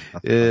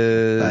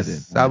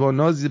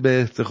 سباناز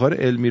به افتخار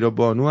المیرا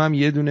بانو هم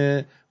یه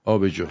دونه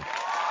آبجو.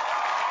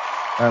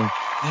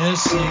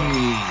 مرسی.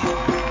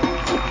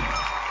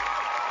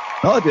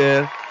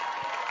 نادر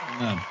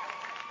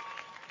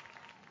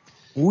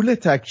قول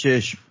تک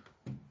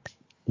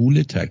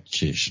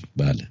چشم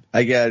بله.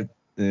 اگر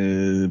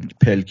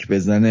پلک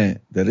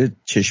بزنه داره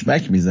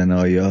چشمک میزنه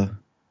آیا؟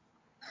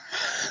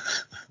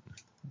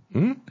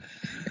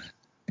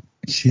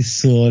 چه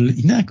سوال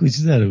اینا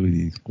کجا داره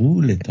بودی؟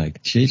 قول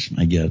تک چشم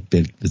اگر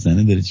پلک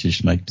بزنه داره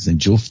چشمک میزنه.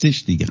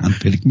 جفتش دیگه، هم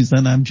پلک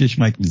میزنه هم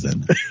چشمک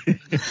میزنه.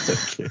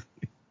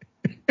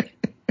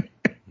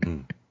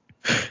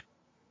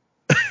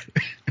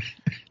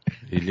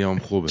 خیلی هم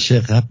خوبه.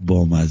 چقدر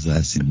بامزه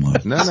است این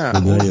مارک. نه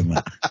خدای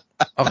من.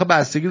 آخه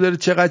بستگی داره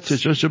چقدر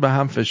چشاشو به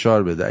هم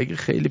فشار بده. اگه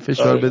خیلی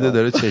فشار بده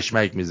داره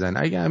چشمک میزنه،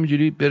 اگه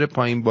همینجوری بره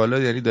پایین بالا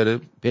یعنی داره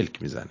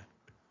پلک میزنه.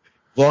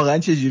 واقعا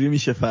چه جوری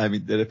میشه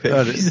فهمید داره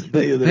پلک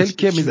میزنه؟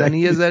 پلک میزنه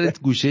یه ذره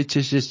گوشه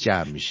چشش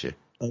جمع میشه.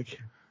 اوکی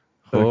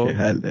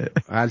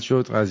حل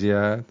شد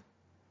قضیه.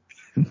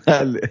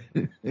 بله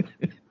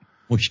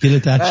مشکل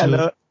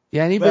تر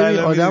یعنی ببین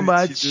آدم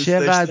باید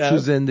چقدر تو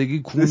زندگی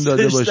کون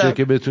داده باشه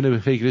که بتونه به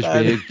فکرش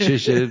به یک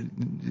چش،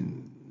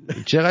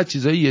 چقدر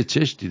چیزایی یه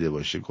چش دیده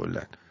باشه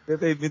کلا.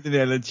 ببین میدونی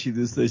الان چی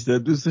دوست داشتم؟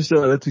 دوست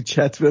داشتم تو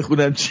چت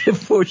بخونم چه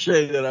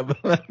فوشایی دارم به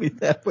من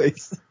میدن.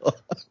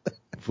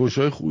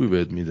 فوشای خوبی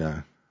بهت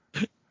میدن.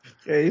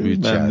 خیلی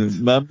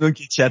ممنون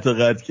که چت رو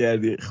قطع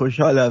کردی.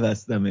 خوشحالم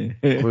هستم.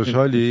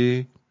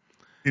 خوشحالی؟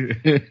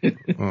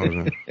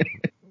 آره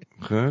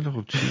خیلی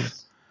خوب. چی؟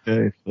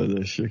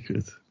 خدا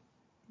شکرت.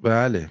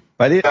 بله.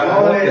 ولی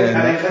زمان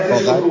حرکت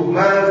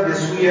شکوهمند به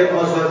سوی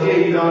آزادی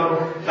ایران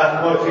و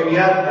حاکمیت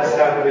از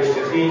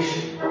سرنوشت خویش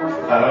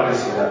فرا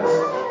رسیده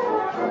است.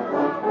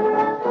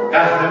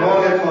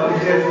 قهرمان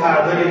تاریخ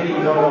فردای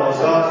ایران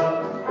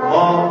آزاد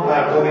ما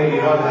مردم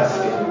ایران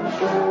هستیم.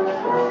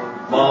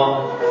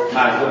 ما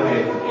مردم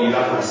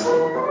ایران هستیم.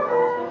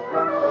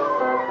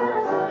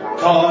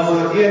 تا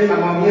آزادی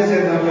تمامی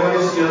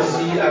زندانیان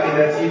سیاسی،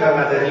 عقیدتی و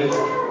مدنی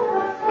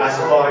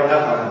از پای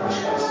نخواهد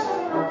نشست.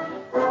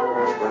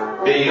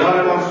 به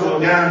ایرانمان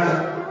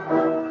سوگند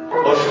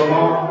با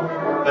شما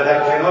و در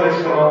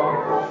کنار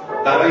شما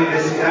برای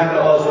رسیدن به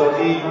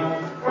آزادی،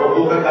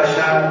 حقوق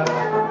بشر،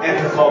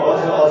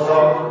 انتخابات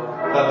آزاد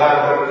و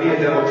برقراری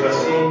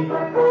دموکراسی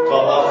تا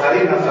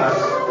آخرین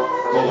نفس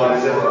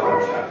مبارزه خواهم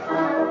کرد.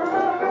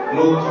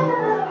 نور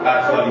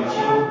بر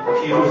تاریکی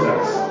پیروز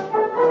است.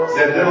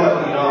 زنده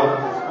باد ایران،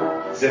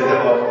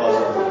 زنده باد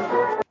آزادی.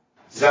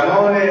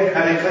 زمان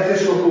حرکت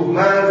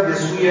شکوهمند به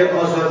سوی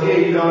آزادی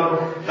ایران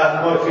و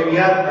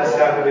حاکمیت از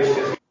سرنوشت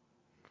خویش.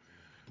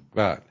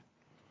 بله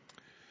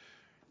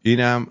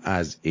اینم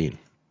از این.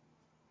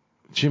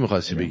 چی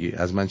می‌خواستی بگی؟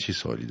 از من چی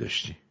سوالی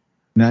داشتی؟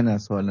 نه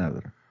سوال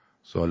ندارم.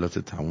 سوالات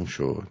تموم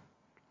شد.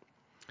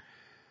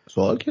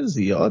 سوال که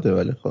زیاده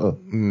ولی خب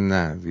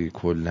نه دیگه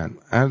کلا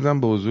عرضم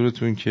به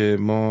حضورتون که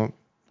ما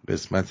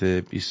قسمت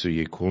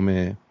 21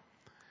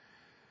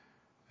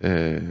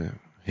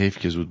 حیف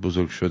که زود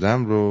بزرگ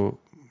شدم رو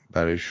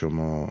برای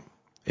شما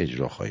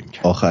اجرا خواهیم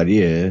کرد.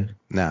 آخریه؟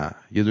 نه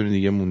یه دونه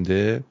دیگه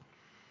مونده.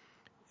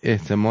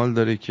 احتمال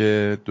داره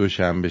که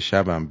دوشنبه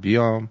شبم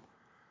بیام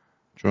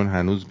چون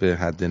هنوز به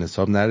حد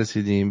نصاب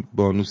نرسیدیم.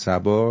 بانو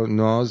صبا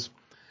ناز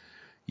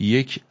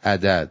یک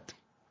عدد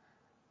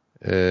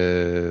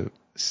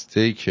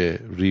استیک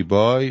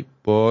ریبای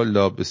با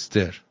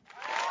لابستر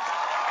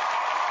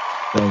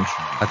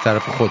از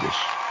طرف خودش.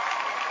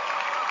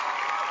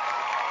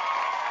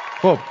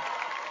 خب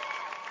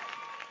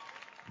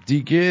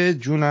دیگه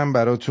جونم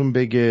براتون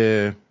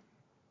بگه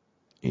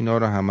اینا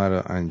رو همه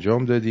رو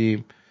انجام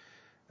دادیم.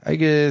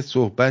 اگه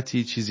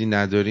صحبتی چیزی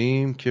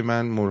نداریم که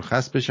من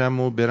مرخص بشم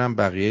و برم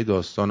بقیه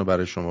داستان رو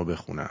برای شما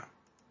بخونم.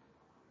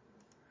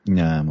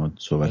 نه ما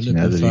صحبتی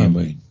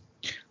نداریم.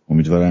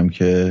 امیدوارم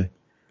که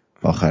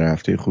آخر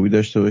هفته خوبی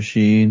داشته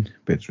باشین.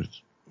 بدرود.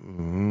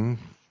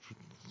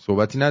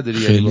 صحبتی نداری؟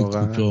 خیلی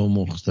کوتاه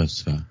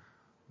مختصر.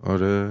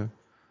 آره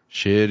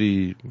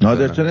شعری.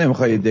 نادر تو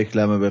نمیخوای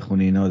دکلمه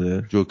بخونی؟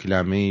 نادر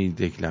جوکلمه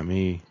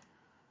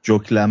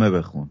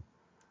بخون.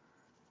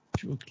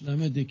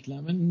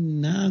 دکلمه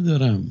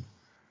ندارم.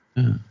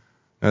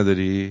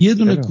 نداری؟ یه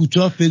دونه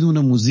کوتاه بدون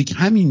موزیک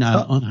همین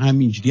الان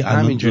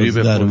همینجوری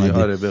بخونی.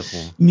 آره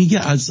بخون. میگه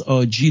از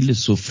آجیل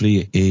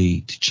سفره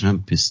عید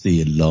چند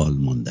پسته لال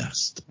مونده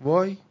است.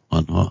 وای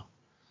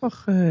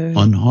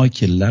آنها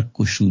که لب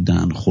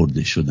گشودن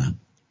خورده شدن،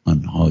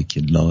 آنها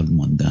که لال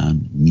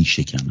ماندن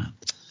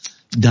میشکنند.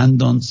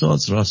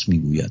 دندانساز راست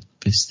میگوید،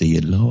 پسته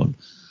لال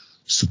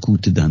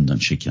سکوت دندان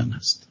شکن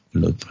است.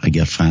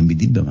 اگر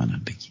فهمیدین به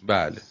منم بگید.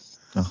 بله.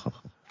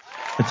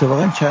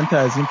 اتفاقا چند تا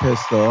از این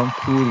پسته هم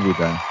کور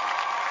بودن.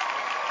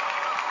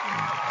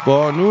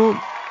 بانو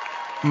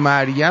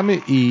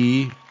مریم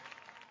ای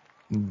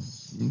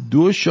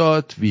 2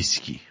 شات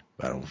ویسکی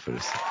برام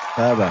فرستاد.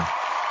 بله.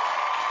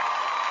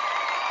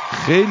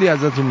 خیلی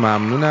ازتون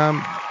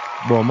ممنونم.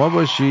 با ما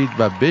باشید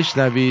و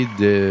بشنوید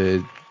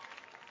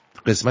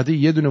قسمت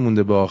یه دونه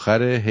مونده به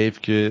آخر حیف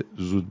که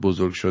زود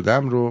بزرگ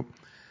شدم رو.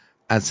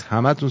 از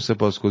همتون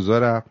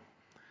سپاسگزارم،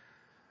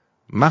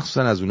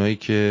 مخصوصا از اونایی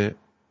که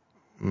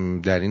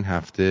در این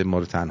هفته ما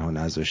رو تنها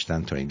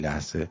نذاشتن تا این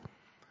لحظه.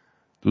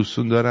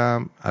 دوستون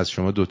دارم. از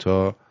شما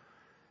دوتا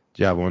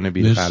جوان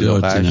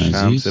بی‌علاقه‌اش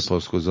هم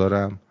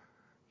سپاسگزارم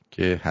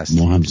که هستید.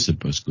 ما هم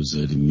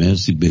سپاسگزاریم.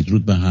 مرسی.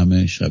 بدرود به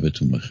همه.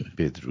 شبتون بخیر.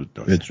 بدرود.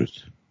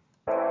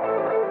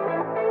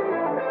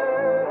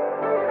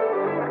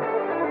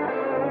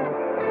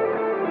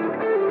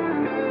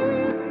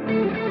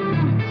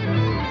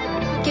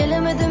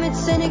 Gelemedim hiç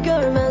seni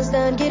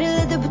görmezden,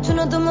 geriledi bütün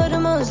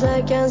adımlarım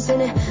özlerken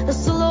seni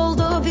nasıl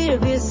oldu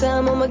bir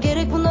bilsem, ama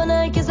gerek bundan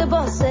herkese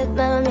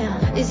bahsetmem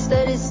ya.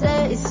 İster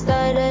iste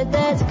ister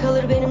reddet,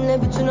 kalır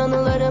benimle bütün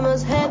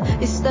anılarımız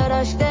hep ister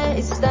aşk de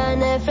ister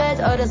nefret,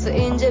 arası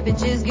ince bir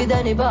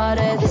çizgiden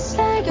ibaret.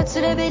 Hisler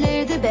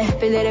götürebilirdi be,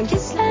 bilirim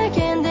kisler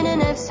kendini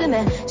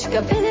nefsime,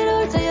 çıkabilir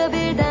ortaya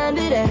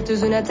birdenbire,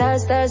 düzüne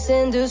ters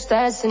dersin düz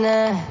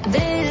tersine.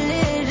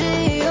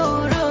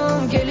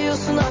 Deliriyorum,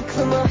 geliyorsun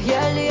aklıma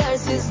yerli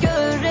yersiz,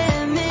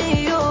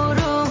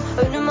 göremiyorum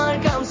önüm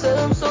arkam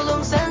sağım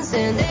solum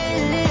sensin.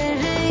 Deliriyorum,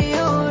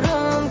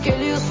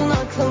 geliyorsun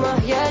aklıma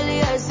yerli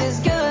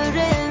yersiz,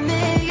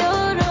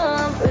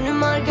 göremiyorum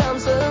önüm arkam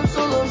sağım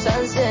solum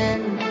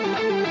sensin.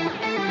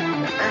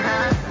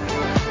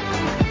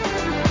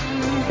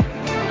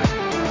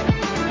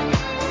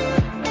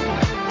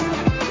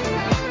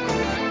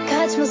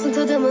 Kaçmasın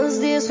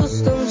tadımız diye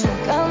sustum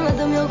çok,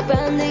 anladım yok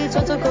bende hiç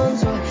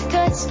otokontrol.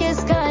 Kaç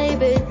kez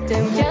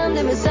kaybettim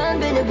kendimi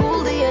sen beni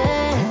bul diye.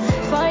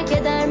 Fark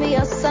eder mi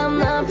yazsam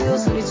ne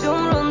yapıyorsun, hiç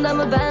umrunda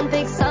mı ben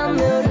pek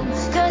sanmıyorum.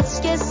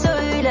 Kaç kez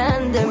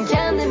söylendim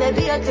kendime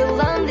bir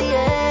akıllan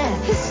diye.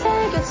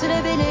 Hisler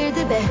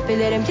götürebilirdi be,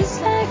 bilirim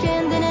kisler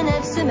kendini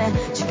nefsime,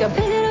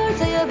 çıkabilir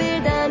ortaya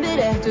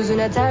birdenbire,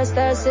 düzüne ters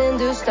dersin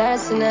düz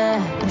tersine.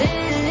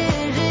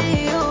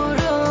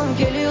 Deliriyorum,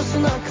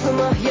 geliyorsun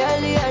aklıma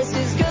yerli yersiz,